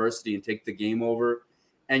amount of adversity and take the game over.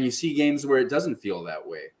 And you see games where it doesn't feel that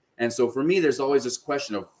way. And so for me, there's always this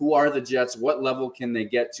question of who are the Jets? What level can they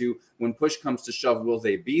get to? When push comes to shove, will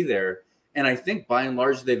they be there? And I think by and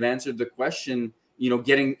large, they've answered the question,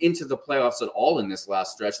 getting into the playoffs at all in this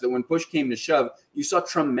last stretch, that when push came to shove, you saw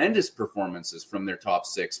tremendous performances from their top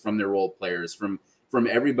six, from their role players, from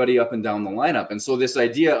everybody up and down the lineup. And so this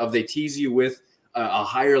idea of they tease you with a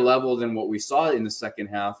higher level than what we saw in the second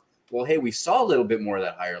half. Well, hey, we saw a little bit more of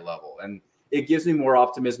that higher level. And it gives me more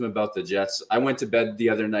optimism about the Jets. I went to bed the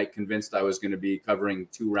other night convinced I was going to be covering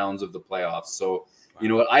 2 rounds of the playoffs. So, you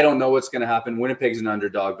know what? I don't know what's going to happen. Winnipeg's an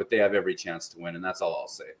underdog, but they have every chance to win, and that's all I'll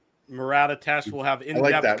say. Murat Atesh will have in-depth I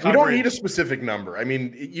like that. coverage. We don't need a specific number. I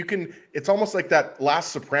mean, it's almost like that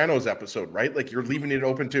last Sopranos episode, right? Like you're leaving it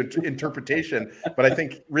open to interpretation, but I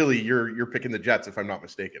think really you're picking the Jets, if I'm not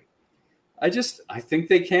mistaken. I think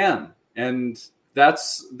they can. And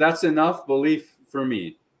that's enough belief for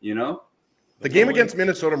me, The game against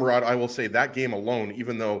Minnesota, Murat, I will say that game alone,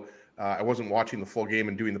 even though I wasn't watching the full game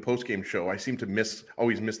and doing the post-game show, I seem to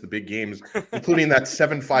always miss the big games, including that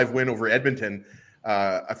 7-5 win over Edmonton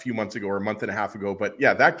a few months ago or a month and a half ago. But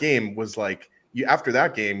yeah, that game was like, after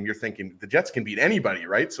that game, you're thinking the Jets can beat anybody,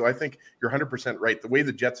 right? So I think you're 100% right. The way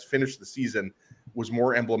the Jets finished the season was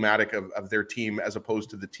more emblematic of their team as opposed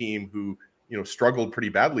to the team who, struggled pretty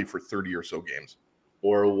badly for 30 or so games.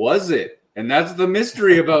 Or was it? And that's the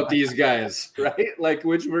mystery about these guys, right? Like,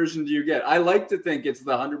 which version do you get? I like to think it's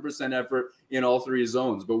the 100% effort in all 3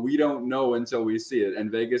 zones, but we don't know until we see it.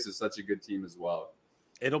 And Vegas is such a good team as well.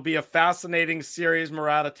 It'll be a fascinating series.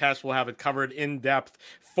 Murat Atesh will have it covered in depth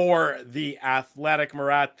for The Athletic.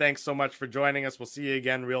 Murat, thanks so much for joining us. We'll see you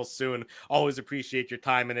again real soon. Always appreciate your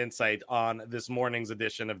time and insight on this morning's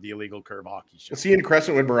edition of the Illegal Curve Hockey Show. We'll see you in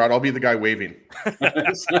Crescentwood, Murat. I'll be the guy waving.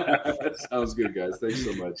 That sounds good, guys. Thanks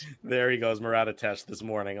so much. There he goes, Murat Atesh this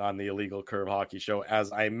morning on the Illegal Curve Hockey Show.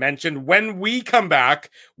 As I mentioned, when we come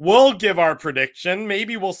back, we'll give our prediction.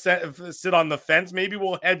 Maybe we'll sit on the fence. Maybe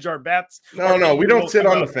we'll hedge our bets. No, we don't sit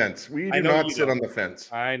on the fence. We do not sit on the fence.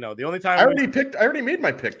 I know. The only time I already made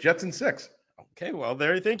my pick. Jets in 6. Okay, well,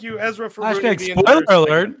 there. Thank you, Ezra, for spoiler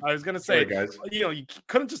alert. I was going to say, guys. You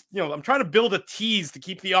couldn't just, I'm trying to build a tease to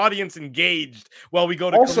keep the audience engaged while we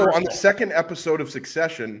go to Also, commercial. on the second episode of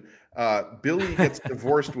Succession, Billy gets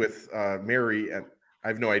divorced with Mary, and I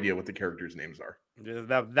have no idea what the characters' names are.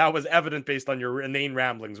 That was evident based on your inane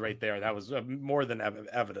ramblings right there. That was more than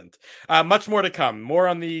evident. Much more to come. More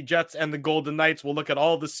on the Jets and the Golden Knights. We'll look at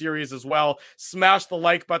all the series as well. Smash the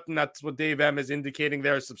like button. That's what Dave M is indicating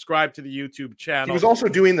there. Subscribe to the YouTube channel. He was also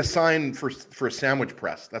doing the sign for a sandwich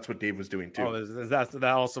press. That's what Dave was doing too. Oh, that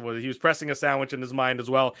also was. He was pressing a sandwich in his mind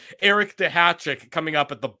as well. Eric DeHatchick coming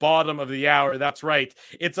up at the bottom of the hour. That's right.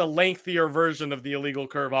 It's a lengthier version of the Illegal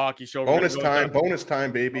Curve Hockey Show. Bonus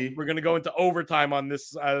time, baby. We're going to go into overtime on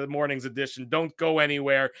this morning's edition. Don't go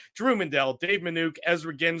anywhere. Drew Mandel, Dave Minuk,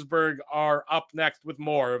 Ezra Ginsburg are up next with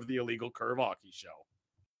more of the Illegal Curve Hockey Show.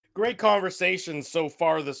 Great conversation so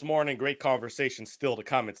far this morning. Great conversation still to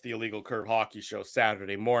come. It's the Illegal Curve Hockey Show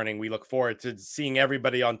Saturday morning. We look forward to seeing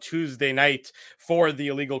everybody on Tuesday night for the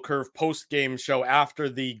Illegal Curve post-game show after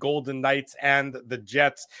the Golden Knights and the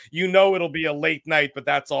Jets. It'll be a late night, but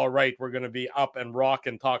that's all right. We're going to be up and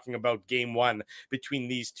rocking talking about game 1 between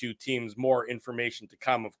these two teams. More information to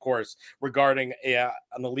come, of course, regarding an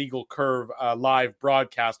Illegal Curve live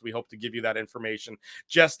broadcast. We hope to give you that information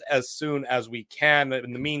just as soon as we can.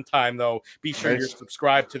 In the meantime, though, be sure you're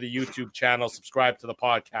subscribed to the YouTube channel, subscribe to the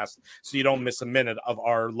podcast so you don't miss a minute of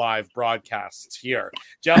our live broadcasts here.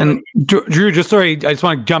 Gentlemen, and Drew, I just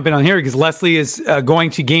want to jump in on here because Leslie is going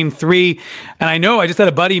to game 3. And I know I just had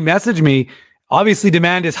a buddy message me. Obviously,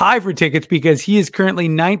 demand is high for tickets because he is currently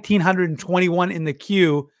 1,921 in the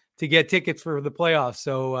queue to get tickets for the playoffs.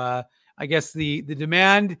 So I guess the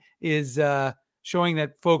demand is showing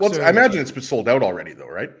that folks I imagine it's been sold out already, though,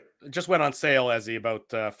 right? Just went on sale, Ezzy,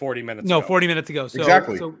 about 40 minutes ago. No, 40 minutes ago. So,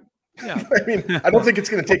 exactly. So, yeah. I mean, I don't think it's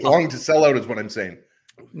going to take long to sell out is what I'm saying.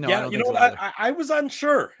 No, yeah, you know what? I was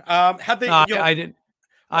unsure. Had they, I didn't.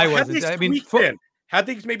 I wasn't. I mean, Had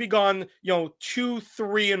they maybe gone,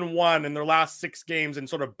 2-3-1 in their last 6 games and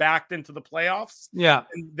sort of backed into the playoffs,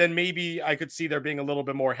 then maybe I could see there being a little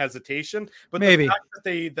bit more hesitation. But maybe the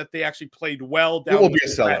fact that they actually played well down, it will be a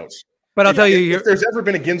sellout. But I'll tell you, if there's ever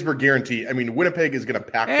been a Ginsburg guarantee, I mean, Winnipeg is going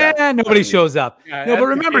to pack that. And nobody shows up. Yeah, no, but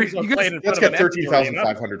remember, let's get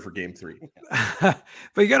 13,500 for Game 3. But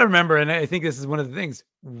you got to remember, and I think this is one of the things: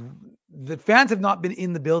 the fans have not been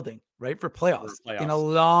in the building, right, for playoffs in a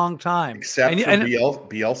long time, except for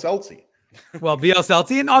BL Celtic. Well, BL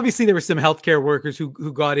Celtic, and obviously there were some healthcare workers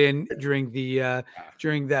who got in during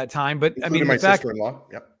that time. But including I mean, my sister-in-law,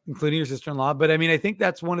 including your sister-in-law. But I mean, I think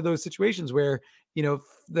that's one of those situations where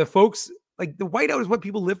the folks, like, the whiteout is what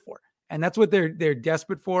people live for, and that's what they're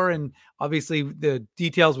desperate for. And obviously the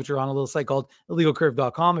details, which are on a little site called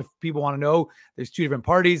illegalcurve.com, if people want to know, there's 2 different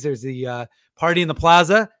parties. There's the party in the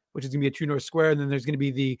plaza, which is going to be at True North Square, and then there's going to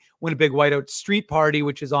be the Winnipeg Whiteout Street Party,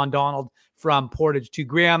 which is on Donald from Portage to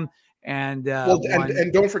Graham. And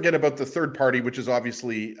and don't forget about the third party, which is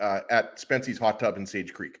obviously at Spency's Hot Tub in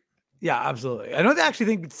Sage Creek. Yeah, absolutely. I don't actually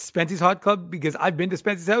think it's Spency's Hot Club because I've been to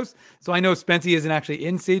Spency's house, so I know Spency isn't actually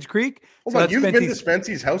in Sage Creek. Hold on, you've been to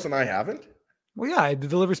Spency's house and I haven't? Well, yeah, I had to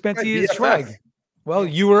deliver Spency's swag. Well,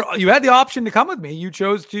 you had the option to come with me. You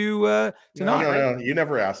chose to not. No, you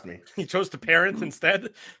never asked me. You chose to parent instead.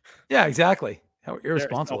 Yeah, exactly. How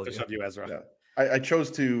irresponsible of you, Ezra. Yeah. I chose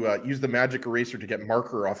to use the magic eraser to get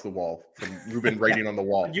marker off the wall from Ruben writing on the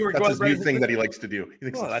wall. That's his new thing that he likes to do. He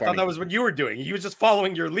thinks it's funny. I thought that was what you were doing. He was just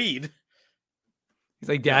following your lead. He's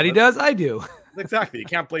like, Daddy does, I do. Exactly. You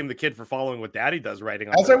can't blame the kid for following what Daddy does writing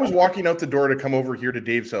on. As I was walking out the door to come over here to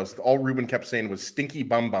Dave's house, all Ruben kept saying was stinky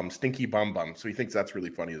bum bum, stinky bum bum. So he thinks that's really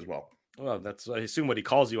funny as well. Well, that's, I assume what he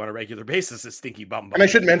calls you on a regular basis is stinky bum bum. And I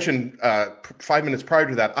should mention, 5 minutes prior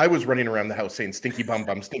to that, I was running around the house saying stinky bum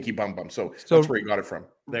bum, stinky bum bum. So that's where he got it from.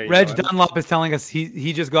 Reg Dunlop is telling us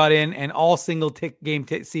he just got in and all single game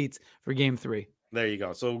seats for Game 3. There you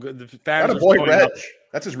go. So the fans. Reg.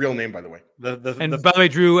 That's his real name, by the way. By the way,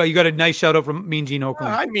 Drew, you got a nice shout out from Mean Gene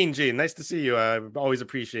Oakland. Hi, Mean Gene. Nice to see you. I always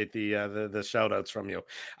appreciate the shout outs from you.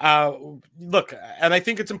 Look, and I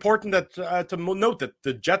think it's important that to note that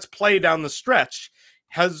the Jets' play down the stretch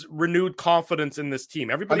has renewed confidence in this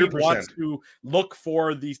team. Everybody 100%. wants to look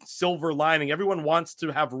for the silver lining. Everyone wants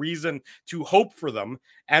to have reason to hope for them.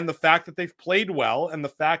 And the fact that they've played well, and the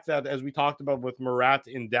fact that, as we talked about with Murat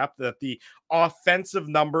in depth, that the offensive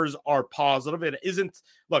numbers are positive. It isn't,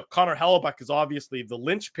 look, Connor Hellebuyck is obviously the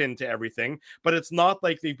linchpin to everything, but it's not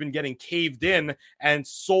like they've been getting caved in and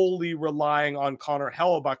solely relying on Connor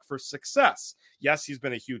Hellebuyck for success. Yes, he's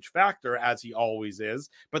been a huge factor, as he always is,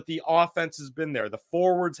 but the offense has been there. The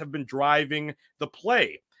forwards have been driving the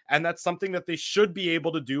play. And that's something that they should be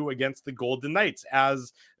able to do against the Golden Knights.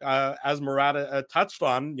 As Murat touched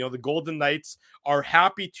on, the Golden Knights are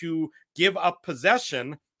happy to give up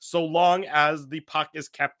possession so long as the puck is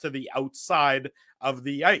kept to the outside of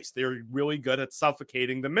the ice. They're really good at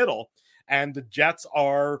suffocating the middle. And the Jets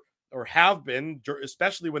are, or have been,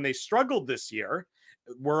 especially when they struggled this year,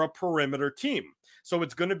 were a perimeter team. So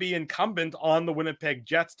it's going to be incumbent on the Winnipeg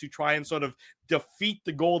Jets to try and sort of defeat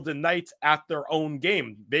the Golden Knights at their own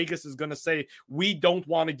game. Vegas is going to say, we don't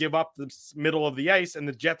want to give up the middle of the ice, and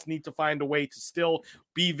the Jets need to find a way to still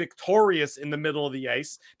be victorious in the middle of the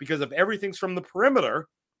ice, because if everything's from the perimeter,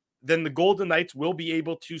 then the Golden Knights will be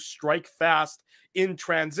able to strike fast in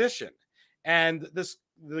transition. And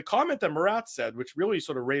the comment that Murat said, which really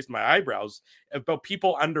sort of raised my eyebrows, about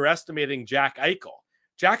people underestimating Jack Eichel.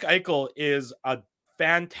 Jack Eichel is a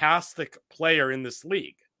fantastic player in this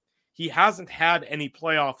league. He hasn't had any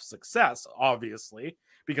playoff success, obviously,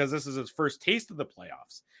 because this is his first taste of the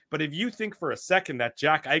playoffs. But if you think for a second that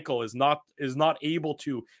Jack Eichel is not able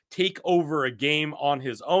to take over a game on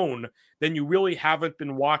his own, then you really haven't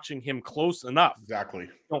been watching him close enough. Exactly.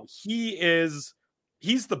 No,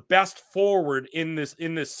 he's the best forward in this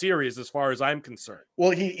series, as far as I'm concerned.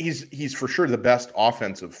 Well, he's for sure the best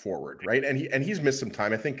offensive forward, right? And he's missed some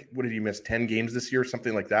time. I think, what did he miss? 10 games this year,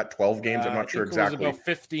 something like that. 12 games. I'm not sure exactly. It was about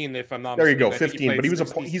 15, if I'm not mistaken. There you go, 15.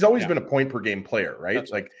 But he's always been a point per game player, right?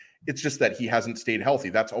 That's like, it's just that he hasn't stayed healthy.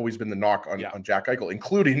 That's always been the knock on Jack Eichel,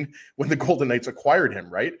 incling when the Golden Knights acquired him,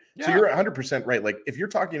 right? Yeah. So you're 100% right. Like, if you're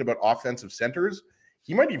talking about offensive centers,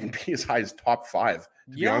 he might even be as high as top 5,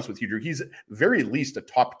 to be honest with you, Drew. He's very least a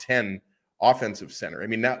top 10 offensive center. I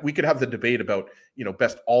mean, we could have the debate about,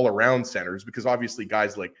 best all-around centers, because obviously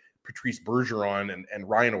guys like Patrice Bergeron and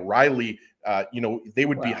Ryan O'Reilly, they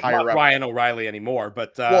would be higher up. Ryan O'Reilly anymore,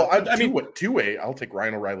 but two-way, I'll take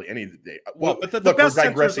Ryan O'Reilly any day. Well, but the best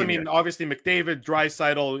centers, obviously McDavid,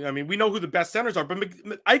 Draisaitl. We know who the best centers are, but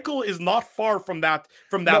Eichel is not far from that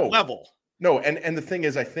level. No, and the thing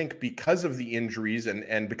is, I think because of the injuries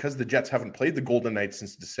and because the Jets haven't played the Golden Knights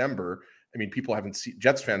since December, I mean, people haven't seen,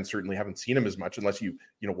 Jets fans certainly haven't seen him as much unless you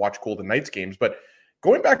watch Golden Knights games. But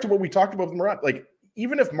going back to what we talked about with Murat, like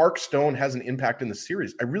even if Mark Stone has an impact in the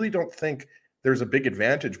series, I really don't think there's a big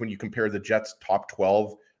advantage when you compare the Jets top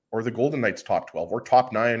 12 or the Golden Knights top 12 or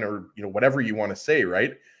top 9 or whatever you want to say,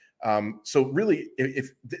 right? So really, if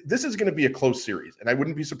this is going to be a close series, and I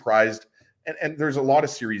wouldn't be surprised. And there's a lot of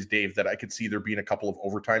series, Dave, that I could see there being a couple of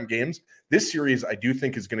overtime games. This series, I do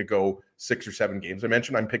think, is going to go 6 or 7 games. I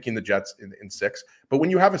mentioned I'm picking the Jets in 6. But when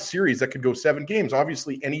you have a series that could go 7 games,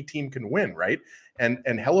 obviously any team can win, right? And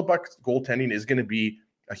Hellebuck's goaltending is going to be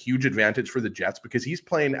a huge advantage for the Jets because he's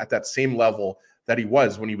playing at that same level that he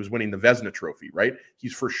was when he was winning the Vezina Trophy, right?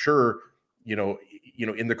 He's for sure,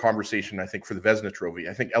 in the conversation, I think, for the Vezina Trophy.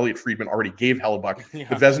 I think Elliot Friedman already gave Hellebuck the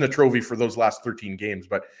Vezina Trophy for those last 13 games,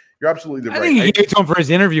 but you're absolutely right. I think he gave it to him for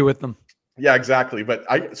his interview with them. Yeah, exactly. But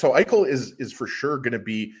so Eichel is for sure going to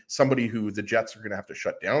be somebody who the Jets are going to have to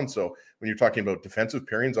shut down. So when you're talking about defensive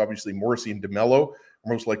pairings, obviously Morrissey and DeMello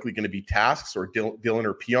are most likely going to be tasks, or Dylan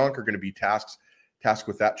or Pionk are going to be tasked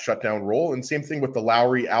with that shutdown role. And same thing with the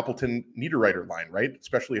Lowry, Appleton, Niederreiter line, right?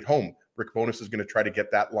 Especially at home. Rick Bowness is going to try to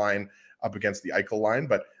get that line up against the Eichel line,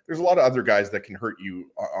 but there's a lot of other guys that can hurt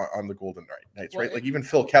you on the Golden Knights, right? Like even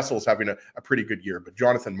Phil Kessel's having a pretty good year, but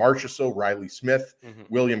Jonathan Marchessault, Riley Smith,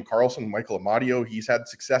 William Karlsson, Michael Amadio, he's had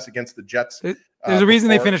success against the Jets. There's a reason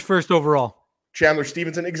they finished first overall. Chandler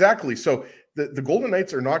Stevenson, exactly. So the Golden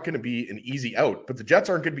Knights are not going to be an easy out, but the Jets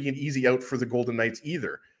aren't going to be an easy out for the Golden Knights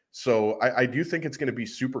either. So I do think it's going to be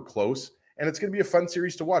super close, and it's going to be a fun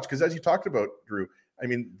series to watch because as you talked about, Drew, I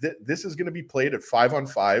mean, this is going to be played at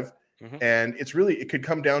 5-on-5. And it could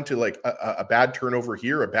come down to like a bad turnover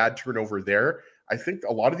here, a bad turnover there. I think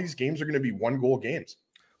a lot of these games are going to be 1-goal games.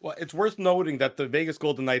 Well, it's worth noting that the Vegas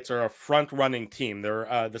Golden Knights are a front-running team. They're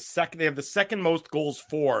They have the second most goals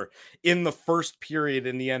for in the first period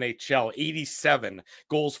in the NHL. 87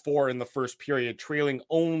 goals for in the first period, trailing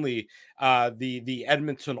only the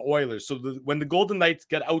Edmonton Oilers. So when the Golden Knights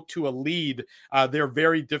get out to a lead, they're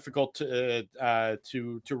very difficult to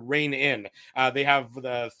rein in. They have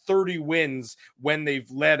 30 wins when they've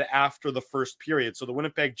led after the first period. So the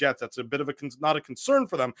Winnipeg Jets, that's a bit of not a concern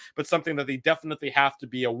for them, but something that they definitely have to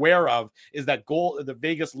be aware of is that the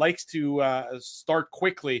Vegas likes to start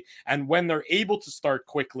quickly, and when they're able to start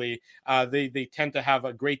quickly, they tend to have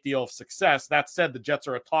a great deal of success. That said, the Jets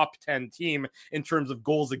are a top 10 team in terms of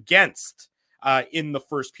goals against in the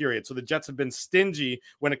first period. So the Jets have been stingy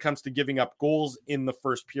when it comes to giving up goals in the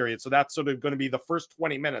first period. So that's sort of going to be the first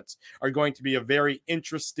 20 minutes are going to be a very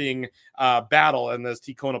interesting battle. And as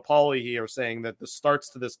T. Konopoli here saying that the starts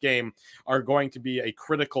to this game are going to be a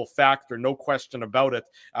critical factor, no question about it.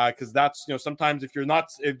 Because that's, sometimes if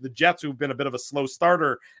the Jets, who've been a bit of a slow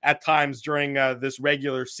starter at times during this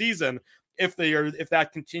regular season, if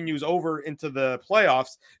that continues over into the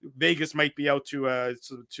playoffs, Vegas might be out to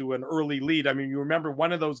an early lead. I mean, you remember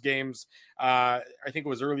one of those games, I think it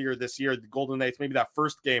was earlier this year, the Golden Knights, maybe that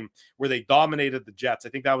first game where they dominated the Jets. I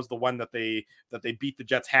think that was the one that they beat the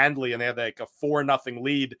Jets handily, and they had like a 4-0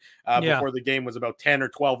 lead before the game was about 10 or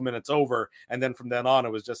 12 minutes over. And then from then on,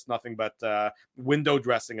 it was just nothing but window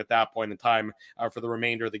dressing at that point in time for the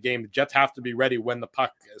remainder of the game. The Jets have to be ready when the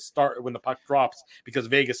puck drops, because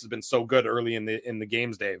Vegas has been so good early in the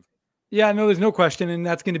games, Dave. Yeah, no, there's no question, and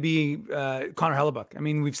that's going to be Connor Hellebuck. I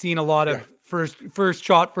mean, we've seen a lot of first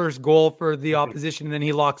shot, first goal for the opposition, and then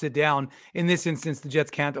he locks it down. In this instance, the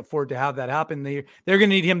Jets can't afford to have that happen. They're going to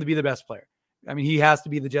need him to be the best player. I mean, he has to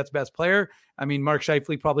be the Jets' best player. I mean, Mark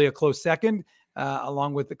Scheifele probably a close second,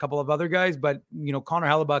 along with a couple of other guys. But Connor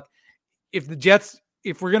Hellebuck,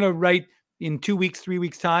 if we're going to write in 2 weeks, 3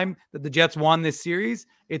 weeks time that the Jets won this series,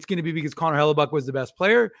 it's going to be because Connor Hellebuck was the best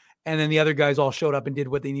player. And then the other guys all showed up and did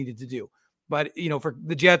what they needed to do. But, for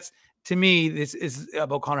the Jets, to me, this is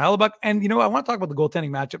about Connor Hellebuck. And, I want to talk about the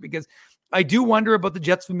goaltending matchup because I do wonder about the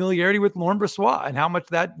Jets' familiarity with Laurent Brossoit and how much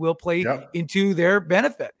that will play into their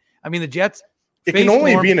benefit. I mean, the Jets... It can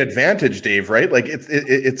only be an advantage, Dave, right? Like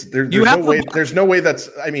there's no way that's,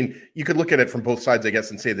 I mean, you could look at it from both sides, I guess,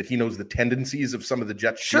 and say that he knows the tendencies of some of the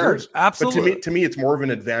Jets shooters. Absolutely. But to me, it's more of an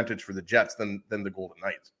advantage for the Jets than the Golden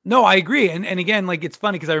Knights. No, I agree. And again, like, it's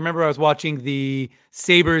funny because I remember I was watching the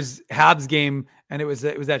Sabres-Habs game, and it was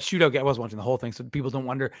that shootout game. I was watching the whole thing, so people don't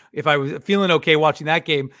wonder if I was feeling okay watching that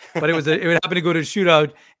game. But it happened to go to a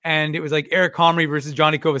shootout, and it was like Eric Comrie versus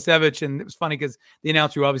Johnny Kovacevic. And it was funny because the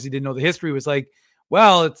announcer, who obviously didn't know the history, was like,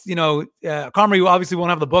 well, it's, Comrie obviously won't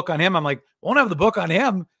have the book on him. I'm like, won't have the book on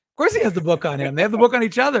him? Of course he has the book on him. They have the book on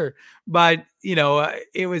each other. But,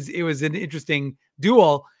 it was an interesting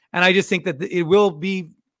duel. And I just think that it will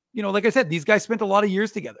be, like I said, these guys spent a lot of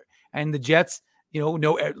years together, and the Jets,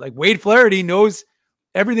 know, like Wade Flaherty knows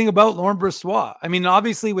everything about Laurent Brossoit. I mean,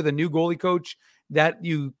 obviously with a new goalie coach that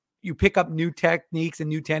you pick up new techniques and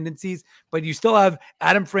new tendencies, but you still have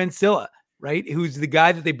Adam Francilla, right? Who's the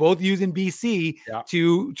guy that they both use in BC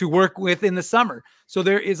to work with in the summer. So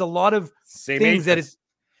there is a lot of things that is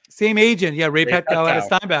same agent. Yeah. Ray Petkow out of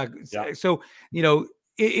Steinbach. Yeah. So,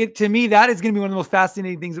 it to me, that is going to be one of the most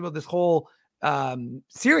fascinating things about this whole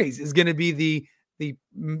series is going to be the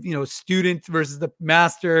student versus the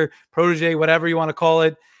master, protege, whatever you want to call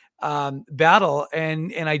it, battle.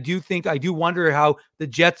 And I do wonder how the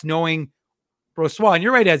Jets, knowing Brossoit, and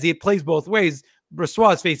you're right, Ezzy, it plays both ways.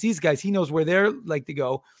 Brossoit's faced these guys. He knows where they're like to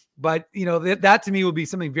go. But, that to me will be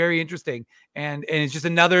something very interesting. And it's just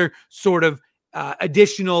another sort of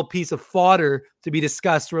additional piece of fodder to be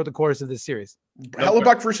discussed throughout the course of this series.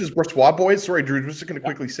 Hellebuyck versus Brossoit, boys. Sorry, Drew, just going to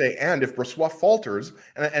quickly say, and if Brossoit falters,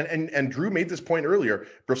 and Drew made this point earlier,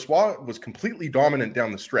 Brossoit was completely dominant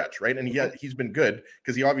down the stretch, right? And he's been good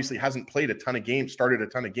because he obviously hasn't played a ton of games, started a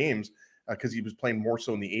ton of games because he was playing more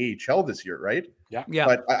so in the AHL this year, right? Yeah.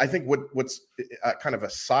 But I think what's kind of a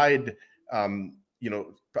side,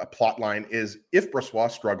 a plot line is if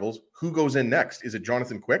Brossoit struggles, who goes in next? Is it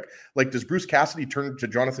Jonathan Quick? Like, does Bruce Cassidy turn to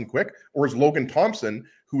Jonathan Quick, or is Logan Thompson,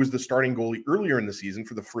 who was the starting goalie earlier in the season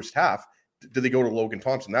for the first half, do they go to Logan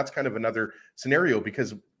Thompson? That's kind of another scenario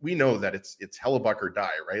because we know that it's Hellebuyck or die,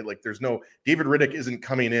 right? Like, there's no David Riddick isn't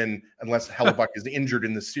coming in unless Hellebuyck is injured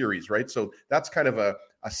in the series, right? So that's kind of a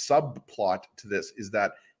subplot to this, is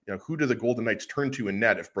that who do the Golden Knights turn to in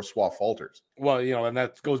net if Brossoit falters? Well, and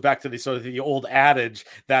that goes back to the old adage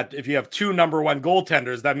that if you have 2 number 1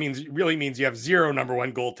 goaltenders, that really means you have 0 number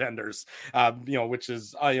 1 goaltenders. Which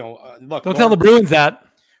is look. Don't tell the Bruins that.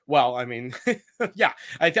 Well, I mean, yeah,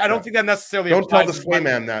 I don't think that necessarily. Don't tell the sway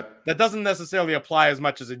man that. That doesn't necessarily apply as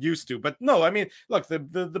much as it used to. But no, I mean, look, the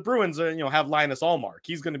Bruins are, have Linus Ullmark.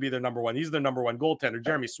 He's going to be their number 1. He's their number 1 goaltender.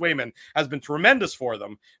 Jeremy Swayman has been tremendous for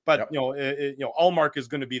them. But Ullmark is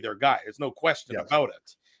going to be their guy. There's no question about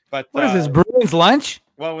it. But what is this, Bruins lunch?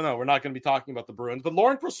 Well, no, we're not going to be talking about the Bruins, but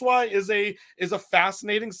Laurent Brossoit is a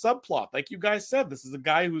fascinating subplot. Like you guys said, this is a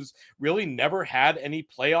guy who's really never had any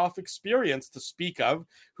playoff experience to speak of,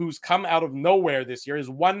 who's come out of nowhere this year. His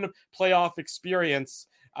one playoff experience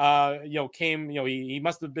came, he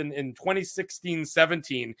must have been in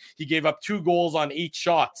 2016-17. He gave up 2 goals on 8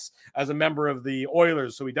 shots as a member of the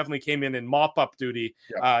Oilers. So he definitely came in mop-up duty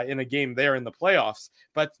in a game there in the playoffs.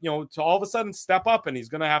 But, to all of a sudden step up, and he's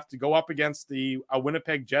going to have to go up against the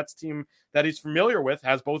Winnipeg Jets team that he's familiar with,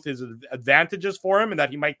 has both his advantages for him and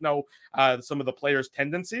that he might know some of the players'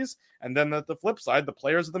 tendencies. And then at the flip side, the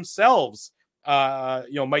players themselves,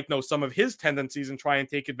 might know some of his tendencies and try and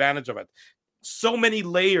take advantage of it. So many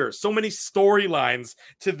layers, so many storylines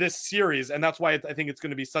to this series, and that's why I think it's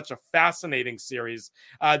going to be such a fascinating series.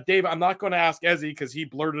 Dave, I'm not going to ask Ezzy because he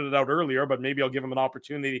blurted it out earlier, but maybe I'll give him an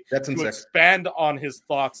opportunity to expand on his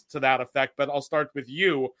thoughts to that effect. But I'll start with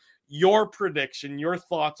you. Your prediction, your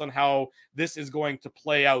thoughts on how this is going to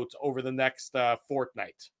play out over the next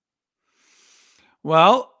fortnight.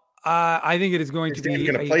 Well, I think it is going to be. He's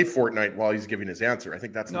going to play Fortnite while he's giving his answer. I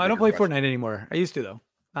think that's. No, I don't play Fortnite anymore. I used to though.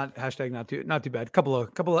 Not too bad. Couple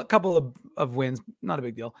of wins, not a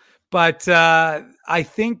big deal. But I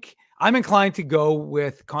think I'm inclined to go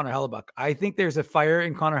with Connor Hellebuyck. I think there's a fire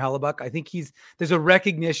in Connor Hellebuyck. I think there's a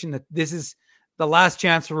recognition that this is the last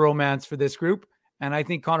chance for romance for this group, and I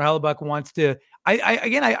think Connor Hellebuyck wants to.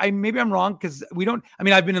 I maybe I'm wrong because we don't. I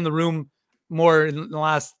mean, I've been in the room more in the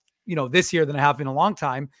last this year than I have in a long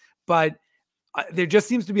time, but. There just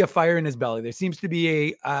seems to be a fire in his belly. There seems to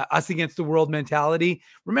be a us against the world mentality.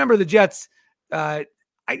 Remember the Jets, the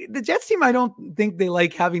Jets team. I don't think they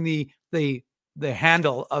like having the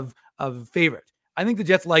handle of favorite. I think the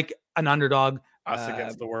Jets like an underdog, us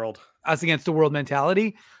against the world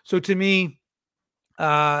mentality. So to me,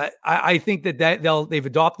 I think that they've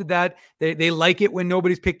adopted that. They like it when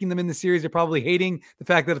nobody's picking them in the series. They're probably hating the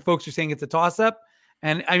fact that the folks are saying it's a toss up.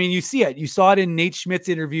 And I mean, you see it. You saw it in Nate Schmidt's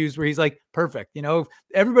interviews where he's like, perfect. If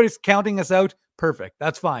everybody's counting us out, perfect.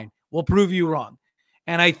 That's fine. We'll prove you wrong.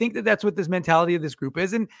 And I think that that's what this mentality of this group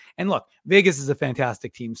is. And look, Vegas is a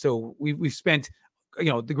fantastic team. So we've spent,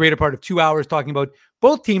 the greater part of 2 hours talking about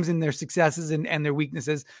both teams and their successes and their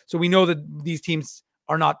weaknesses. So we know that these teams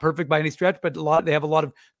are not perfect by any stretch, but they have a lot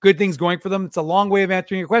of good things going for them. It's a long way of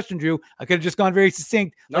answering your question, Drew. I could have just gone very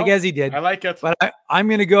succinct like Ezzy did. I like it. But I'm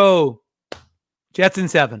going to go Jets in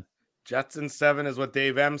 7. Jets in 7 is what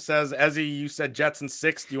Dave M says. Ezzy, you said Jets in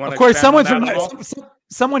 6. Do you want to? Of course,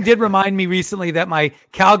 someone did remind me recently that my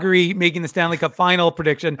Calgary making the Stanley Cup final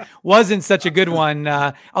prediction wasn't such a good one.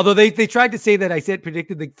 Although they tried to say that I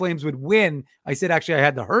predicted the Flames would win. I said, actually, I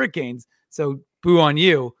had the Hurricanes. So boo on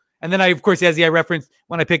you. And then I referenced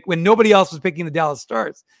when nobody else was picking the Dallas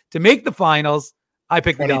Stars to make the finals. I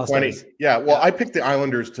picked the Dallas Stars. Yeah, well, I picked the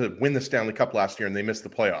Islanders to win the Stanley Cup last year, and they missed the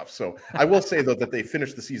playoffs. So I will say, though, that they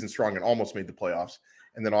finished the season strong and almost made the playoffs.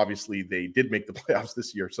 And then obviously they did make the playoffs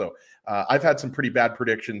this year. So I've had some pretty bad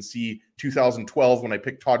predictions. See 2012 when I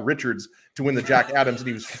picked Todd Richards to win the Jack Adams, and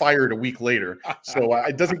he was fired a week later. So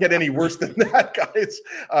it doesn't get any worse than that, guys.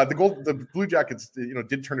 The Blue Jackets,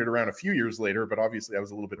 did turn it around a few years later, but obviously I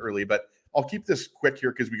was a little bit early. But I'll keep this quick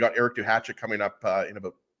here because we got Eric Duhatschek coming up in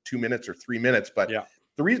about 2 minutes or 3 minutes. But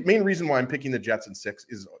the main reason why I'm picking the Jets in 6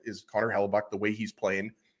 is Connor Hellebuyck, the way he's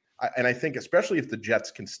playing. And I think especially if the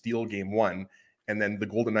Jets can steal game 1, and then the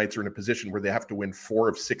Golden Knights are in a position where they have to win 4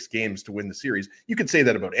 of 6 games to win the series. You could say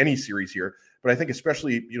that about any series here, but I think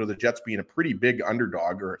especially, the Jets being a pretty big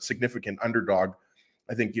underdog or a significant underdog,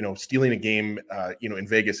 I think, stealing a game, in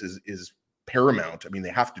Vegas is paramount. I mean, they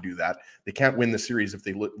have to do that. They can't win the series if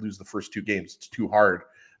they lose the first 2 games. It's too hard.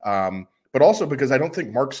 But also because I don't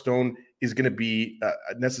think Mark Stone is going to be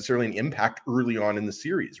necessarily an impact early on in the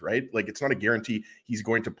series, right? Like, it's not a guarantee he's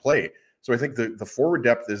going to play. So I think the forward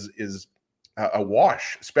depth is a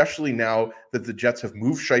wash, especially now that the Jets have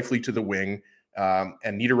moved Scheifele to the wing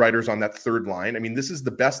and Niederreiter's on that third line. I mean, this is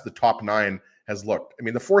the best the top 9 has looked. I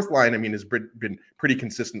mean, the fourth line, has been pretty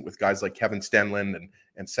consistent with guys like Kevin Stenlund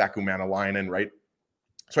and Saku Manalainen, right?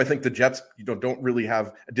 So I think the Jets, don't really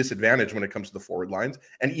have a disadvantage when it comes to the forward lines.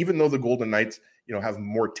 And even though the Golden Knights, have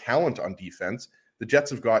more talent on defense, the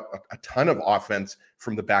Jets have got a ton of offense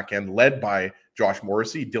from the back end, led by Josh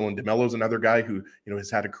Morrissey. Dylan DeMello is another guy who,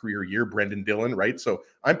 has had a career year. Brendan Dillon, right? So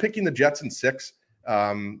I'm picking the Jets in 6,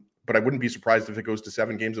 but I wouldn't be surprised if it goes to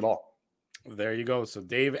 7 games at all. There you go. So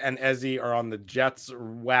Dave and Ezzy are on the Jets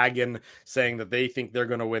wagon, saying that they think they're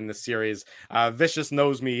going to win the series. Vicious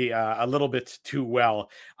knows me a little bit too well.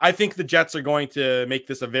 I think the Jets are going to make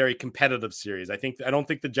this a very competitive series. I don't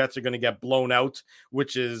think the Jets are going to get blown out,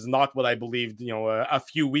 which is not what I believed. A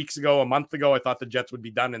few weeks ago, a month ago, I thought the Jets would be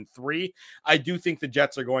done in 3. I do think the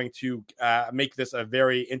Jets are going to make this a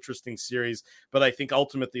very interesting series, but I think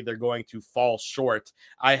ultimately they're going to fall short.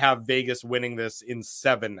 I have Vegas winning this in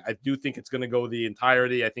 7. I do think it's going to go the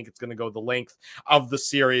entirety. I think it's going to go the length of the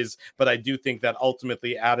series, but I do think that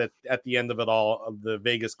ultimately at the end of it all, the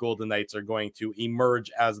Vegas Golden Knights are going to emerge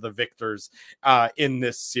as the victors in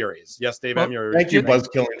this series. Yes, Dave, thank you, Buzz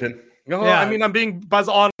Killington. No, yeah. I'm being Buzz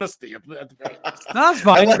Honesty. That's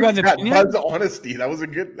fine. I like that. Buzz Honesty. That was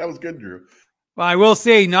good, Drew. Well, I will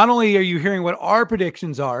say, not only are you hearing what our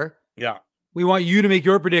predictions are, we want you to make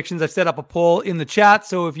your predictions. I've set up a poll in the chat,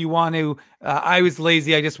 so if you want to, I was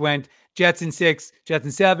lazy. I just went Jets in 6, Jets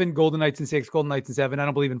in 7, Golden Knights in 6, Golden Knights in 7. I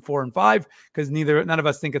don't believe in 4 and 5 because none of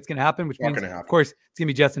us think it's going to happen, which means, of course, it's going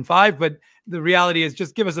to be Jets in 5. But the reality is,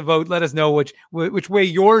 just give us a vote. Let us know which way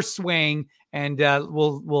you're swaying, and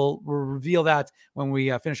we'll reveal that when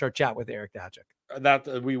we finish our chat with Eric Duhatschek.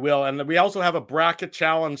 That we will. And we also have a bracket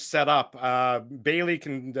challenge set up. Bailey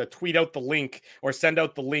can tweet out the link or send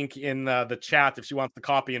out the link in the chat if she wants to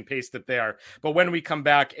copy and paste it there. But when we come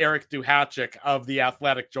back, Eric Duhatschek of The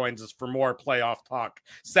Athletic joins us for more playoff talk.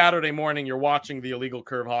 Saturday morning, you're watching the Illegal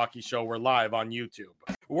Curve Hockey Show. We're live on YouTube.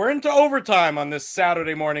 We're into overtime on this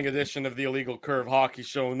Saturday morning edition of the Illegal Curve Hockey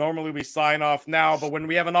Show. Normally we sign off now, but when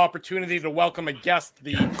we have an opportunity to welcome a guest,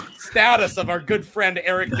 the status of our good friend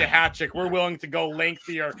Eric Duhatschek, we're willing to go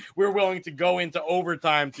lengthier. We're willing to go into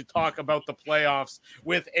overtime to talk about the playoffs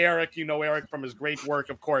with Eric. You know Eric from his great work,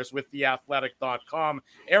 of course, with theathletic.com.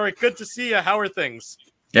 Eric, good to see you. How are things?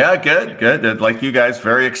 Yeah, good. Like you guys,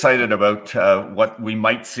 very excited about what we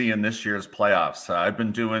might see in this year's playoffs. I've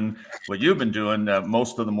been doing what you've been doing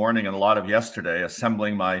most of the morning and a lot of yesterday,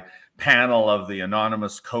 assembling my panel of the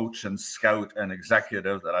anonymous coach and scout and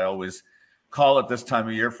executive that I always call at this time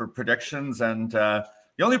of year for predictions. And the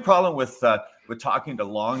only problem with talking to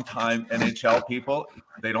longtime NHL people,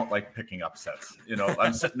 they don't like picking upsets.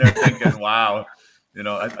 I'm sitting there thinking, wow.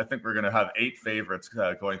 I think we're going to have 8 favorites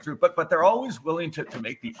going through, but they're always willing to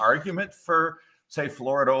make the argument for, say,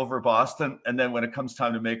 Florida over Boston. And then when it comes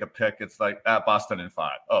time to make a pick, it's like Boston in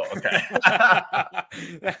 5. Oh, okay.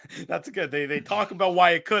 That's good. They talk about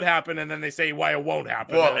why it could happen, and then they say why it won't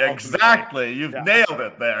happen. Well, exactly. You've nailed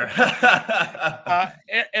it there.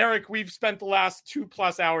 Eric, we've spent the last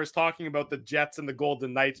 2+ hours talking about the Jets and the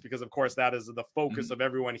Golden Knights because, of course, that is the focus of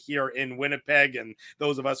everyone here in Winnipeg and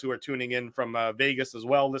those of us who are tuning in from Vegas as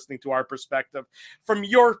well, listening to our perspective. From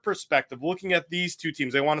your perspective, looking at these two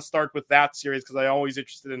teams, I want to start with that series because I'm always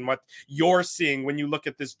interested in what you're seeing when you look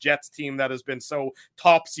at this Jets team that has been so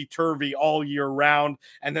topsy-turvy all year round,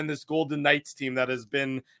 and then this Golden Knights team that has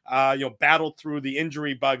been, battled through the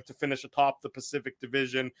injury bug to finish atop the Pacific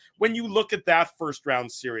Division. When you look at that first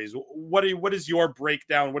round series, what is your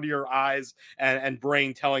breakdown? What are your eyes and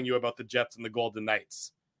brain telling you about the Jets and the Golden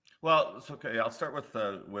Knights? Well, it's okay. I'll start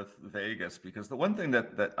with Vegas, because the one thing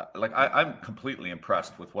that I'm completely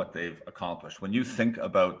impressed with what they've accomplished. When you think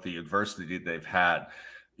about the adversity they've had,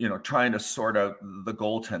 trying to sort out the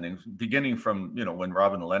goaltending, beginning from, when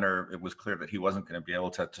Robin Lehner, it was clear that he wasn't going to be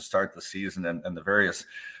able to start the season, and the various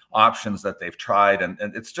options that they've tried. And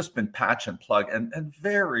it's just been patch and plug. And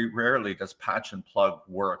very rarely does patch and plug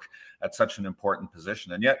work at such an important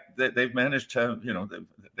position. And yet they've managed to,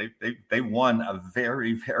 they won a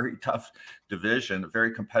very, very tough division, a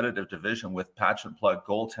very competitive division with patch and plug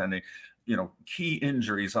goaltending. Key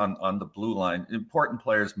injuries on the blue line, important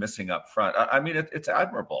players missing up front. I mean, it's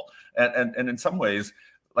admirable. And in some ways,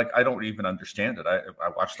 I don't even understand it. I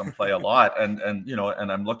watch them play a lot, and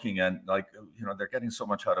I'm looking at, they're getting so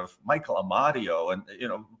much out of Michael Amadio and,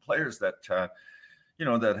 players that,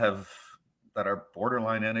 that are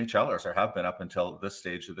borderline NHLers or have been up until this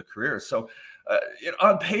stage of the career. So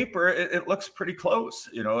on paper, it looks pretty close,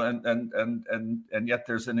 and yet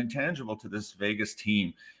there's an intangible to this Vegas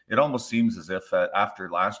team. It almost seems as if after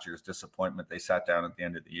last year's disappointment, they sat down at the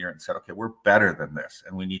end of the year and said, okay, we're better than this,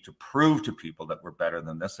 and we need to prove to people that we're better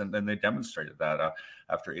than this. And then they demonstrated that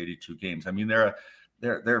after 82 games. I mean,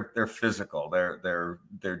 they're physical.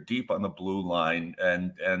 They're deep on the blue line,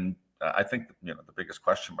 and I think the biggest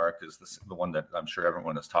question mark is the one that I'm sure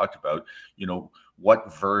everyone has talked about.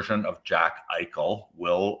 What version of Jack Eichel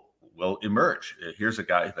will emerge? Here's a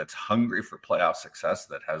guy that's hungry for playoff success,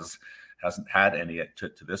 that hasn't had any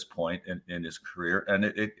to this point in his career, and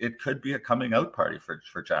it could be a coming out party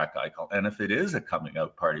for Jack Eichel. And if it is a coming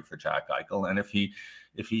out party for Jack Eichel, and if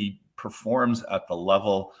he performs at the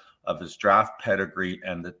level of his draft pedigree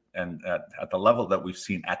and at the level that we've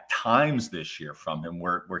seen at times this year from him,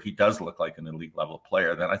 where he does look like an elite level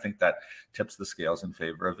player, then I think that tips the scales in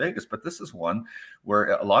favor of Vegas. But this is one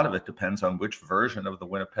where a lot of it depends on which version of the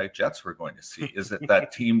Winnipeg Jets we're going to see. Is it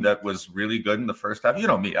that team that was really good in the first half? You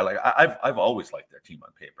know me, I've always liked their team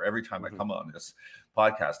on paper. Every time I come on this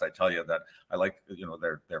podcast, I tell you that I like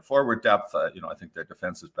their forward depth. I think their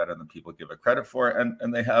defense is better than people give it credit for,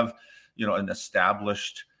 and they have an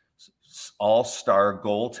established all-star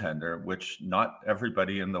goaltender, which not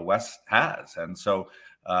everybody in the West has. And so,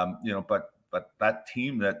 but that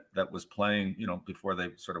team that was playing, before they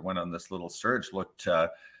sort of went on this little surge, looked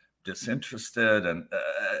disinterested, and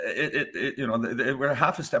they were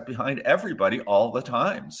half a step behind everybody all the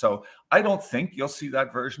time. So I don't think you'll see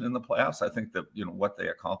that version in the playoffs. I think that what they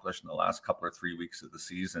accomplished in the last couple or 3 weeks of the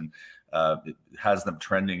season it has them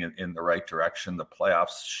trending in the right direction. The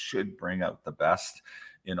playoffs should bring out the best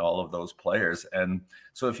in all of those players. And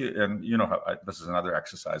so this is another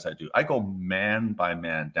exercise I do. I go man by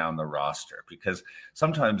man down the roster, because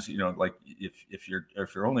sometimes, if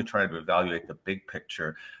you're only trying to evaluate the big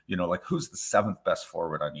picture, who's the 7th best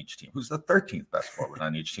forward on each team? Who's the 13th best forward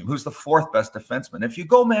on each team? Who's the 4th best defenseman? If you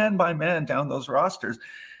go man by man down those rosters,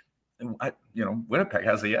 Winnipeg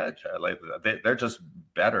has the edge. They're just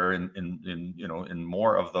better in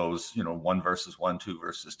more of those, 1 versus 1, 2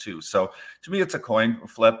 versus 2. So to me, it's a coin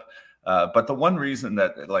flip. But the one reason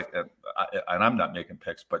that, and I'm not making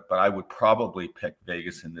picks, but I would probably pick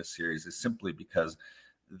Vegas in this series is simply because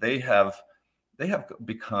they have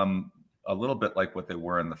become a little bit like what they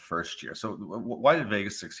were in the first year. So why did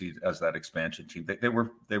Vegas succeed as that expansion team? They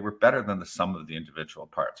were better than the sum of the individual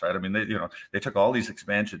parts, right? I mean, they took all these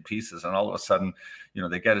expansion pieces, and all of a sudden,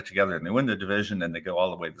 they get it together and they win the division, and they go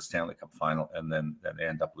all the way to the Stanley Cup final, and then they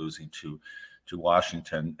end up losing to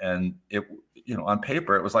Washington. And it, on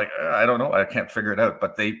paper, it was like, I don't know, I can't figure it out,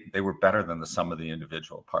 but they were better than the sum of the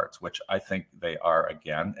individual parts, which I think they are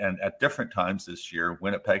again. And at different times this year,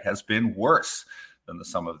 Winnipeg has been worse than the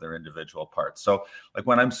sum of their individual parts. So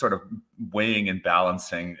when I'm sort of weighing and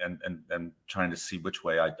balancing and trying to see which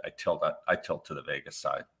way I tilt to the Vegas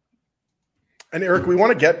side. And Eric, we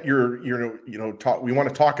want to get talk. We want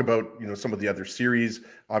to talk about some of the other series.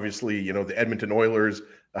 Obviously, the Edmonton Oilers.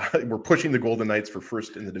 We're pushing the Golden Knights for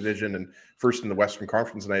first in the division and first in the Western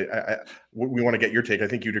Conference. And we want to get your take. I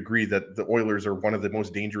think you'd agree that the Oilers are one of the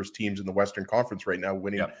most dangerous teams in the Western Conference right now,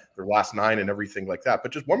 winning their last 9 and everything like that.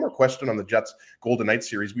 But just one more question on the Jets Golden Knights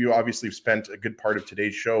series. We obviously spent a good part of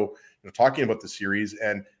today's show talking about the series,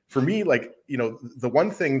 and for me, like, you know, the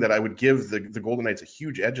one thing that I would give the Golden Knights a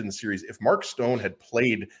huge edge in the series, if Mark Stone had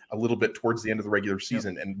played a little bit towards the end of the regular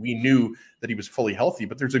season and we knew that he was fully healthy,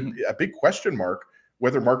 but there's a big question mark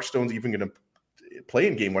whether Mark Stone's even going to play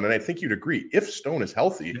in game one. And I think you'd agree, if Stone is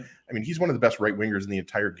healthy, I mean, he's one of the best right wingers in the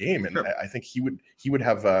entire game. And I think he would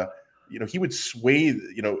have he would sway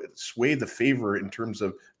the favor in terms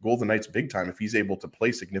of Golden Knights big time if he's able to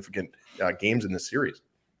play significant games in this series.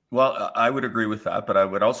 Well, I would agree with that, but I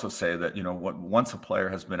would also say that, you know, once a player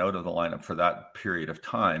has been out of the lineup for that period of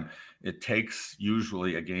time, it takes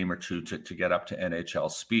usually a game or two to get up to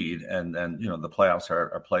NHL speed, and you know, the playoffs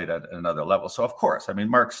are played at another level. So of course, I mean,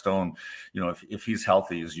 Mark Stone, you know, if he's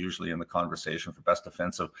healthy, is usually in the conversation for best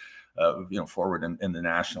defensive forward in the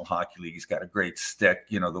National Hockey League. He's got a great stick.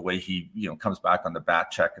 You know, the way he, you know, comes back on the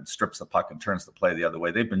back check and strips the puck and turns the play the other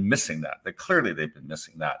way. They've been missing that. They've been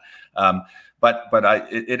missing that. But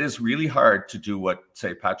it is really hard to do what,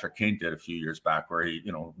 say, Patrick Kane did a few years back, where he,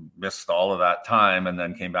 you know, missed all of that time and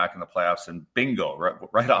then came back in the playoffs and bingo,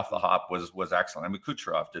 right off the hop was excellent. I mean,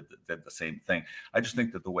 Kucherov did the same thing. I just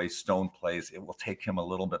think that the way Stone plays, it will take him a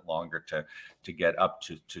little bit longer to get up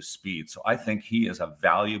to speed. So I think he is a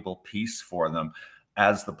valuable piece for them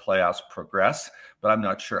as the playoffs progress, but I'm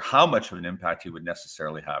not sure how much of an impact he would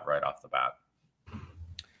necessarily have right off the bat.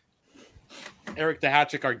 Eric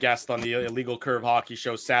Duhatschek, our guest on the Illegal Curve Hockey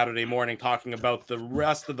Show Saturday morning, talking about the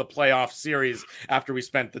rest of the playoff series after we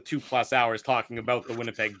spent the 2+ hours talking about the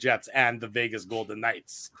Winnipeg Jets and the Vegas Golden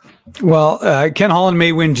Knights. Well, Ken Holland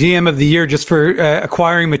may win GM of the year just for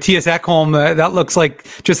acquiring Matthias Ekholm. That looks like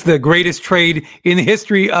just the greatest trade in the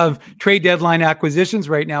history of trade deadline acquisitions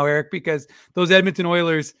right now, Eric, because those Edmonton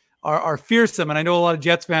Oilers are fearsome. And I know a lot of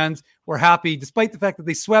Jets fans were happy, despite the fact that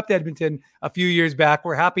they swept Edmonton a few years back.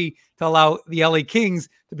 We're happy to allow the LA Kings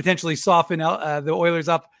to potentially soften the Oilers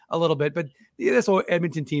up a little bit. But this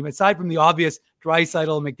Edmonton team, aside from the obvious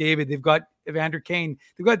Draisaitl and McDavid, they've got Evander Kane.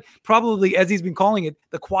 They've got probably, as he's been calling it,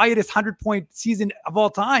 the quietest 100-point season of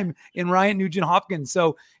all time in Ryan Nugent-Hopkins.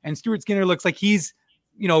 So, and Stuart Skinner looks like he's,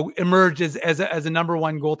 you know, emerged as a number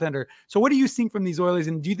one goaltender. So what do you think from these Oilers?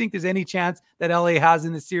 And do you think there's any chance that LA has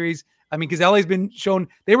in this series? I mean, because LA's been shown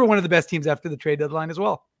they were one of the best teams after the trade deadline as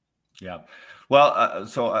well. Yeah. Well,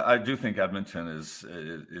 so I do think Edmonton is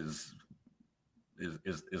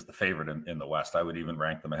the favorite in the West. I would even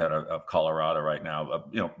rank them ahead of Colorado right now.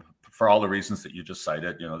 You know, for all the reasons that you just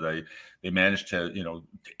cited, you know, they managed to, you know,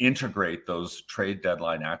 to integrate those trade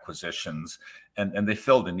deadline acquisitions and they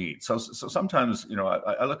filled a need. So sometimes, you know,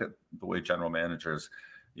 I look at the way general managers,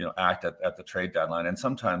 you know, act at the trade deadline, and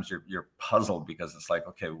sometimes you're puzzled because it's like,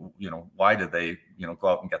 okay, you know, why did they, you know, go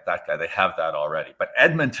out and get that guy? They have that already. But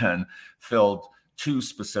Edmonton filled two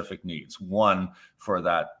specific needs. One for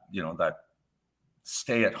that, you know, that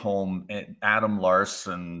stay at home Adam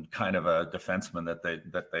Larson kind of a defenseman that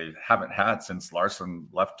they haven't had since Larson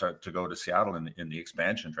left to go to Seattle in the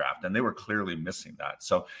expansion draft, and they were clearly missing that.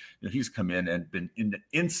 So, you know, he's come in and been an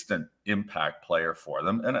instant impact player for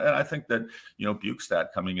them, and I think that, you know,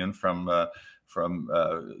 Bukestad coming in from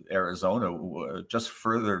Arizona just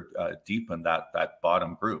further deepened that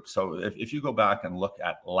bottom group. So if you go back and look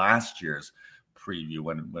at last year's preview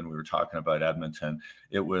when we were talking about Edmonton,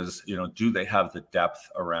 it was, you know, do they have the depth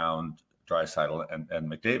around Draisaitl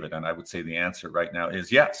and McDavid? And I would say the answer right now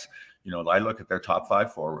is yes. You know, I look at their top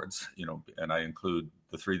 5 forwards, you know, and I include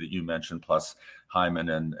the 3 that you mentioned plus Hyman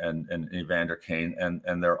and Evander Kane,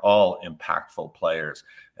 and they're all impactful players.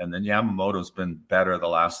 And then Yamamoto's been better the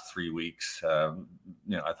last 3 weeks. You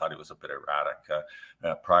know, I thought he was a bit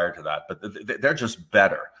erratic prior to that, but they're just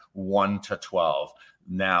better 1 to 12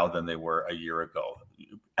 now than they were a year ago.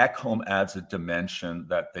 Ekholm adds a dimension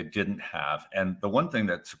that they didn't have. And the one thing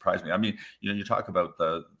that surprised me, I mean, you know, you talk about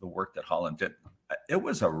the work that Holland did. It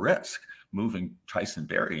was a risk moving Tyson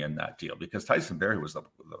Barrie in that deal, because Tyson Barrie was the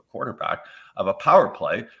quarterback of a power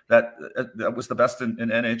play that was the best in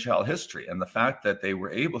NHL history. And the fact that they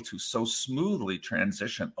were able to so smoothly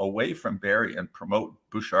transition away from Barrie and promote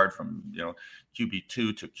Bouchard from, you know,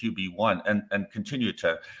 QB2 to QB1 and continue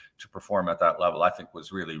to perform at that level, I think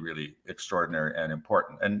was really, really extraordinary and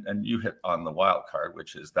important. And you hit on the wild card,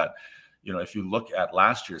 which is that, you know, if you look at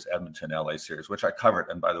last year's Edmonton LA series, which I covered,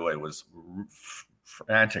 and by the way, was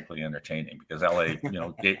frantically entertaining, because LA, you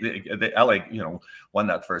know, LA, you know, won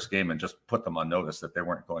that first game and just put them on notice that they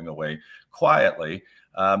weren't going away quietly.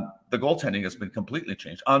 The goaltending has been completely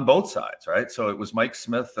changed on both sides, right? So it was Mike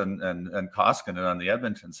Smith and Koskinen on the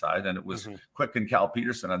Edmonton side, and it was Quick and Cal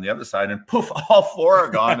Peterson on the other side, and poof, all 4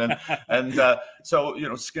 are gone. And so, you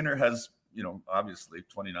know, Skinner has obviously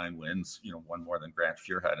 29 wins, one more than Grant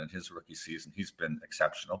Fuhr had in his rookie season. He's been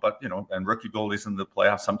exceptional, but, and rookie goalies in the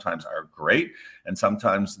playoffs sometimes are great, and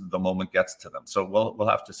sometimes the moment gets to them. So we'll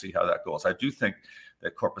have to see how that goes. I do think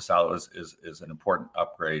that Korpisalo is an important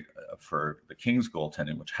upgrade for the Kings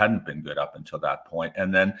goaltending, which hadn't been good up until that point.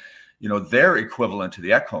 And then, their equivalent to the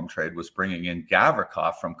Ekholm trade was bringing in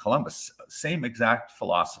Gavrikov from Columbus. Same exact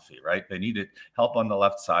philosophy, right? They needed help on the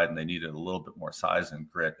left side, and they needed a little bit more size and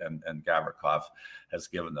grit, and Gavrikov has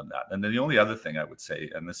given them that. And then the only other thing I would say,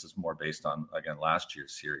 and this is more based on, again, last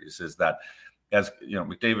year's series, is that as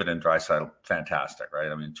McDavid and Draisaitl, fantastic,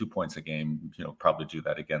 right? I mean, 2 points a game, probably do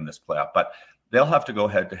that again this playoff, but they'll have to go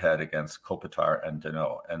head to head against Kopitar and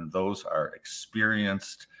Danault, and those are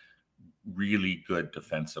experienced, really good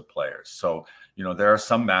defensive players. So, there are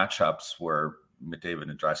some matchups where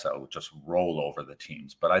McDavid and Draisaitl would just roll over the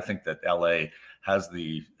teams, but I think that LA has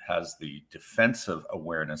the defensive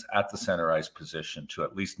awareness at the center ice position to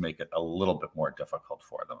at least make it a little bit more difficult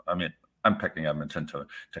for them. I mean, I'm picking Edmonton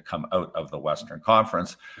to come out of the Western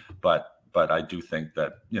Conference, but I do think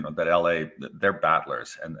that that LA, they're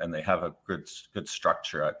battlers, and they have a good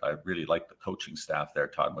structure. I really like the coaching staff there,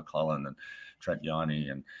 Todd McClellan and Trent Yanni,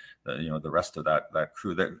 and the rest of that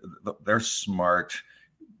crew. They're smart,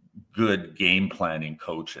 good game planning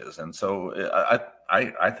coaches, and so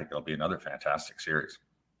I think it'll be another fantastic series.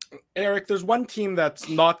 Eric, there's one team that's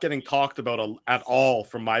not getting talked about at all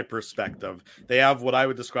from my perspective. They have what I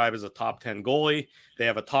would describe as a top 10 goalie. They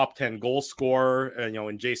have a top 10 goal scorer,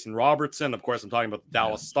 in Jason Robertson. Of course, I'm talking about the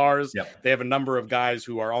Dallas Stars. Yep. They have a number of guys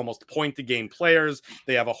who are almost point-to-game players.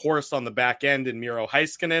 They have a horse on the back end in Miro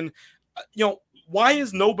Heiskanen. Why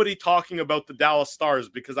is nobody talking about the Dallas Stars?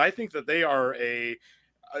 Because I think that they are in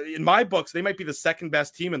my books, they might be the second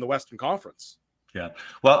best team in the Western Conference. Yeah,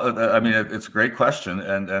 well, I mean, it's a great question,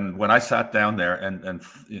 and when I sat down there and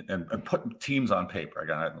put teams on paper,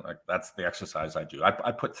 again, that's the exercise I do.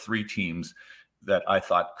 I put 3 teams that I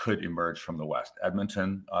thought could emerge from the West: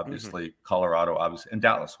 Edmonton, obviously, Colorado, obviously, and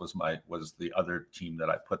Dallas was the other team that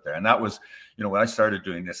I put there. And that was, when I started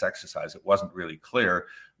doing this exercise, it wasn't really clear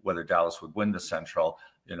whether Dallas would win the Central,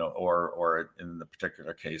 or in the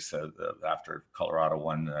particular case, after Colorado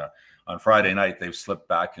won on Friday night, they've slipped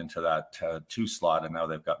back into that 2 slot, and now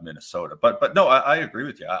they've got Minnesota. But no, I agree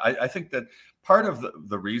with you. I think that part of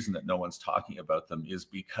the reason that no one's talking about them is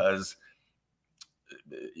because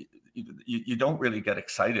you don't really get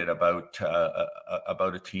excited about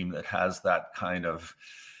a team that has that kind of.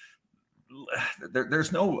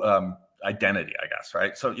 There's no identity, I guess,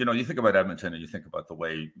 right? So, you think about Edmonton and you think about the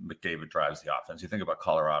way McDavid drives the offense. You think about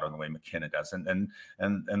Colorado and the way McKinnon does, and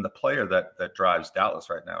the player that drives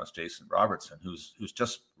Dallas right now is Jason Robertson, who's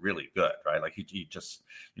just really good, right? Like he just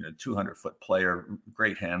 200-foot player,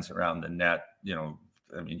 great hands around the net.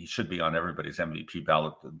 I mean, he should be on everybody's MVP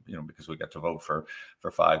ballot, because we get to vote for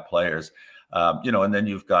 5 players, and then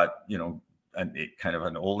you've got kind of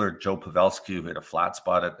an older Joe Pavelski who hit a flat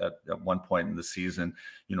spot at one point in the season,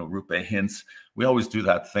 Rupe Hintz. We always do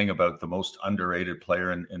that thing about the most underrated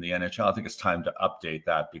player in the NHL. I think it's time to update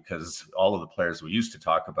that, because all of the players we used to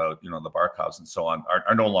talk about, the Barkovs and so on,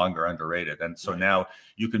 are no longer underrated. And so now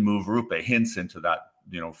you can move Rupe Hintz into that,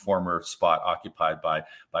 former spot occupied by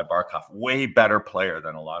Barkov. Way better player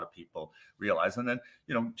than a lot of people realize. And then,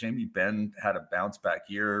 Jamie Benn had a bounce back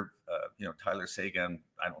year. Tyler Seguin,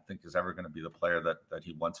 I don't think is ever going to be the player that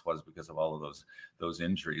he once was because of all of those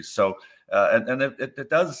injuries. So, and it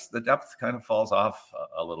does, the depth kind of falls off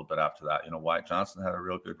a little bit after that. Wyatt Johnson had a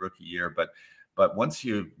real good rookie year, but once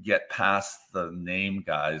you get past the name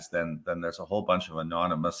guys, then there's a whole bunch of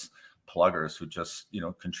anonymous pluggers who just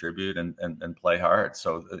contribute and play hard.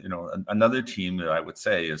 So another team that I would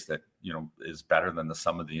say is that is better than the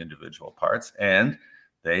sum of the individual parts, and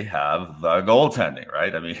they have the goaltending,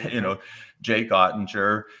 right? I mean, Jake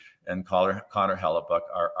Ottinger and Connor Hellebuyck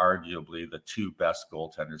are arguably the 2 best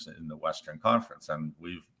goaltenders in the Western Conference, and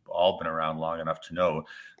we've all been around long enough to know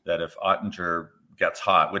that if Ottinger gets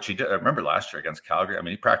hot, which he did. I remember last year against Calgary. I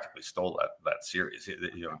mean, he practically stole that series.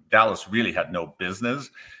 Dallas really had no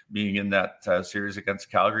business being in that series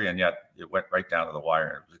against Calgary, and yet it went right down to the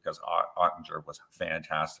wire because Ottinger was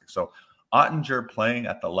fantastic. So Ottinger playing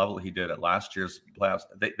at the level he did at last year's playoffs,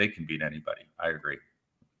 they can beat anybody. I agree.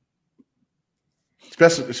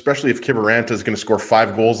 Especially if Kiviranta is going to score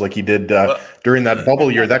 5 goals like he did during that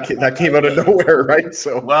bubble year. That came out of nowhere, right?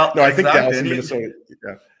 So, I think Dallas and Minnesota.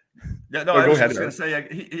 Yeah, no, I was just going to say,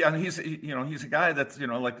 he's a guy that's,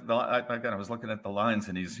 like I was looking at the lines,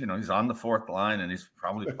 and he's on the 4th line, and he's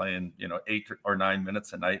probably playing, 8 or 9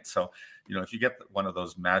 minutes a night. So, if you get one of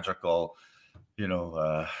those magical,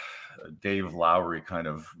 Dave Lowry kind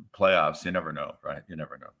of playoffs, you never know, right? You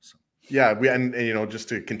never know. So. Yeah, and just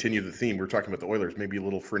to continue the theme, we're talking about the Oilers, maybe a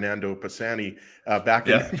little Fernando Pisani back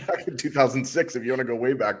in 2006, if you want to go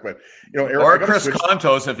way back. But Eric, or Chris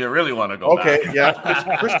Kontos, if you really want to go back. Okay,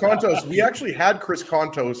 yeah, Chris Kontos. We actually had Chris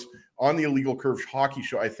Kontos on the Illegal Curve hockey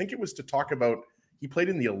show. I think it was to talk about he played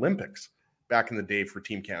in the Olympics back in the day for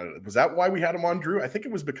Team Canada. Was that why we had him on, Drew? I think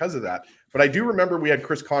it was because of that. But I do remember we had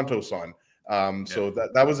Chris Kontos on. So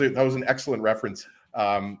that was an excellent reference.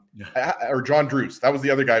 Or John Druce. That was the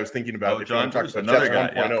other guy I was thinking about. John Druce, another guy,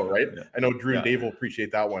 1.0, right? Yeah. I know Drew and Dave will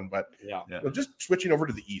appreciate that one, but just switching over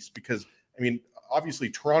to the East, because obviously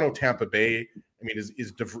Toronto, Tampa Bay,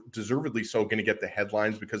 is deservedly so going to get the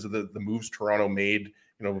headlines because of the moves Toronto made.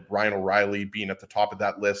 Ryan O'Reilly being at the top of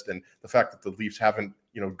that list, and the fact that the Leafs haven't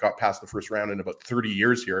got past the first round in about 30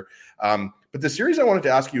 years here. But the series I wanted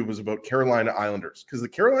to ask you was about Carolina Islanders, because the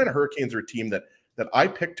Carolina Hurricanes are a team that I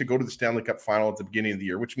picked to go to the Stanley Cup final at the beginning of the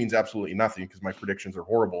year, which means absolutely nothing because my predictions are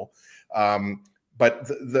horrible. But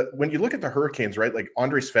when you look at the Hurricanes, right, like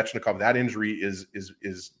Andrei Svechnikov, that injury is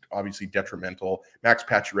obviously detrimental. Max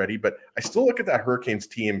Pacioretty, but I still look at that Hurricanes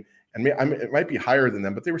team, and it might be higher than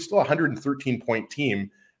them, but they were still a 113-point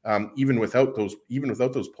team, even without those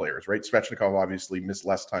players, right? Svechnikov obviously missed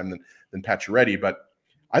less time than Pacioretty, but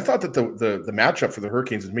I thought that the matchup for the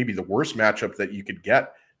Hurricanes is maybe the worst matchup that you could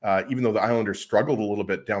get. Even though the Islanders struggled a little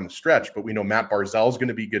bit down the stretch, but we know Matt Barzal is going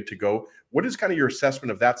to be good to go. What is kind of your assessment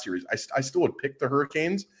of that series? I still would pick the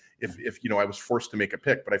Hurricanes if I was forced to make a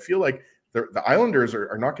pick, but I feel like the Islanders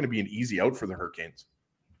are not going to be an easy out for the Hurricanes.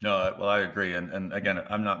 No, well, I agree, and again,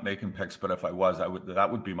 I'm not making picks, but if I was,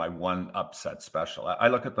 that would be my one upset special. I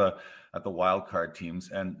look at the wild card teams,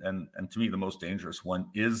 and to me, the most dangerous one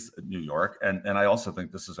is New York, and I also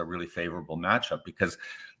think this is a really favorable matchup because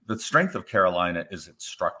the strength of Carolina is its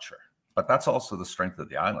structure, but that's also the strength of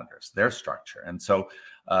the Islanders, their structure, and so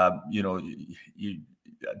to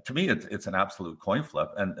me, it's an absolute coin flip,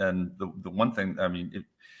 and the one thing,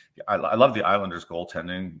 I love the Islanders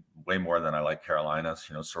goaltending way more than I like Carolina's.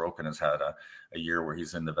 Sorokin has had a year where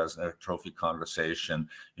he's in the Vezina Trophy conversation.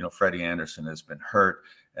 Freddie Anderson has been hurt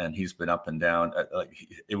and he's been up and down.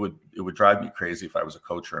 It would drive me crazy if I was a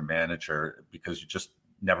coach or a manager, because you just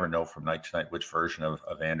never know from night to night which version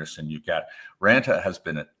of Anderson you get. Ranta has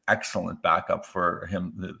been an excellent backup for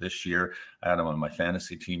him this year. I had him on my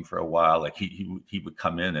fantasy team for a while. He would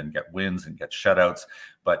come in and get wins and get shutouts,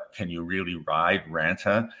 but can you really ride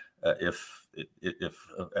Ranta if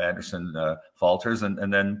Anderson falters?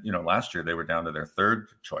 And then last year they were down to their third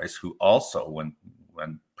choice, who also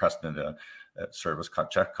when Preston Service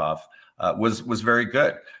Kochetkov was very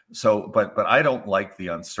good. So, but I don't like the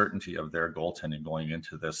uncertainty of their goaltending going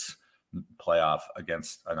into this playoff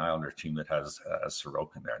against an Islander team that has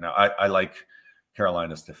Sorokin there. Now, I like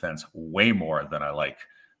Carolina's defense way more than I like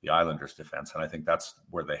the Islanders' defense, and I think that's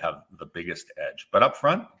where they have the biggest edge. But up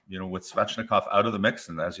front, with Svechnikov out of the mix,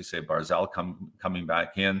 and as you say, Barzal coming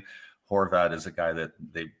back in, Horvat is a guy that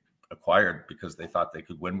they acquired because they thought they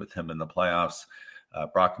could win with him in the playoffs.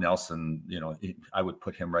 Brock Nelson, I would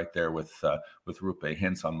put him right there with Roope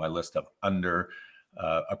Hintz on my list of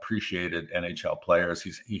appreciated NHL players.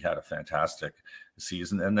 He had a fantastic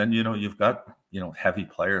season, and then you've got heavy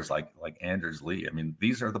players like Anders Lee.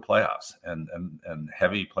 These are the playoffs, and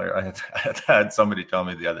heavy player. I had somebody tell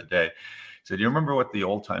me the other day. He said, "Do you remember what the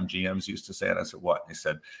old time GMs used to say?" And I said, "What?" And he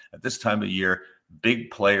said, "At this time of year, big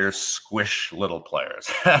players squish little players."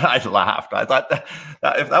 I laughed. I thought that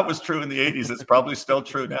if that was true in the 80s, it's probably still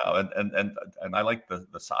true now. And I like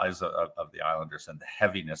the size of the Islanders and the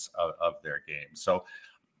heaviness of their game. So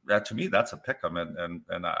to me, that's a pick 'em,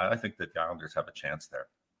 and I think that the Islanders have a chance there.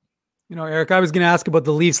 Eric, I was going to ask about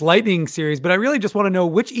the Leafs Lightning series, but I really just want to know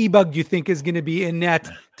which e-bug do you think is going to be in net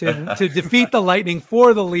to defeat the Lightning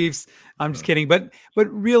for the Leafs? I'm just kidding. But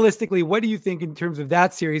realistically, what do you think in terms of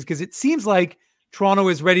that series? Because it seems like Toronto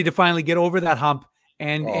is ready to finally get over that hump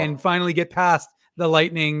and finally get past the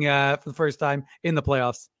Lightning for the first time in the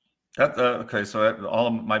playoffs. Okay, so all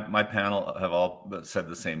of my panel have all said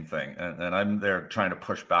the same thing, and I'm there trying to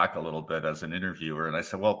push back a little bit as an interviewer. And I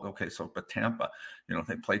said, well, okay, but Tampa,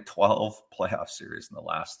 they played 12 playoff series in the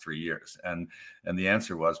last 3 years, and the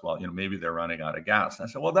answer was, well, maybe they're running out of gas. And I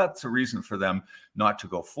said, well, that's a reason for them not to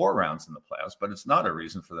go 4 rounds in the playoffs, but it's not a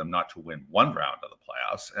reason for them not to win 1 round of the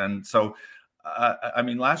playoffs. And so,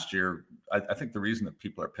 last year, I think the reason that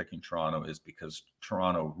people are picking Toronto is because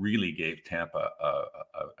Toronto really gave Tampa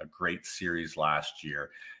a great series last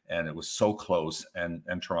year, and it was so close, and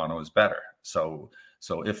Toronto is better. So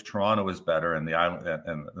if Toronto is better and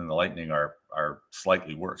the Lightning are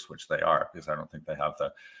slightly worse, which they are, because I don't think they have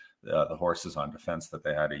the horses on defense that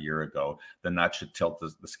they had a year ago, then that should tilt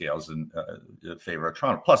the scales in favor of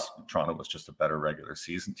Toronto. Plus, Toronto was just a better regular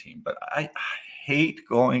season team. But I hate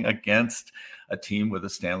going against a team with a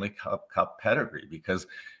Stanley Cup pedigree, because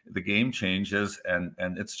the game changes, and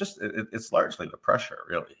it's largely the pressure,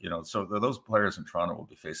 really. So those players in Toronto will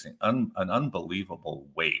be facing an unbelievable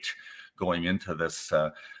weight going into this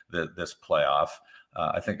this playoff.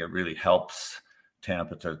 I think it really helps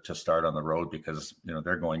Tampa to start on the road, because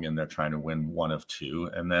they're going in there trying to win one of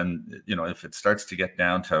two, and then if it starts to get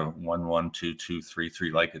down to 1-1, 2-2,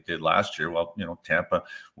 3-3 like it did last year, well, Tampa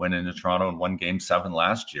went into Toronto and won Game 7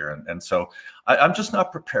 last year, and so I'm just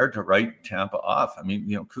not prepared to write Tampa off. I mean,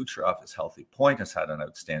 Kucherov is healthy. Point has had an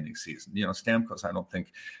outstanding season. Stamkos, I don't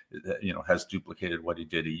think has duplicated what he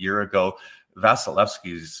did a year ago.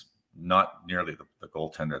 Vasilevsky's not nearly the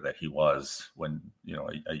goaltender that he was when,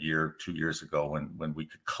 a year, 2 years ago, when we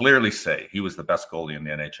could clearly say he was the best goalie in the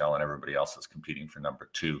NHL and everybody else is competing for number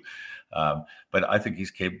 2. But I think he's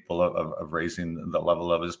capable of raising the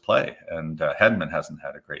level of his play. And Hedman hasn't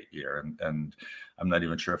had a great year. And I'm not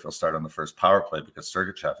even sure if he'll start on the first power play, because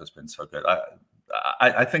Sergachev has been so good.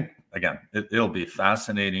 I think, again, it'll be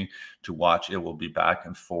fascinating to watch. It will be back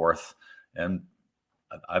and forth. And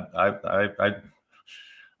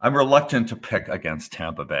I'm reluctant to pick against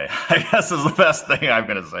Tampa Bay, I guess, is the best thing I'm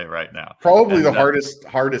going to say right now. Probably the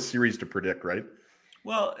hardest series to predict, right?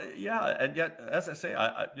 Well, yeah, and yet, as I say,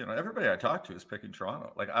 I everybody I talk to is picking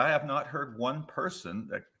Toronto. Like, I have not heard one person,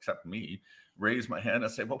 except me, raise my hand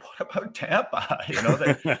and say, "Well, what about Tampa?"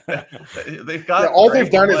 They've got all they've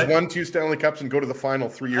done is won 2 Stanley Cups and go to the final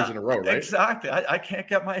 3 years in a row, right? Exactly. I can't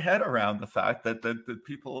get my head around the fact that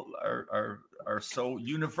people are so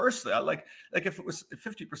universally like if it was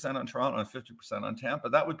 50% on Toronto and 50% on Tampa,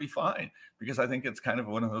 that would be fine, because I think it's kind of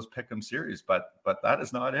one of those pick 'em series. But that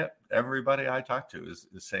is not it. Everybody I talk to is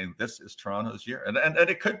saying this is Toronto's year, and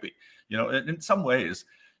it could be. In some ways,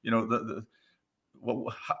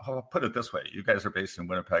 well, I'll put it this way. You guys are based in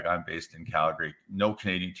Winnipeg. I'm based in Calgary. No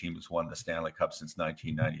Canadian team has won the Stanley Cup since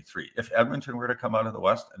 1993. If Edmonton were to come out of the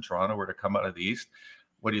West and Toronto were to come out of the East,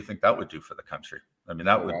 what do you think that would do for the country? I mean,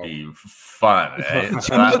 that would be fun.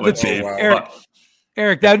 That would be fun.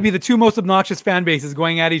 Eric, that would be the 2 most obnoxious fan bases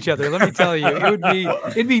going at each other. Let me tell you,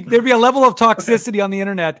 there'd be a level of toxicity on the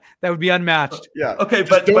internet that would be unmatched. Yeah. Okay,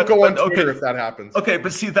 but don't go on Twitter if that happens. Okay,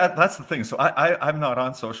 but see, that's the thing. So I'm not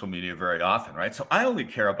on social media very often, right? So I only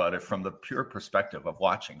care about it from the pure perspective of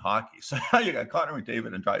watching hockey. So now you got Connor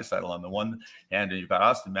McDavid and Draisaitl on the one hand, and you've got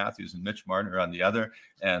Austin Matthews and Mitch Marner on the other,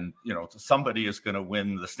 and somebody is going to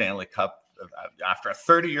win the Stanley Cup after a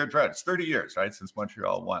 30-year drought. It's 30 years, right, since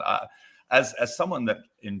Montreal won. As someone that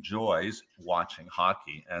enjoys watching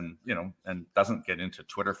hockey and doesn't get into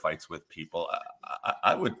Twitter fights with people,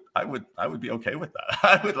 I would be okay with that.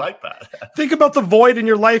 I would like that. Think about the void in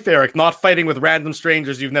your life, Eric. Not fighting with random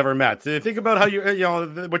strangers you've never met. Think about how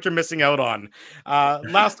what you're missing out on.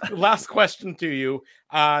 Last question to you.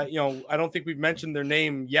 I don't think we've mentioned their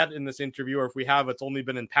name yet in this interview, or if we have, it's only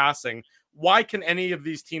been in passing. Why can any of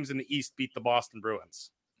these teams in the East beat the Boston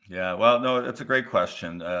Bruins? Yeah, well, no, that's a great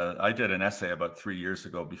question. I did an essay about 3 years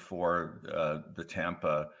ago before the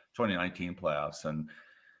Tampa 2019 playoffs, and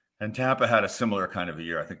Tampa had a similar kind of a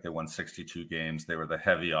year. I think they won 62 games. They were the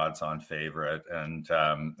heavy odds-on favorite, and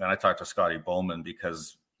I talked to Scotty Bowman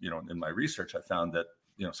because in my research I found that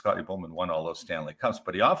Scotty Bowman won all those Stanley Cups,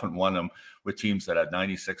 but he often won them with teams that had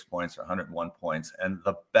 96 points or 101 points, and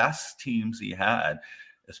the best teams he had,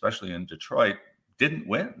 especially in Detroit, didn't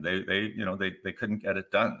win. They couldn't get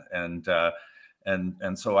it done, and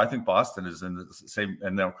so I think Boston is in the same.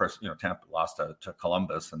 And then of course Tampa lost to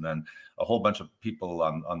Columbus, and then a whole bunch of people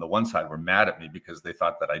on the one side were mad at me because they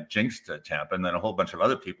thought that I jinxed Tampa, and then a whole bunch of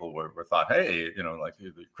other people were thought, hey, like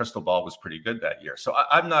the crystal ball was pretty good that year. So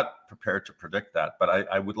I'm not prepared to predict that, but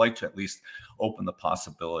I would like to at least open the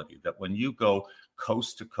possibility that when you go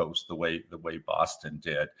coast to coast the way Boston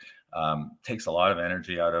did, takes a lot of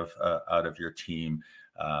energy out of your team.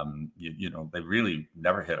 They really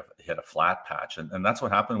never hit a flat patch, and that's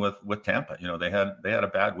what happened with Tampa. They had a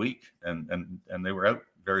bad week, and they were out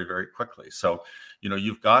very, very quickly. So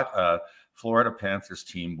you've got a Florida Panthers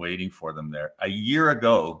team waiting for them there. A year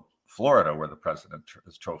ago, Florida were the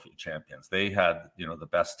President's Trophy champions. They had the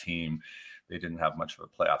best team. They didn't have much of a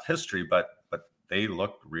playoff history, but they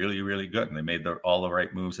looked really, really good, and they made all the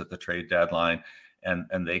right moves at the trade deadline.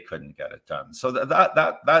 And they couldn't get it done. So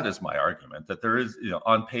that is my argument, that there is,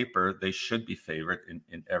 on paper, they should be favorite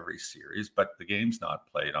in every series, but the game's not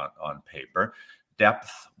played on paper.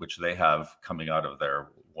 Depth, which they have coming out of their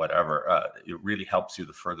whatever, it really helps you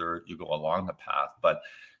the further you go along the path. But,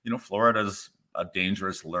 Florida's a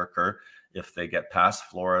dangerous lurker if they get past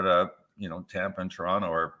Florida. Tampa and Toronto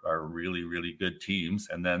are really, really good teams.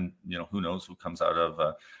 And then, who knows who comes out of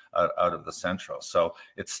the Central. So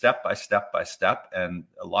it's step by step by step, and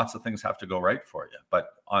lots of things have to go right for you. But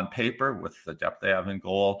on paper, with the depth they have in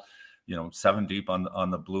goal, 7 deep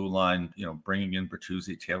on the blue line, bringing in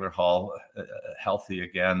Bertuzzi, Taylor Hall, healthy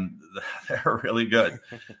again, they're really good.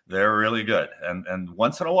 They're really good. And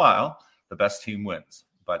once in a while, the best team wins.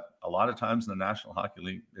 But a lot of times in the National Hockey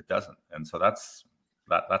League, it doesn't. And so that's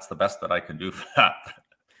the best that I can do for that.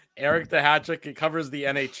 Eric Duhatschek covers the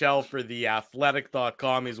NHL for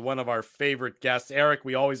theathletic.com. He's one of our favorite guests. Eric,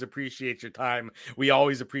 we always appreciate your time. We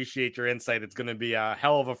always appreciate your insight. It's going to be a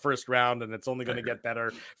hell of a first round, and it's only going to get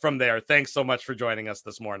better from there. Thanks so much for joining us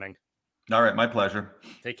this morning. All right, my pleasure.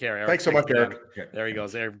 Take care, Eric. Thanks so much, Eric. There he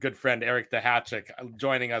goes. Our good friend Eric Duhatschek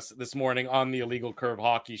joining us this morning on the Illegal Curve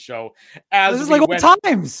Hockey Show. This is like old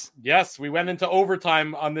times. Yes, we went into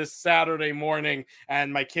overtime on this Saturday morning,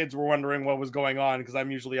 and my kids were wondering what was going on because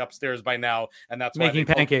I'm usually upstairs by now, and that's why making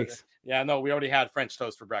pancakes. Yeah, no, we already had French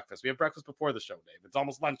toast for breakfast. We have breakfast before the show, Dave. It's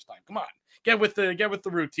almost lunchtime. Come on, get with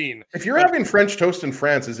the routine. If you're having French toast in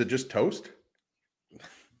France, is it just toast?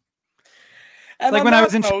 And like when I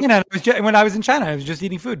was in China, I was just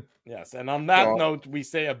eating food. Yes, and on that note, we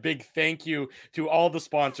say a big thank you to all the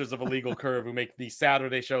sponsors of Illegal Curve who make the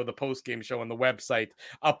Saturday show, the post-game show, and the website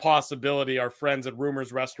a possibility. Our friends at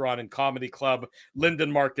Rumors Restaurant and Comedy Club,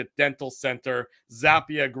 Linden Market Dental Center,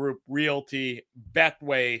 Zappia Group Realty,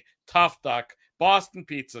 Betway, Tough Duck, Boston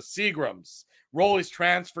Pizza, Seagram's, Rolly's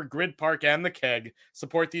Transfer, Grid Park, and The Keg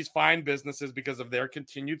support these fine businesses because of their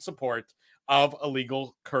continued support of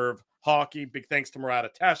Illegal Curve Hockey. Big thanks to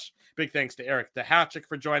Murat Atesh. Big thanks to Eric Duhatschek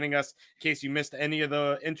for joining us. In case you missed any of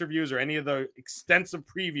the interviews or any of the extensive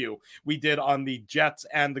preview we did on the Jets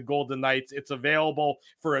and the Golden Knights, it's available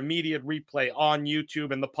for immediate replay on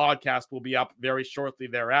YouTube, and the podcast will be up very shortly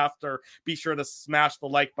thereafter. Be sure to smash the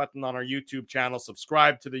like button on our YouTube channel,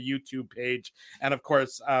 subscribe to the YouTube page, and of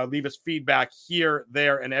course, leave us feedback here,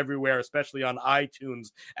 there, and everywhere, especially on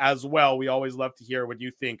iTunes as well. We always love to hear what you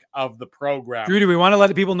think of the program. Drew, do we want to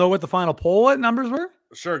let people know what the final poll numbers were?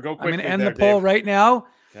 Sure, go quickly. I'm going to end the poll right now.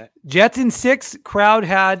 Okay. Jets in 6, crowd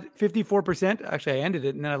had 54%. Actually, I ended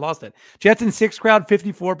it and then I lost it. Jets in 6, crowd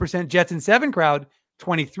 54%. Jets in 7, crowd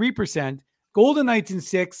 23%. Golden Knights in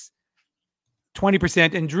 6,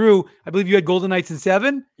 20%. And Drew, I believe you had Golden Knights in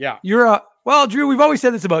 7. Yeah. Drew, we've always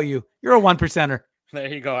said this about you. You're a 1%er. There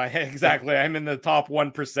you go. Exactly. I'm in the top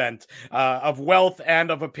 1% of wealth and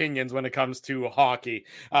of opinions when it comes to hockey.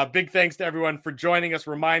 Big thanks to everyone for joining us.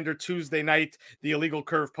 Reminder, Tuesday night, the Illegal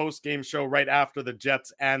Curve post-game show right after the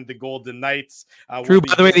Jets and the Golden Knights. Drew,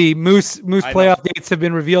 by the way, the Moose playoff dates have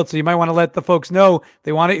been revealed, so you might want to let the folks know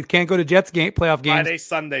they want it. Can't go to Jets playoff games. Friday,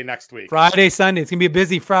 Sunday next week. Friday, Sunday. It's going to be a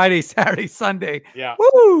busy Friday, Saturday, Sunday. Yeah.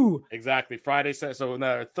 Woo! Exactly. Friday, so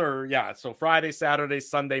the third, yeah. So Friday, Saturday,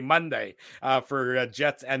 Sunday, Monday for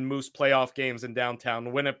Jets and Moose playoff games in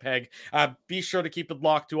downtown Winnipeg. Be sure to keep it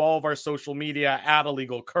locked to all of our social media at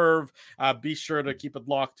Illegal Curve. Be sure to keep it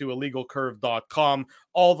locked to illegalcurve.com.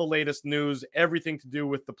 All the latest news, everything to do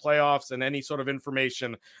with the playoffs, and any sort of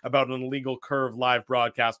information about an Illegal Curve live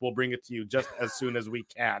broadcast, we'll bring it to you just as soon as we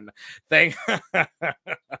can. Thank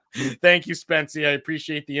you, Spency. I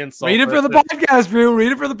appreciate the insult. Read it for the podcast, Drew.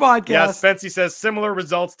 Read it for the podcast. Yeah, Spency says similar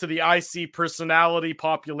results to the IC personality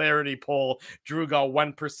popularity poll. Drew got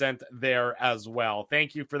 1% there as well.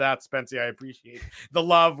 Thank you for that, Spency. I appreciate the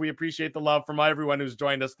love. We appreciate the love from everyone who's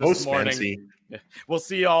joined us this morning. Spency. We'll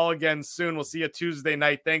see you all again soon. We'll see you Tuesday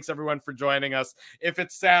night. Thanks everyone for joining us. If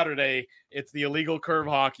it's Saturday, it's the Illegal Curve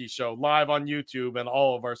Hockey Show live on YouTube and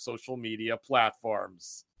all of our social media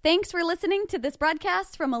platforms. Thanks for listening to this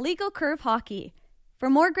broadcast from Illegal Curve Hockey. For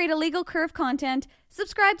more great Illegal Curve content,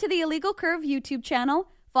 subscribe to the Illegal Curve YouTube channel,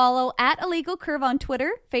 follow at Illegal Curve on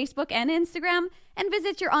Twitter, Facebook, and Instagram, and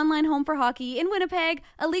visit your online home for hockey in Winnipeg,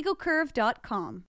 illegalcurve.com.